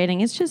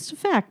eviscerating. It's just a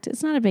fact.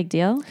 It's not a big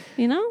deal,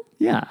 you know?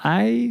 Yeah,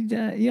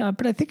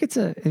 but I think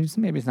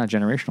maybe it's not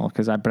generational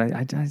because I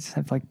just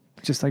have like,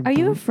 Are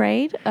you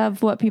afraid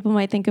of what people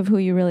might think of who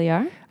you really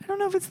are? I don't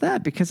know if it's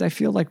that because I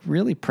feel like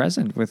really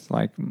present with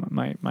like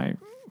my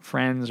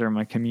friends or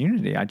my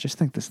community. I just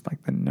think this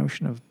like the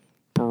notion of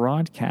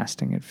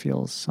broadcasting, it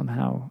feels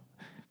somehow,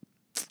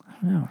 I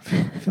don't know,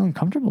 I feel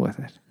uncomfortable with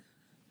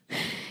it.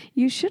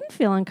 You shouldn't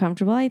feel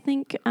uncomfortable. I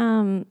think,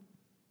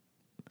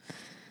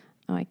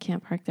 I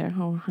can't park there.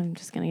 Oh, I'm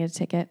just going to get a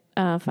ticket.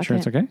 Fuck Sure, it.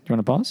 it's okay. Do you want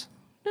to pause?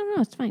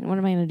 No, it's fine. What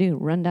am I going to do?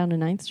 Run down to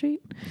 9th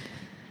Street?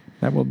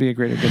 That will be a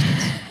greater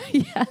distance.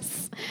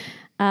 Yes.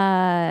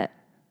 I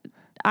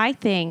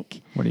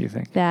think. What do you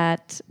think?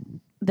 That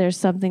there's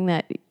something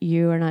that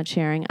you are not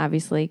sharing,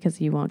 obviously, because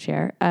you won't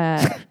share.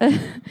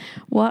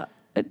 What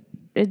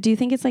do you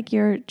think it's like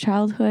your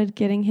childhood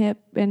getting hip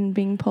and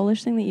being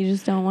Polish thing that you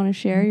just don't want to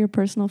share your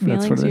personal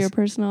feelings or your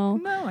personal?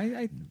 No,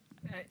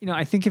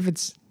 I think if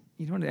it's,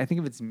 I think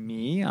if it's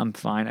me, I'm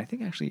fine. I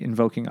think actually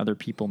invoking other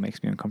people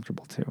makes me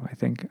uncomfortable too. I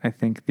think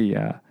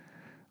the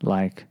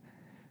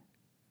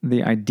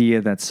the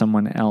idea that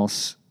someone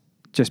else,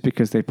 just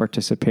because they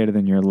participated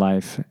in your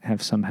life,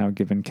 have somehow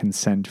given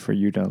consent for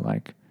you to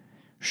like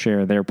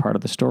share their part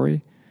of the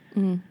story.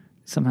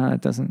 Somehow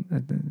it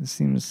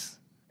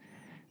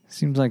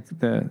seems like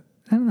I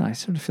don't know. I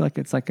sort of feel like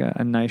it's like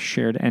a nice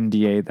shared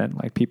NDA that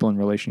like people in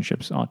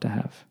relationships ought to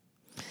have.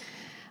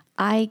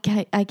 I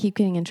keep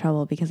getting in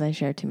trouble because I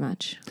share too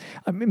much.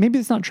 Maybe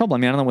it's not trouble. I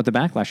mean, I don't know what the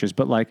backlash is,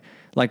 but like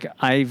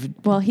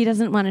Well, he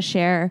doesn't want to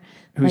share.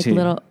 Who's he?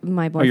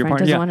 My boyfriend partner?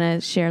 doesn't Yeah. want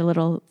to share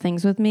little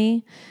things with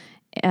me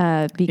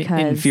because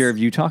in fear of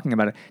you talking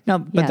about it. Now,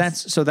 but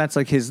Yes. that's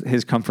like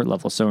his comfort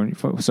level. So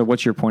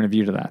what's your point of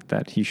view to that?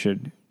 That he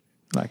should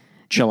like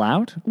chill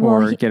out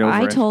or get over it?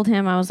 I told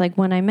him, I was like,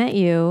 when I met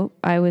you,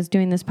 I was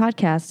doing this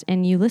podcast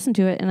and you listened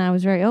to it and I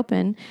was very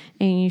open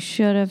and you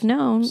should have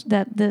known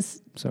that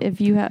if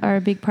you are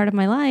a big part of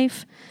my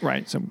life.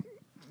 Right. So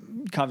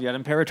caveat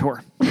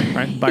imperator,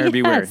 right? Buyer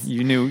beware. Yes.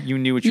 You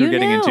knew what you were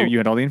getting knew. into. You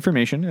had all the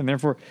information and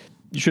therefore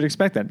you should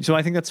expect that. So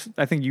I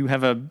think you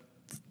have a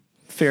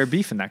fair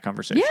beef in that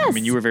conversation. Yes. I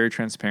mean, you were very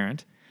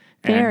transparent.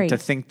 Very. And to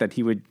think that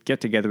he would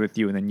get together with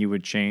you and then you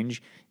would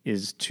change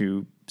is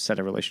to set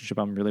a relationship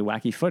on really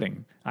wacky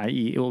footing,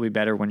 i.e. it will be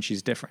better when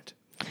she's different.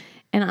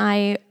 And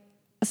I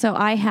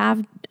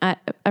have,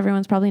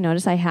 everyone's probably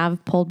noticed, I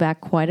have pulled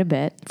back quite a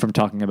bit. From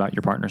talking about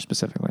your partner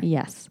specifically.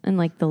 Yes. And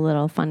like the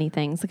little funny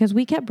things because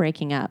we kept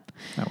breaking up.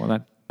 Oh,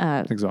 well,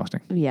 that's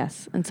exhausting.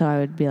 Yes. And so I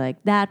would be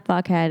like, that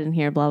fuckhead and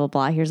here, blah, blah,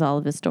 blah. Here's all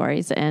of his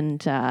stories.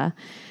 And,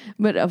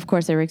 but of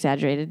course they were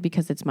exaggerated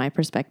because it's my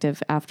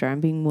perspective after I'm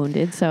being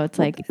wounded. So it's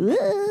like,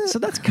 ugh. So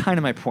that's kind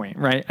of my point,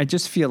 right? I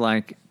just feel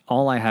like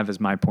all I have is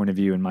my point of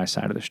view and my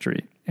side of the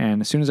street.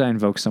 And as soon as I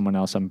invoke someone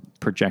else, I'm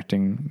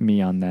projecting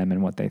me on them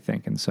and what they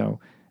think.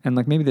 And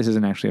like maybe this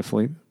isn't actually a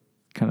fully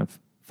kind of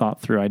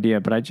thought through idea,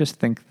 but I just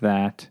think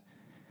that,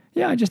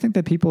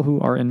 people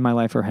who are in my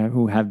life or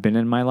who have been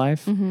in my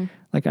life,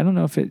 like I don't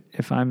know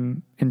if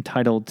I'm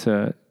entitled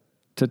to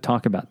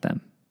talk about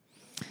them.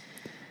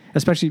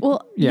 Especially,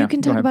 well, you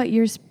can talk about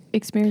your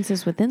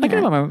experiences within that. I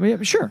can talk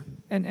about sure.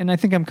 And I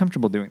think I'm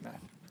comfortable doing that.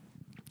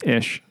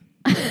 Ish.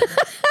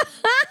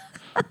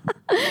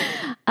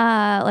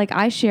 Like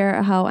I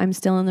share how I'm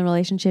still in the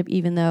relationship,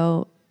 even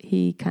though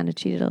he kind of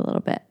cheated a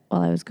little bit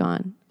while I was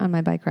gone on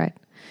my bike ride.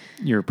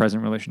 Your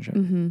present relationship.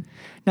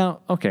 Now,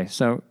 okay.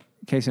 So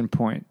case in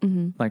point,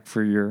 like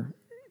for your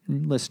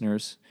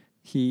listeners,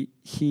 he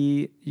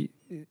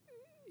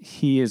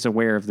is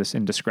aware of this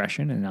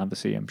indiscretion, and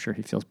obviously I'm sure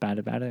he feels bad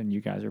about it, and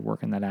you guys are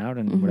working that out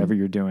and whatever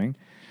you're doing.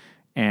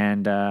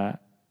 And that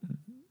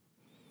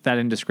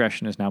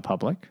indiscretion is now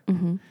public.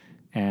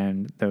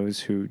 And those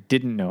who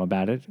didn't know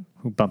about it,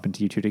 who bump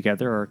into you two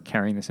together, are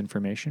carrying this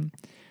information.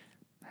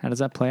 How does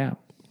that play out?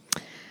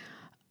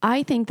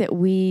 I think that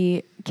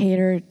we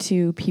cater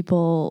to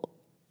people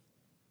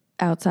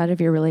outside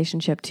of your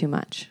relationship too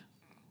much.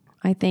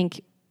 I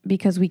think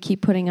because we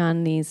keep putting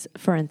on these,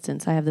 for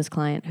instance, I have this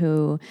client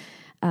who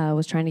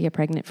was trying to get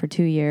pregnant for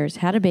 2 years,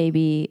 had a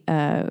baby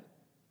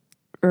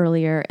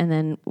earlier, and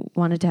then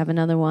wanted to have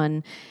another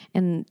one,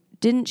 and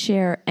didn't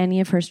share any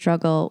of her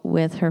struggle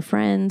with her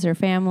friends or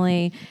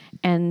family.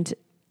 And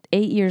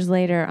 8 years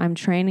later, I'm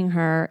training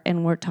her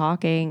and we're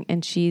talking,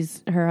 and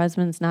her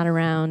husband's not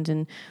around,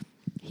 and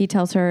he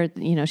tells her,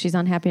 she's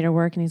unhappy at her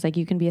work, and he's like,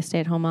 you can be a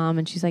stay-at-home mom.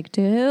 And she's like,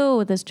 to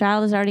who? This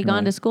child has already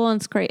gone to school, and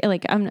it's crazy.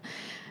 Like, and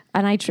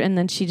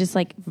then she just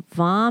like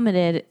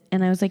vomited.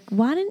 And I was like,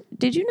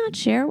 did you not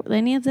share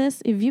any of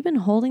this? Have you been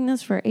holding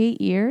this for 8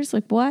 years?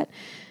 Like, what?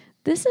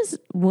 This is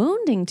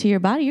wounding to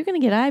your body. You're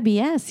going to get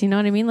IBS. You know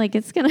what I mean? Like,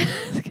 it's going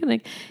to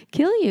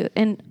kill you.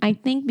 And I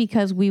think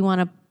because we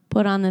want to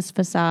put on this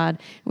facade,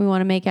 we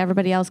want to make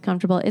everybody else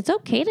comfortable. It's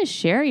okay to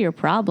share your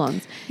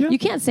problems. Yeah. You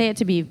can't say it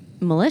to be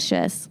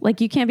malicious. Like,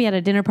 you can't be at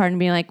a dinner party and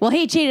be like, well,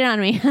 he cheated on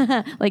me.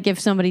 Like, if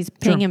somebody's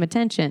paying him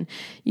attention,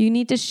 you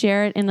need to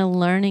share it in a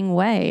learning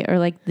way, or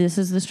like, this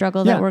is the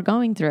struggle that we're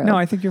going through. No,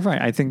 I think you're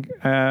right. I think,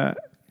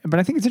 but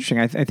I think it's interesting.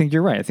 I think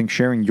you're right. I think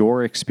sharing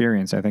your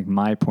experience, I think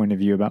my point of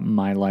view about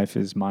my life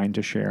is mine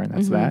to share, and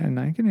that's that. And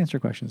I can answer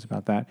questions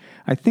about that.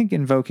 I think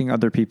invoking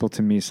other people,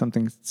 to me,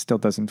 something still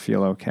doesn't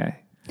feel okay.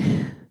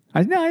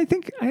 I don't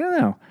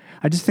know.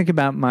 I just think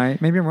about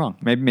maybe I'm wrong.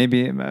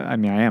 Maybe I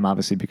am,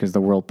 obviously, because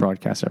the world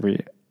broadcasts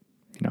every,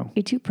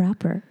 You're too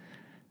proper.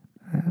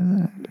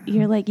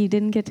 You're like, you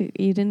didn't go to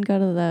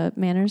the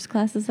manners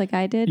classes like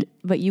I did,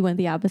 but you went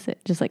the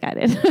opposite, just like I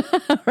did.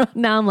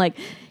 Now I'm like,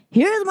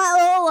 here's my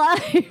whole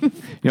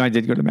life. I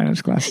did go to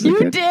manners classes.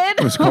 You did?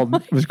 It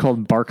was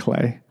called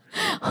Barclay.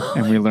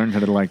 And we learned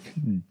how to like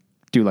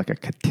do like a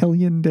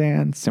cotillion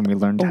dance, and we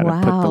learned how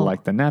to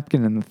put the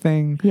napkin in the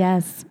thing.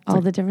 Yes. It's all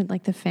the different,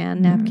 like the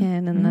fan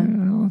napkin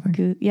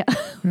and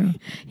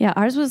yeah.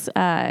 Ours was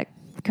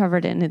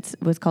covered in, it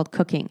was called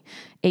cooking,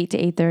 8 to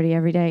 8:30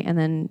 every day. And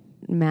then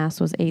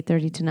mass was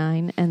 8:30 to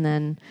 9. And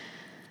then,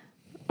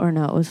 or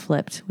no, it was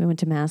flipped. We went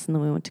to mass and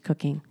then we went to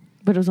cooking,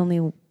 but it was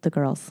only the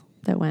girls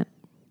that went.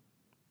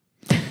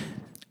 I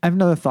have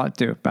another thought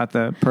too about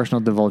the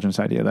personal divulgence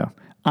idea, though.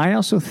 I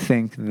also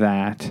think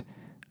that,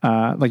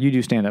 like, you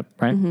do stand up,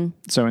 right?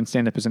 So, in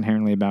stand up is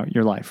inherently about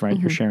your life, right?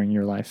 You're sharing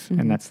your life,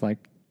 and that's like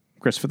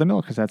grist for the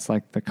mill, because that's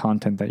like the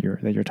content that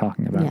you're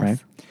talking about, right?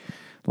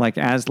 Like,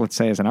 let's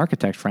say, as an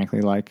architect,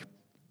 frankly, like,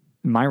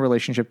 my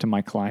relationship to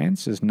my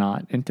clients is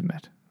not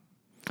intimate.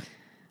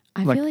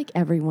 I feel like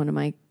every one of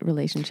my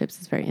relationships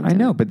is very intimate. I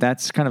know, but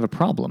that's kind of a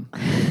problem.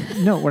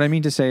 No, what I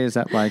mean to say is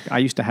that, like, I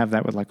used to have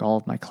that with like all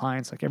of my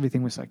clients. Like,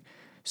 everything was like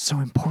so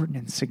important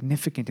and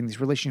significant, and these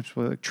relationships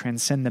would like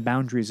transcend the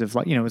boundaries of,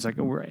 like, it was like,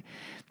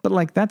 but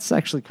like, that's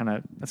actually kind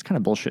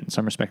of bullshit in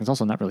some respects. It's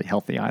also not really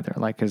healthy either.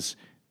 Like, because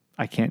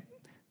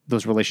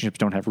those relationships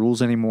don't have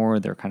rules anymore.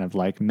 They're kind of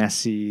like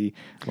messy.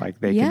 Like,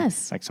 they can,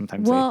 like,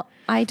 sometimes. Well,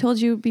 I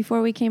told you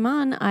before we came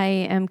on, I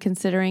am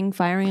considering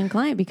firing a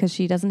client because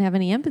she doesn't have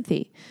any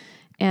empathy,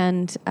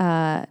 and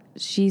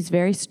she's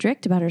very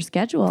strict about her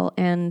schedule.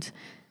 And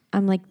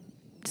I'm like,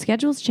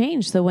 schedules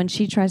change. So when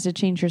she tries to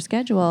change her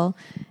schedule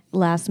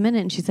last minute,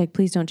 and she's like,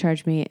 please don't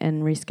charge me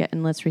and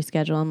let's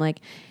reschedule. I'm like,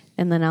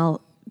 and then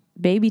I'll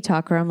baby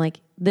talk her. I'm like,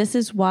 this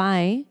is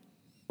why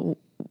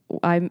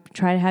I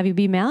try to have you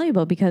be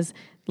malleable, because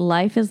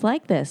life is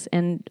like this,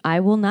 and I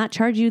will not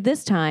charge you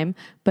this time,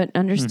 but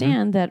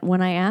understand that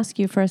when I ask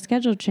you for a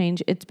schedule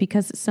change, it's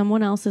because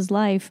someone else's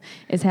life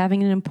is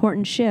having an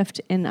important shift,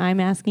 and I'm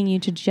asking you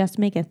to just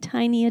make a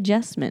tiny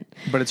adjustment.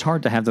 But it's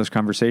hard to have those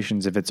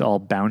conversations if it's all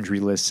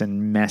boundaryless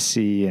and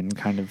messy and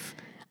kind of...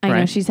 I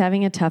know she's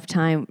having a tough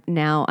time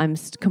now. I'm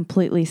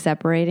completely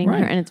separating her,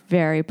 and it's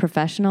very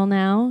professional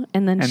now.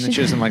 And then she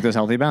doesn't like those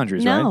healthy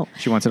boundaries, no. right?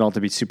 She wants it all to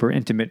be super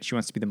intimate. She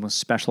wants to be the most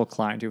special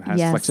client who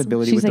has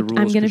flexibility she's with like, the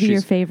rules. I'm going to be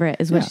your favorite,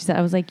 is what she said.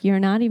 I was like, you're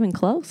not even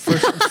close.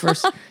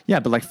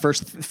 But like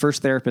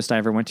first therapist I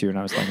ever went to, and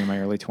I was like in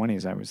my early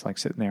 20s, I was like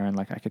sitting there and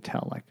like I could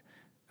tell, like,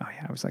 oh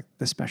yeah, I was like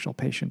the special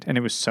patient. And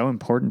it was so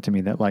important to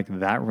me that like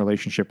that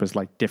relationship was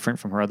like different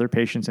from her other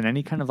patients, and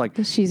any kind of like...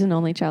 She's an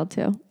only child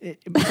too.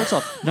 First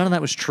off, none of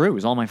that was true. It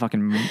was all my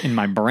fucking in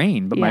my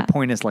brain. But my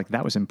point is, like,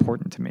 that was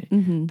important to me.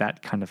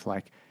 That kind of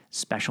like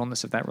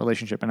specialness of that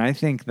relationship. And I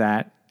think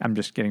that I'm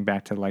just getting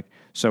back to like,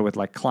 so with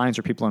like clients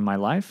or people in my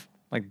life,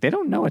 like, they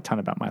don't know a ton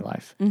about my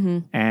life.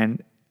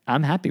 And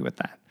I'm happy with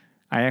that.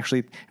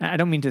 I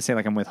don't mean to say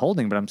like I'm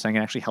withholding, but I'm saying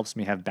it actually helps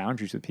me have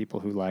boundaries with people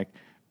who, like,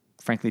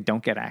 frankly,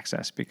 don't get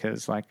access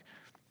because, like,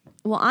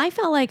 Well, I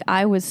felt like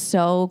I was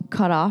so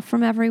cut off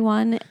from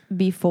everyone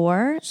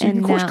before. So you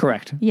can course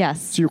correct.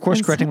 Yes. So you're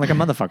course correcting like a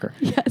motherfucker.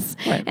 Yes.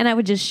 Right. And I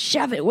would just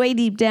shove it way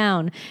deep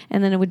down,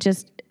 and then it would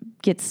just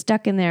get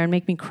stuck in there and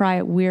make me cry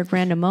at weird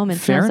random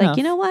moments. Fair and I was enough. like,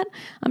 you know what?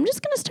 I'm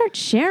just going to start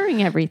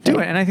sharing everything.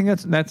 Do it. And I think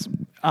that's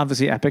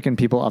obviously epic, and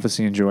people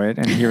obviously enjoy it.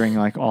 And hearing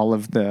like all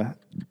of the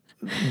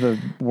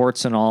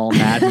warts and all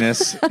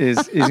madness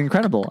is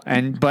incredible.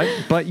 And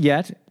but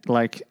yet,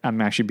 like,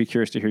 I'm actually be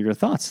curious to hear your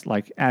thoughts.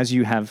 Like, as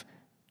you have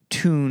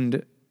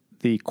tuned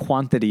the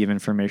quantity of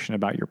information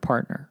about your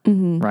partner,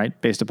 right,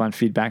 based upon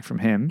feedback from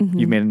him,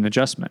 you've made an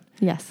adjustment.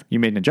 Yes. You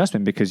made an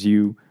adjustment because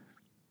you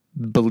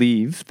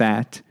believe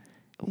that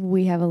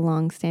We have a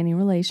long-standing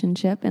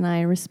relationship, and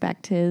I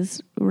respect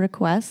his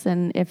requests.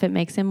 And if it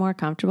makes him more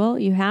comfortable,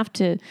 you have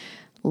to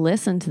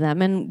listen to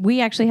them. And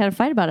we actually had a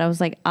fight about it. I was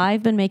like,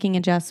 I've been making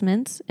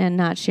adjustments and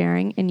not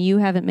sharing, and you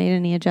haven't made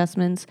any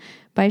adjustments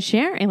by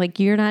sharing. Like,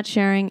 you're not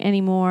sharing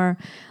anymore,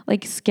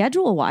 like,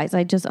 schedule-wise.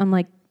 I'm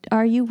like,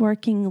 are you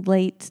working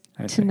late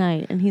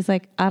tonight? And he's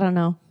like, I don't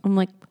know. I'm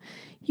like,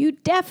 you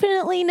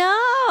definitely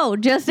know.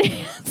 Just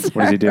answer.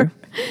 What does he do?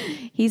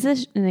 He's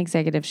an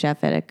executive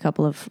chef at a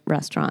couple of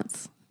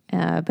restaurants,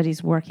 but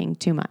he's working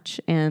too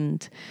much.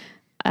 And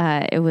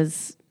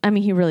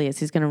he really is.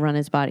 He's going to run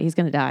his body. He's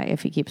going to die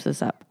if he keeps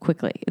this up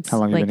quickly. How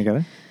long have you been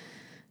together?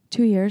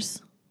 2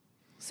 years.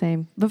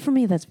 Same. But for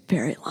me, that's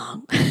very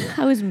long.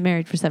 I was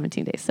married for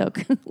 17 days. So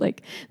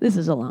like, this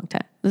is a long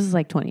time. This is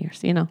like 20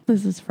 years,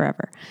 this is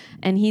forever.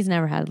 And he's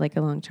never had like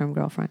a long-term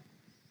girlfriend.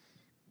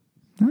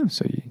 Oh,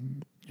 so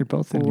you're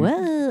both in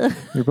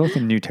you're both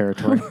in new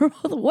territory. We're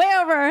both way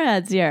over our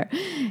heads here.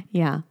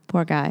 Yeah,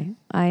 poor guy.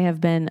 I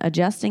have been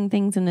adjusting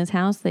things in his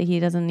house that he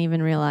doesn't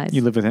even realize.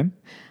 You live with him?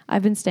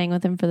 I've been staying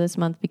with him for this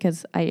month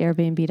because I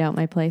Airbnb'd out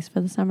my place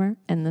for the summer,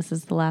 and this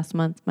is the last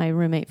month. My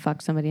roommate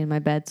fucked somebody in my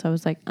bed, so I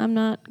was like, I'm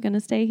not going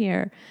to stay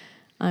here.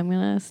 I'm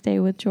going to stay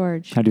with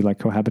George. How do you like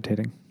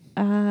cohabitating?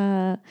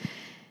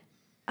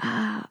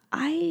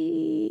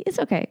 It's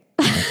okay.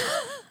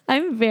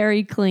 I'm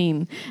very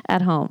clean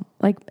at home.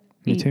 Like,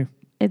 Me too.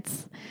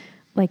 It's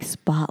like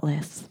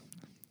spotless.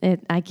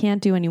 I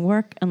can't do any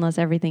work unless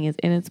everything is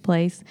in its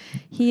place.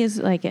 He is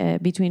like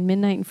between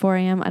midnight and 4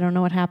 a.m. I don't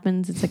know what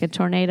happens. It's like a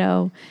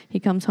tornado. He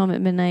comes home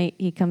at midnight.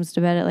 He comes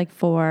to bed at like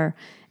 4.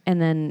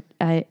 And then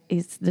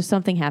there's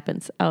something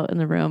happens out in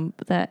the room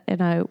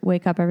and I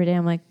wake up every day.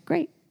 I'm like,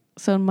 great.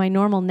 So in my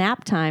normal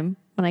nap time,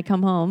 when I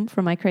come home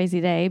from my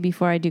crazy day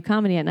before I do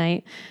comedy at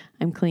night,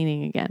 I'm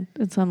cleaning again.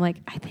 And so I'm like,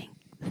 I think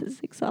this is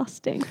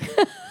exhausting.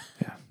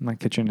 Yeah, my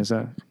kitchen is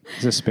a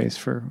space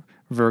for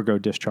Virgo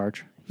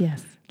discharge.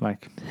 Yes.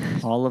 Like,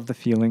 all of the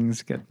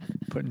feelings get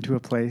put into a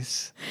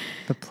place.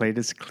 The plate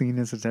is clean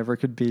as it ever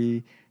could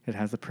be. It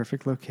has the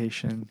perfect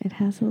location. It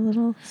has a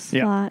little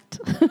slot.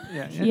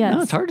 Yeah. Yes.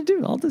 No, it's hard to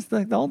do. All this,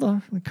 like, all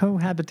the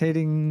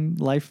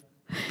cohabitating life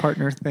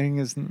partner thing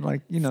is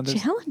like,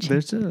 challenging.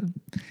 There's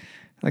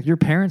like, your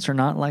parents are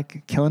not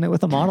like killing it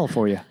with a model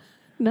for you.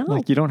 No.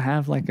 Like, you don't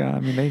have like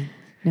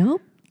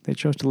Nope. They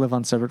chose to live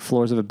on separate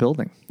floors of a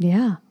building.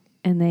 Yeah.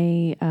 And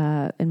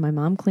and my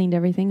mom cleaned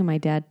everything, and my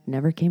dad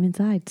never came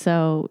inside.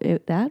 So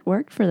that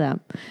worked for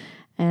them.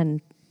 And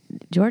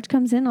George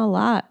comes in a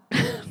lot.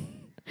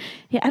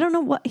 Yeah, I don't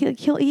know what,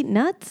 he'll eat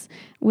nuts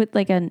with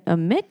like a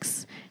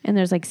mix, and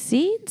there's like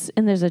seeds,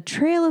 and there's a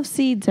trail of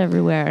seeds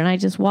everywhere. And I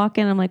just walk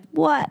in, I'm like,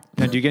 what?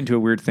 Now, do you get into a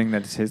weird thing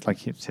that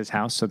it's his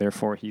house, so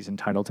therefore he's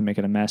entitled to make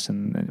it a mess,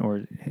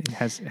 or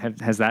has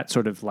that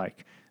sort of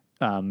like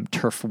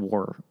turf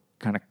war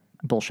kind of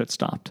bullshit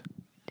stopped?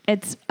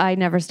 I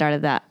never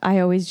started that. I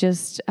always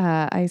just,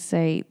 I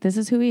say, this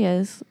is who he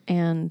is,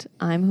 and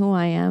I'm who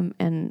I am,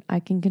 and I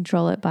can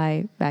control it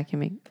by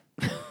vacuuming.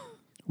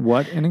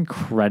 What an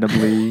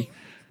incredibly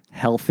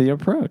healthy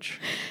approach.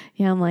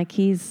 Yeah, I'm like,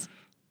 he's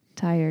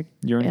tired.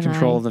 You're in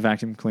control of the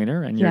vacuum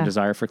cleaner and your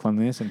desire for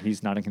cleanliness, and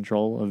he's not in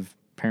control of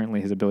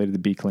apparently his ability to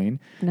be clean.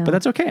 No. But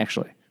that's okay,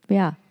 actually.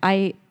 Yeah,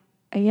 I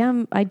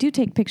do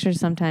take pictures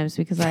sometimes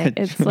because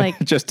it's like,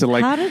 just to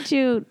like, how did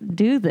you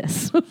do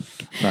this?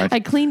 Right. I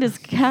cleaned his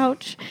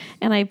couch,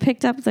 and I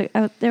picked up,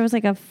 there was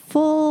like a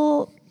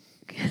full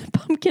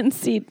pumpkin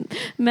seed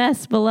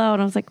mess below.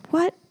 And I was like,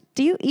 what?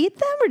 Do you eat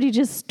them, or do you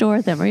just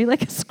store them? Are you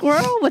like a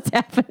squirrel? What's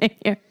happening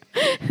here?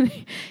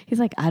 He's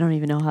like, I don't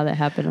even know how that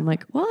happened. I'm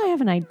like, well,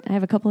 I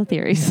have a couple of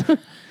theories.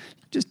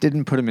 Just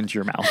didn't put them into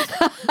your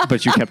mouth,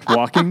 but you kept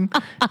walking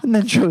and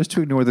then chose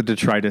to ignore the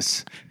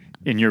detritus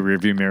in your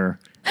rearview mirror.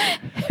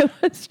 It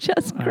was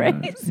just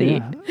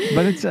crazy.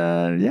 But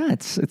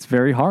it's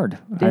very hard.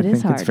 I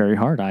think it's very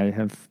hard. I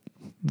have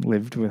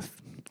lived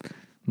with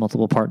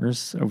multiple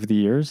partners over the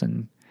years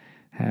and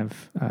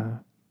have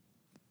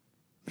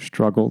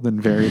struggled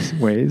in various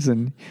ways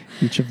in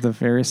each of the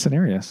various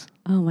scenarios.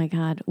 Oh my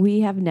God.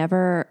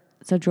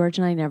 So George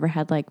and I never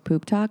had like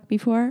poop talk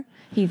before.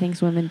 He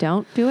thinks women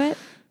don't do it.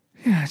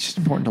 Yeah, it's just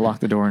important to lock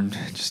the door and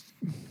just,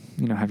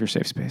 have your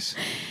safe space.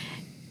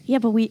 Yeah,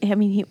 but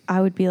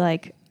I would be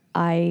like,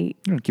 I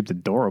You don't keep the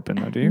door open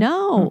though, do you?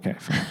 No. Okay,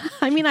 fine.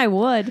 I mean, I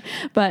would,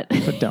 but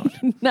don't.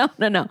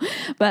 no.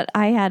 But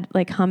I had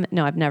like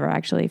no, I've never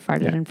actually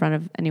farted Yeah. in front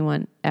of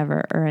anyone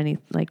ever or any,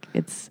 like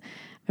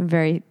I'm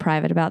very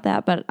private about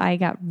that, but I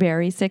got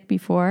very sick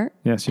before.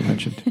 Yes, you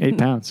mentioned 8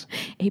 pounds.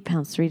 8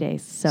 pounds, 3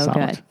 days. So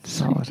Solid. good.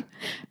 Solid.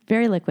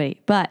 Very liquidy,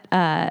 but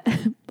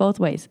both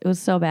ways. It was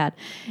so bad.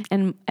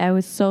 And I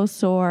was so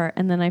sore.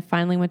 And then I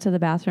finally went to the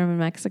bathroom in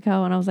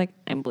Mexico and I was like,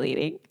 I'm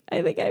bleeding.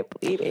 I think I'm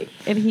bleeding.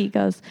 And he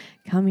goes,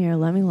 come here,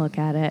 let me look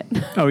at it.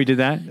 Oh, he did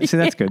that? See,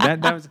 that's good.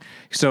 That was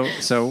so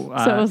So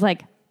it was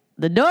like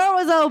the door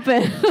was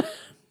open.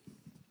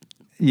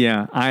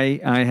 yeah, I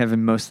have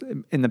in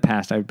the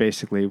past, I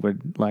basically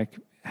would like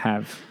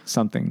have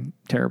something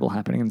terrible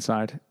happening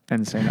inside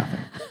and say nothing.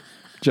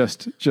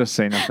 Just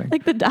say nothing.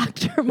 Like the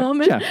doctor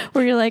moment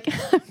where you're like,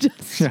 I'm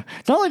just. Yeah.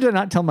 Not only did I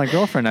not tell my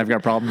girlfriend I've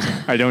got problems,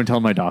 I don't tell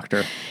my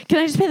doctor. Can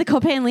I just pay the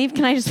copay and leave?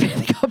 Can I just pay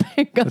the copay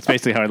and go? That's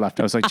basically how I left.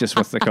 I was like, just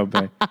what's the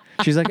copay?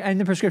 She's like, and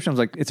the prescription. I was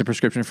like, it's a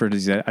prescription for a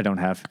disease I don't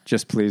have.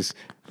 Just please,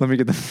 let me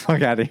get the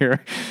fuck out of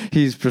here.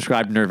 He's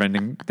prescribed nerve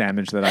ending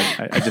damage that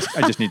I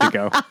just need to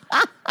go.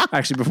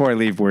 Actually, before I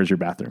leave, where's your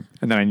bathroom?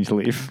 And then I need to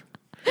leave.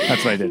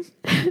 That's what I did.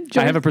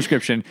 I have a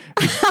prescription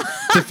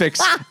to fix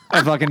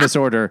a fucking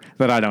disorder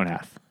that I don't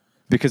have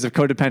because of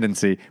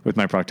codependency with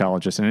my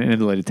proctologist and an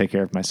inability to take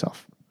care of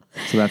myself.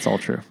 So that's all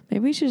true. Maybe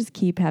we should just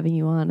keep having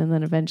you on, and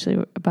then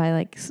eventually by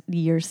like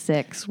year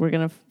 6, we're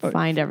going to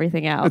find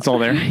everything out. It's all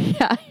there.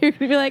 Yeah. You're going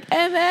to be like,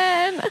 and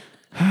then...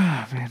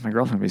 Oh, man, my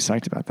girlfriend would be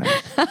psyched about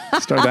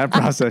that. Start that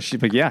process. She'd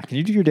be like, yeah, can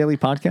you do your daily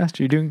podcast?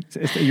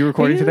 Are you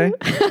recording today?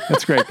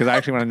 That's great, because I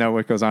actually want to know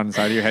what goes on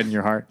inside of your head and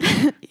your heart.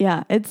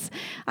 Yeah,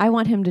 I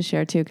want him to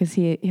share too, because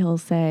he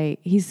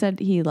said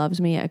he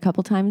loves me a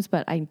couple times,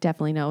 but I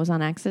definitely know it was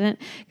on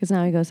accident, because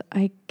now he goes,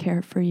 I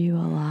care for you a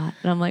lot.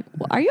 And I'm like,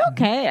 well, are you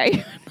okay? Are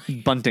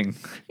you Bunting.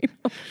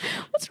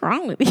 What's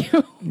wrong with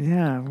you?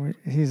 Yeah,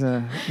 is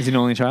he an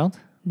only child?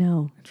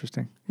 No.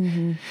 Interesting.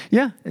 Mm-hmm.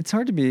 Yeah, it's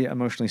hard to be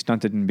emotionally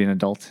stunted and be an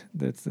adult.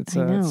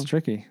 It's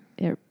tricky.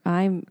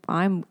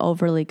 I'm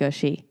overly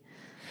gushy.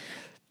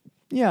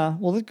 Yeah,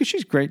 well, the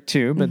gushy's great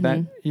too, but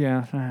I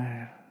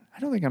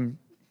don't think I'm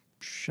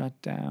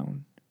shut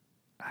down.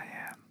 I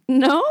am.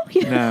 No?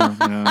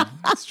 No,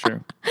 that's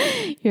true.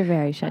 You're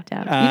very shut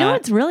down. You know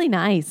what's really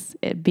nice?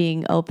 It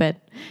being open.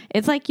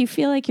 It's like you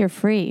feel like you're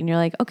free and you're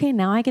like, okay,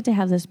 now I get to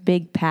have this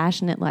big,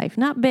 passionate life.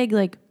 Not big,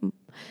 like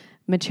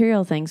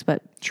material things,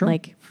 but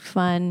like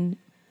fun,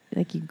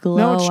 like you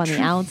glow on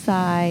the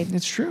outside.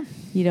 It's true.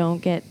 You don't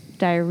get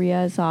diarrhea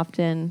as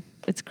often.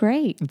 It's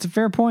great. It's a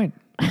fair point.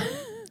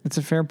 It's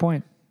a fair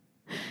point.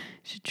 You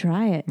should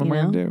try it. What am I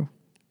going to do?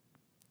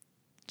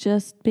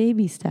 Just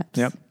baby steps.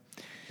 Yep.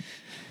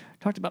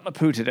 Talked about my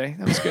poo today.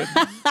 That was good.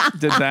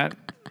 Did that.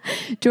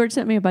 George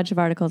sent me a bunch of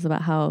articles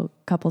about how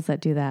couples that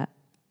do that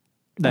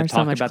are talk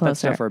so much about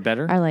closer, that stuff are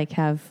better. Are like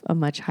have a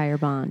much higher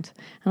bond.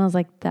 And I was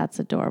like, that's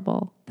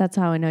adorable. That's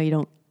how I know you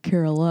don't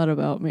care a lot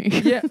about me.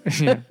 Yeah.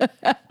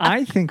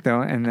 I think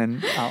though, and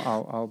then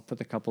I'll put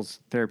the couples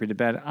therapy to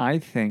bed. I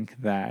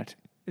think that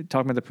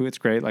talking about the poo, it's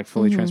great, like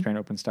fully transparent,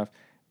 open stuff.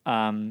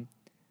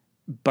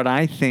 But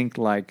I think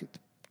like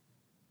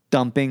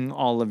dumping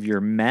all of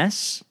your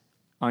mess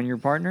on your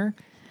partner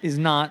is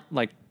not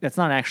like, that's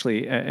not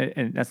actually,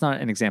 that's not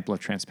an example of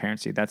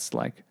transparency. That's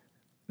like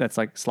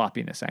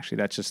sloppiness, actually.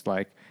 That's just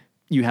like,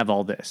 you have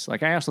all this.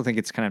 Like, I also think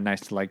it's kind of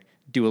nice to like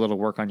do a little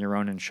work on your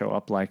own and show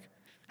up like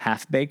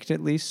half-baked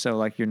at least. So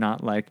like, you're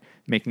not like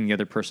making the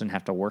other person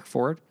have to work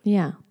for it.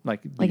 Yeah.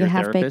 Like a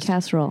half-baked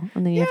casserole.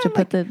 And then you have to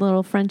put the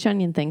little French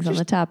onion things on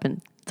the top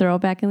and throw it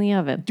back in the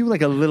oven. Do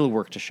like a little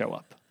work to show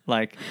up.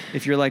 Like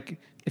if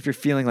you're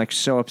feeling like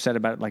so upset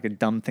about like a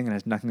dumb thing that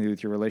has nothing to do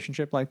with your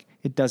relationship, like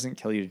it doesn't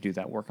kill you to do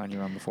that work on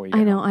your own before you get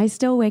I know. home. I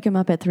still wake him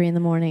up at 3 a.m.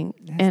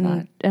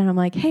 and I'm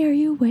like, hey, are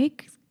you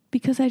awake?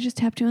 Because I just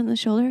tapped you on the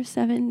shoulder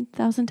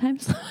 7,000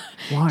 times.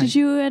 Why? Did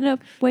you end up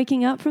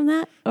waking up from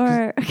that?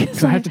 Or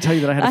because I have to tell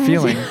you that I had a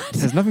feeling.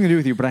 It has nothing to do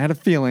with you, but I had a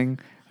feeling.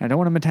 I don't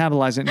want to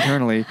metabolize it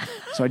internally.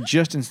 So I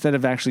just, instead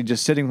of actually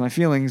just sitting with my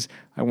feelings,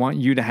 I want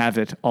you to have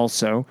it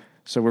also.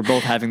 So we're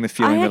both having the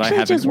feeling that I haven't worked on.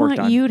 I actually just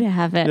want you to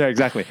have it. Yeah,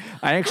 exactly.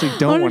 I actually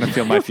don't want to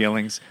feel my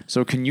feelings.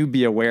 So can you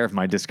be aware of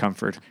my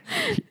discomfort?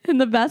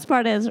 And the best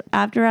part is,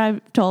 after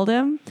I've told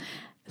him,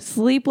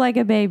 sleep like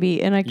a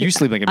baby. And you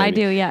sleep like a baby. I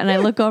do, yeah. And I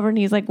look over and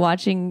he's like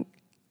watching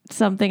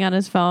something on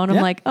his phone. I'm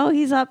like, oh,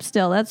 he's up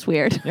still. That's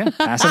weird. Yeah,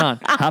 pass it on.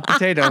 Hot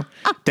potato.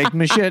 Take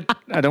my shit.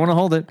 I don't want to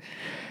hold it.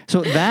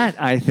 So that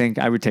I think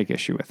I would take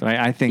issue with. Right?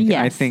 I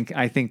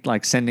think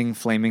like sending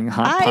flaming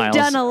hot piles.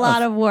 I've done a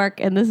lot of work,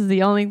 and this is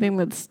the only thing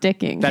that's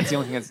sticking. That's the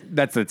only thing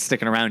that's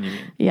sticking around. You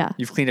mean? Yeah.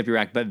 You've cleaned up your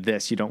act, but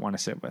this you don't want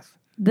to sit with.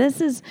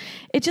 It's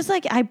just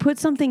like I put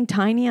something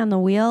tiny on the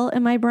wheel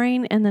in my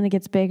brain, and then it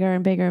gets bigger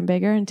and bigger and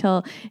bigger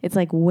until it's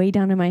like way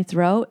down in my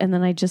throat, and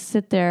then I just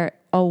sit there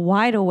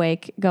wide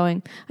awake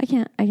going, I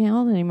can't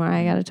hold it anymore.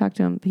 I got to talk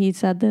to him. He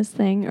said this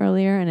thing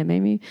earlier and it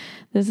made me,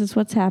 this is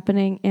what's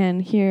happening. And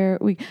here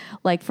we,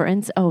 like for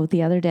instance,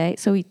 the other day,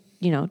 so we,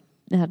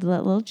 had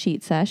that little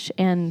cheat sesh,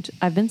 and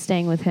I've been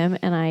staying with him,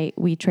 and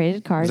we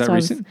traded cards. Was that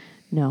recent?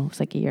 No, it was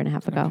like a year and a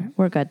half ago. Okay.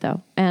 We're good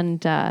though.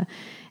 And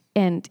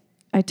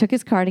I took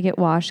his car to get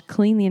washed,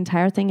 cleaned the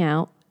entire thing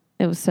out.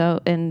 It was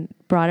and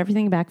brought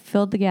everything back,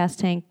 filled the gas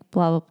tank,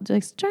 blah, blah, blah.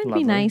 Just trying to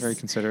be nice. Very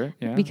considerate,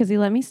 yeah. Because he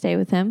let me stay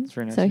with him. That's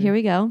very nice so here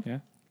we go. Yeah.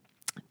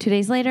 2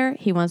 days later,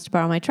 he wants to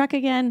borrow my truck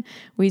again.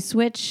 We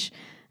switch,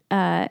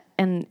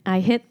 and I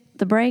hit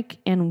the brake,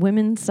 and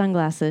women's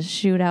sunglasses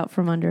shoot out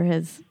from under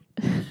his.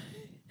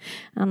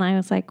 And I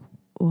was like,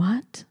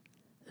 what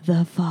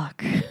the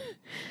fuck?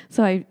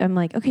 So I'm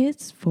like, okay,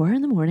 it's 4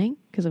 a.m.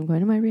 because I'm going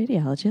to my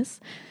radiologist.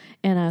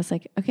 And I was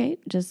like, okay,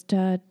 just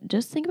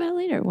think about it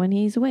later when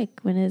he's awake,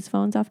 when his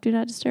phone's off Do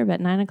Not Disturb at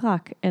 9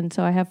 o'clock. And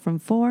so I have from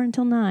 4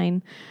 until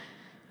 9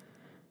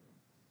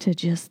 to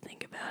just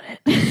think about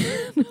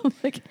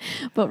it.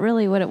 But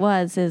really what it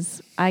was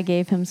is I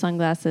gave him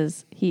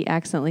sunglasses. He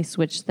accidentally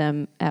switched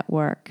them at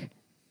work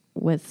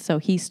so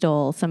he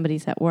stole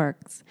somebody's at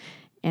work's,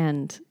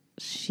 and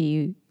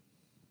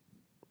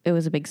it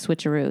was a big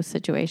switcheroo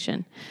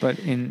situation. But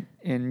in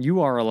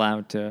you are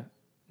allowed to,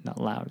 not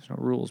allowed, there's no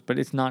rules, but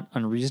it's not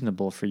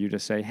unreasonable for you to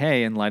say,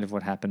 hey, in light of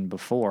what happened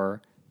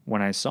before,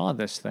 when I saw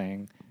this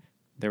thing,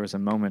 there was a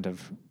moment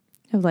of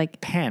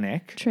like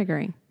panic,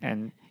 triggering,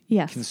 and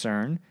yes.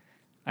 concern.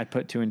 I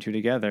put 2 and 2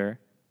 together.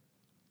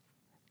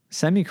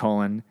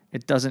 Semicolon,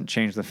 it doesn't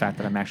change the fact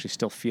that I'm actually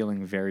still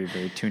feeling very,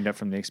 very tuned up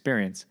from the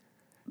experience.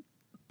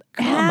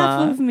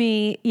 Half of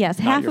me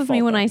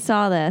when I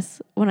saw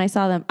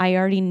them, I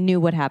already knew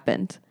what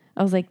happened.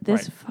 I was like,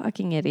 this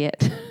fucking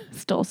idiot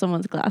stole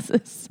someone's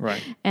glasses.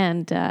 Right.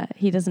 And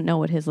he doesn't know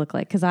what his look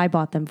like because I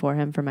bought them for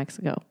him from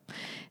Mexico.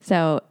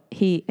 So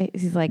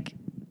he's like,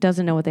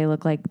 doesn't know what they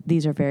look like.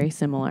 These are very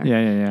similar. Yeah.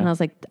 And I was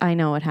like, I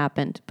know what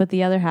happened. But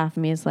the other half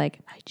of me is like,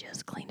 I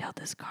just cleaned out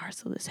this car,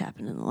 so this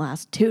happened in the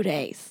last 2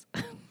 days.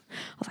 I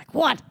was like,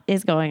 what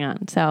is going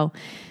on? So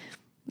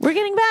we're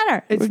getting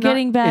better.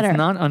 Getting better. It's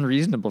not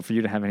unreasonable for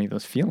you to have any of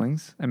those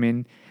feelings. I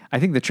mean, I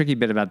think the tricky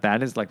bit about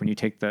that is like when you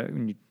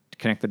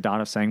connect the dot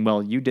of saying,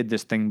 well, you did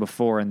this thing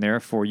before, and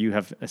therefore you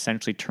have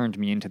essentially turned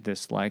me into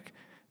this like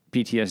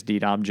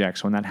PTSD'd object.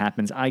 So when that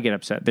happens, I get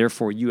upset.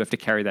 Therefore, you have to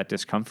carry that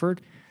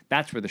discomfort.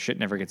 That's where the shit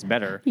never gets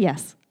better.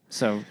 Yes.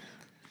 So.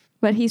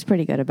 But he's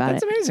pretty good about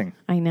That's amazing.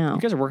 I know.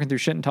 You guys are working through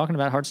shit and talking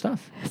about hard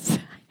stuff.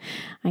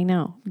 I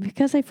know.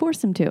 Because I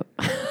force him to.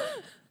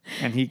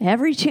 And he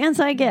every chance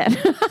I get.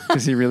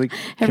 Because he really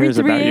cares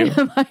about you.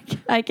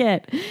 I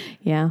get.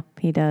 Yeah,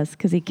 he does.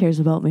 Because he cares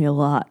about me a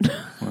lot.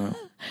 Wow.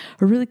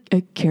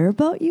 I care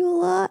about you a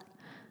lot?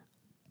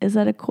 Is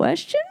that a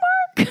question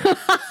mark?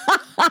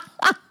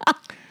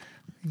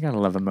 You gotta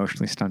love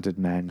emotionally stunted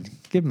men.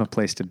 Give them a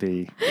place to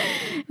be.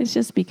 It's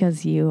just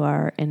because you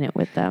are in it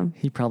with them.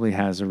 He probably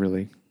has a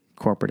really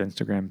corporate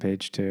Instagram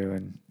page too,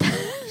 and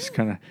just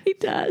kind of he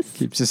does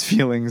keeps his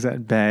feelings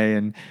at bay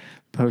and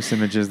posts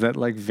images that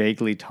like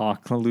vaguely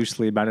talk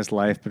loosely about his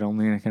life, but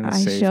only in a kind of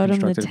safe, I showed him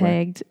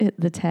constructed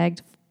the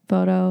tagged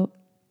photo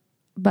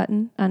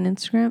button on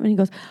Instagram, and he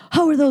goes,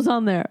 "How are those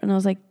on there?" And I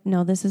was like,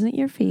 "No, this isn't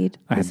your feed.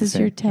 This is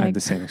your tag." I had the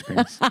same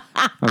experience.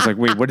 I was like,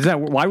 "Wait, what is that?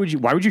 Why would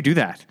you do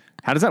that?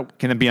 How does that?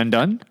 Can it be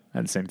undone?" I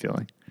had the same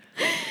feeling.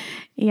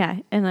 Yeah,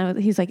 and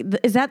he's like,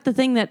 "Is that the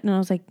thing that?" And I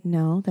was like,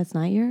 "No, that's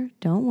not your.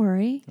 Don't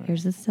worry.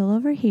 Yours is still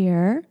over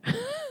here."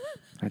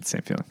 I had the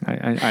same feeling.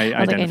 I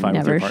identify I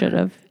never with your should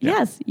have. Yeah.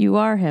 Yes, you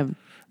are him.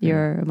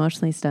 You're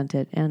emotionally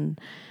stunted,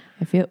 and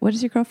I feel. What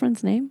is your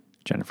girlfriend's name?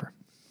 Jennifer.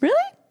 Really?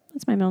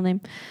 That's my middle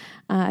name.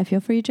 I feel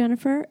for you,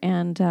 Jennifer,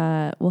 and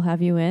we'll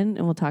have you in,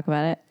 and we'll talk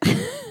about it.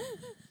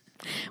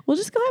 We'll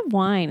just go have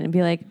wine and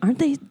be like, "Aren't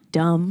they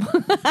dumb?"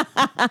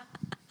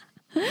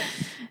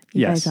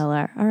 You guys all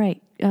are. All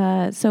right.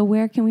 So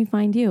where can we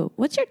find you?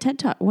 What's your TED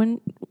Talk?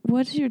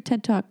 What is your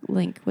TED Talk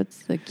link?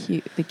 What's the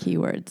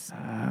keywords?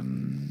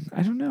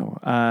 I don't know.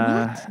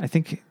 I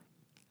think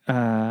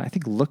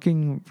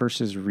looking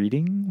versus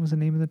reading was the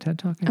name of the TED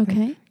Talk. I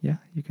think. Yeah,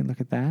 you can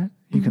look at that.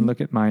 You can look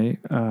at my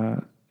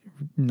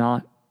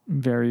not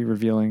very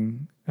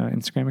revealing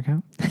Instagram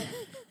account.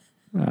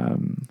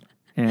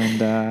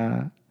 And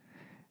I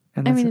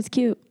mean, it's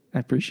cute. I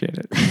appreciate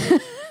it.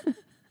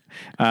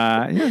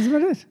 That's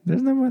about it.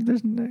 There's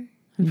no.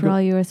 For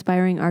all you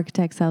aspiring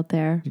architects out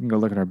there, you can go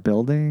look at our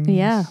buildings.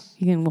 Yeah,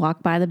 you can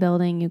walk by the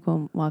building. You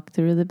can walk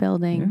through the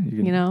building.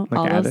 Yeah, you know,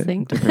 all those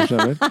things.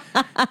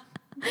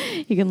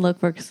 You can look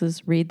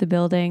versus read the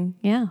building.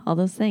 Yeah, all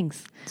those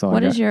things.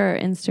 What is your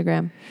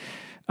Instagram?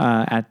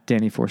 At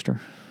Danny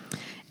Forster.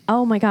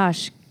 Oh my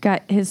gosh,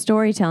 his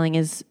storytelling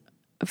is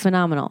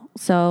phenomenal.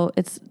 So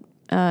it's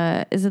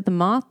is it the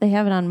Moth? They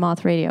have it on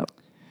Moth Radio.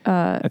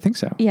 I think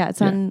so. Yeah,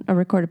 it's on a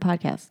recorded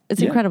podcast.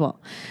 It's incredible.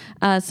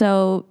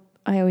 So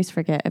I always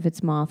forget if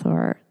it's Moth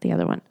or the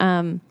other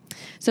one.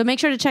 So make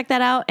sure to check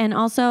that out, and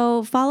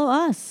also follow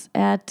us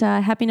at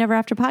Happy Never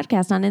After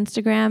Podcast on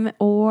Instagram,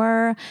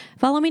 or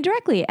follow me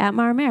directly at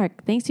Mara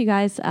Merrick. Thanks, you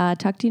guys.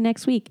 Talk to you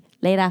next week.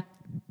 Later.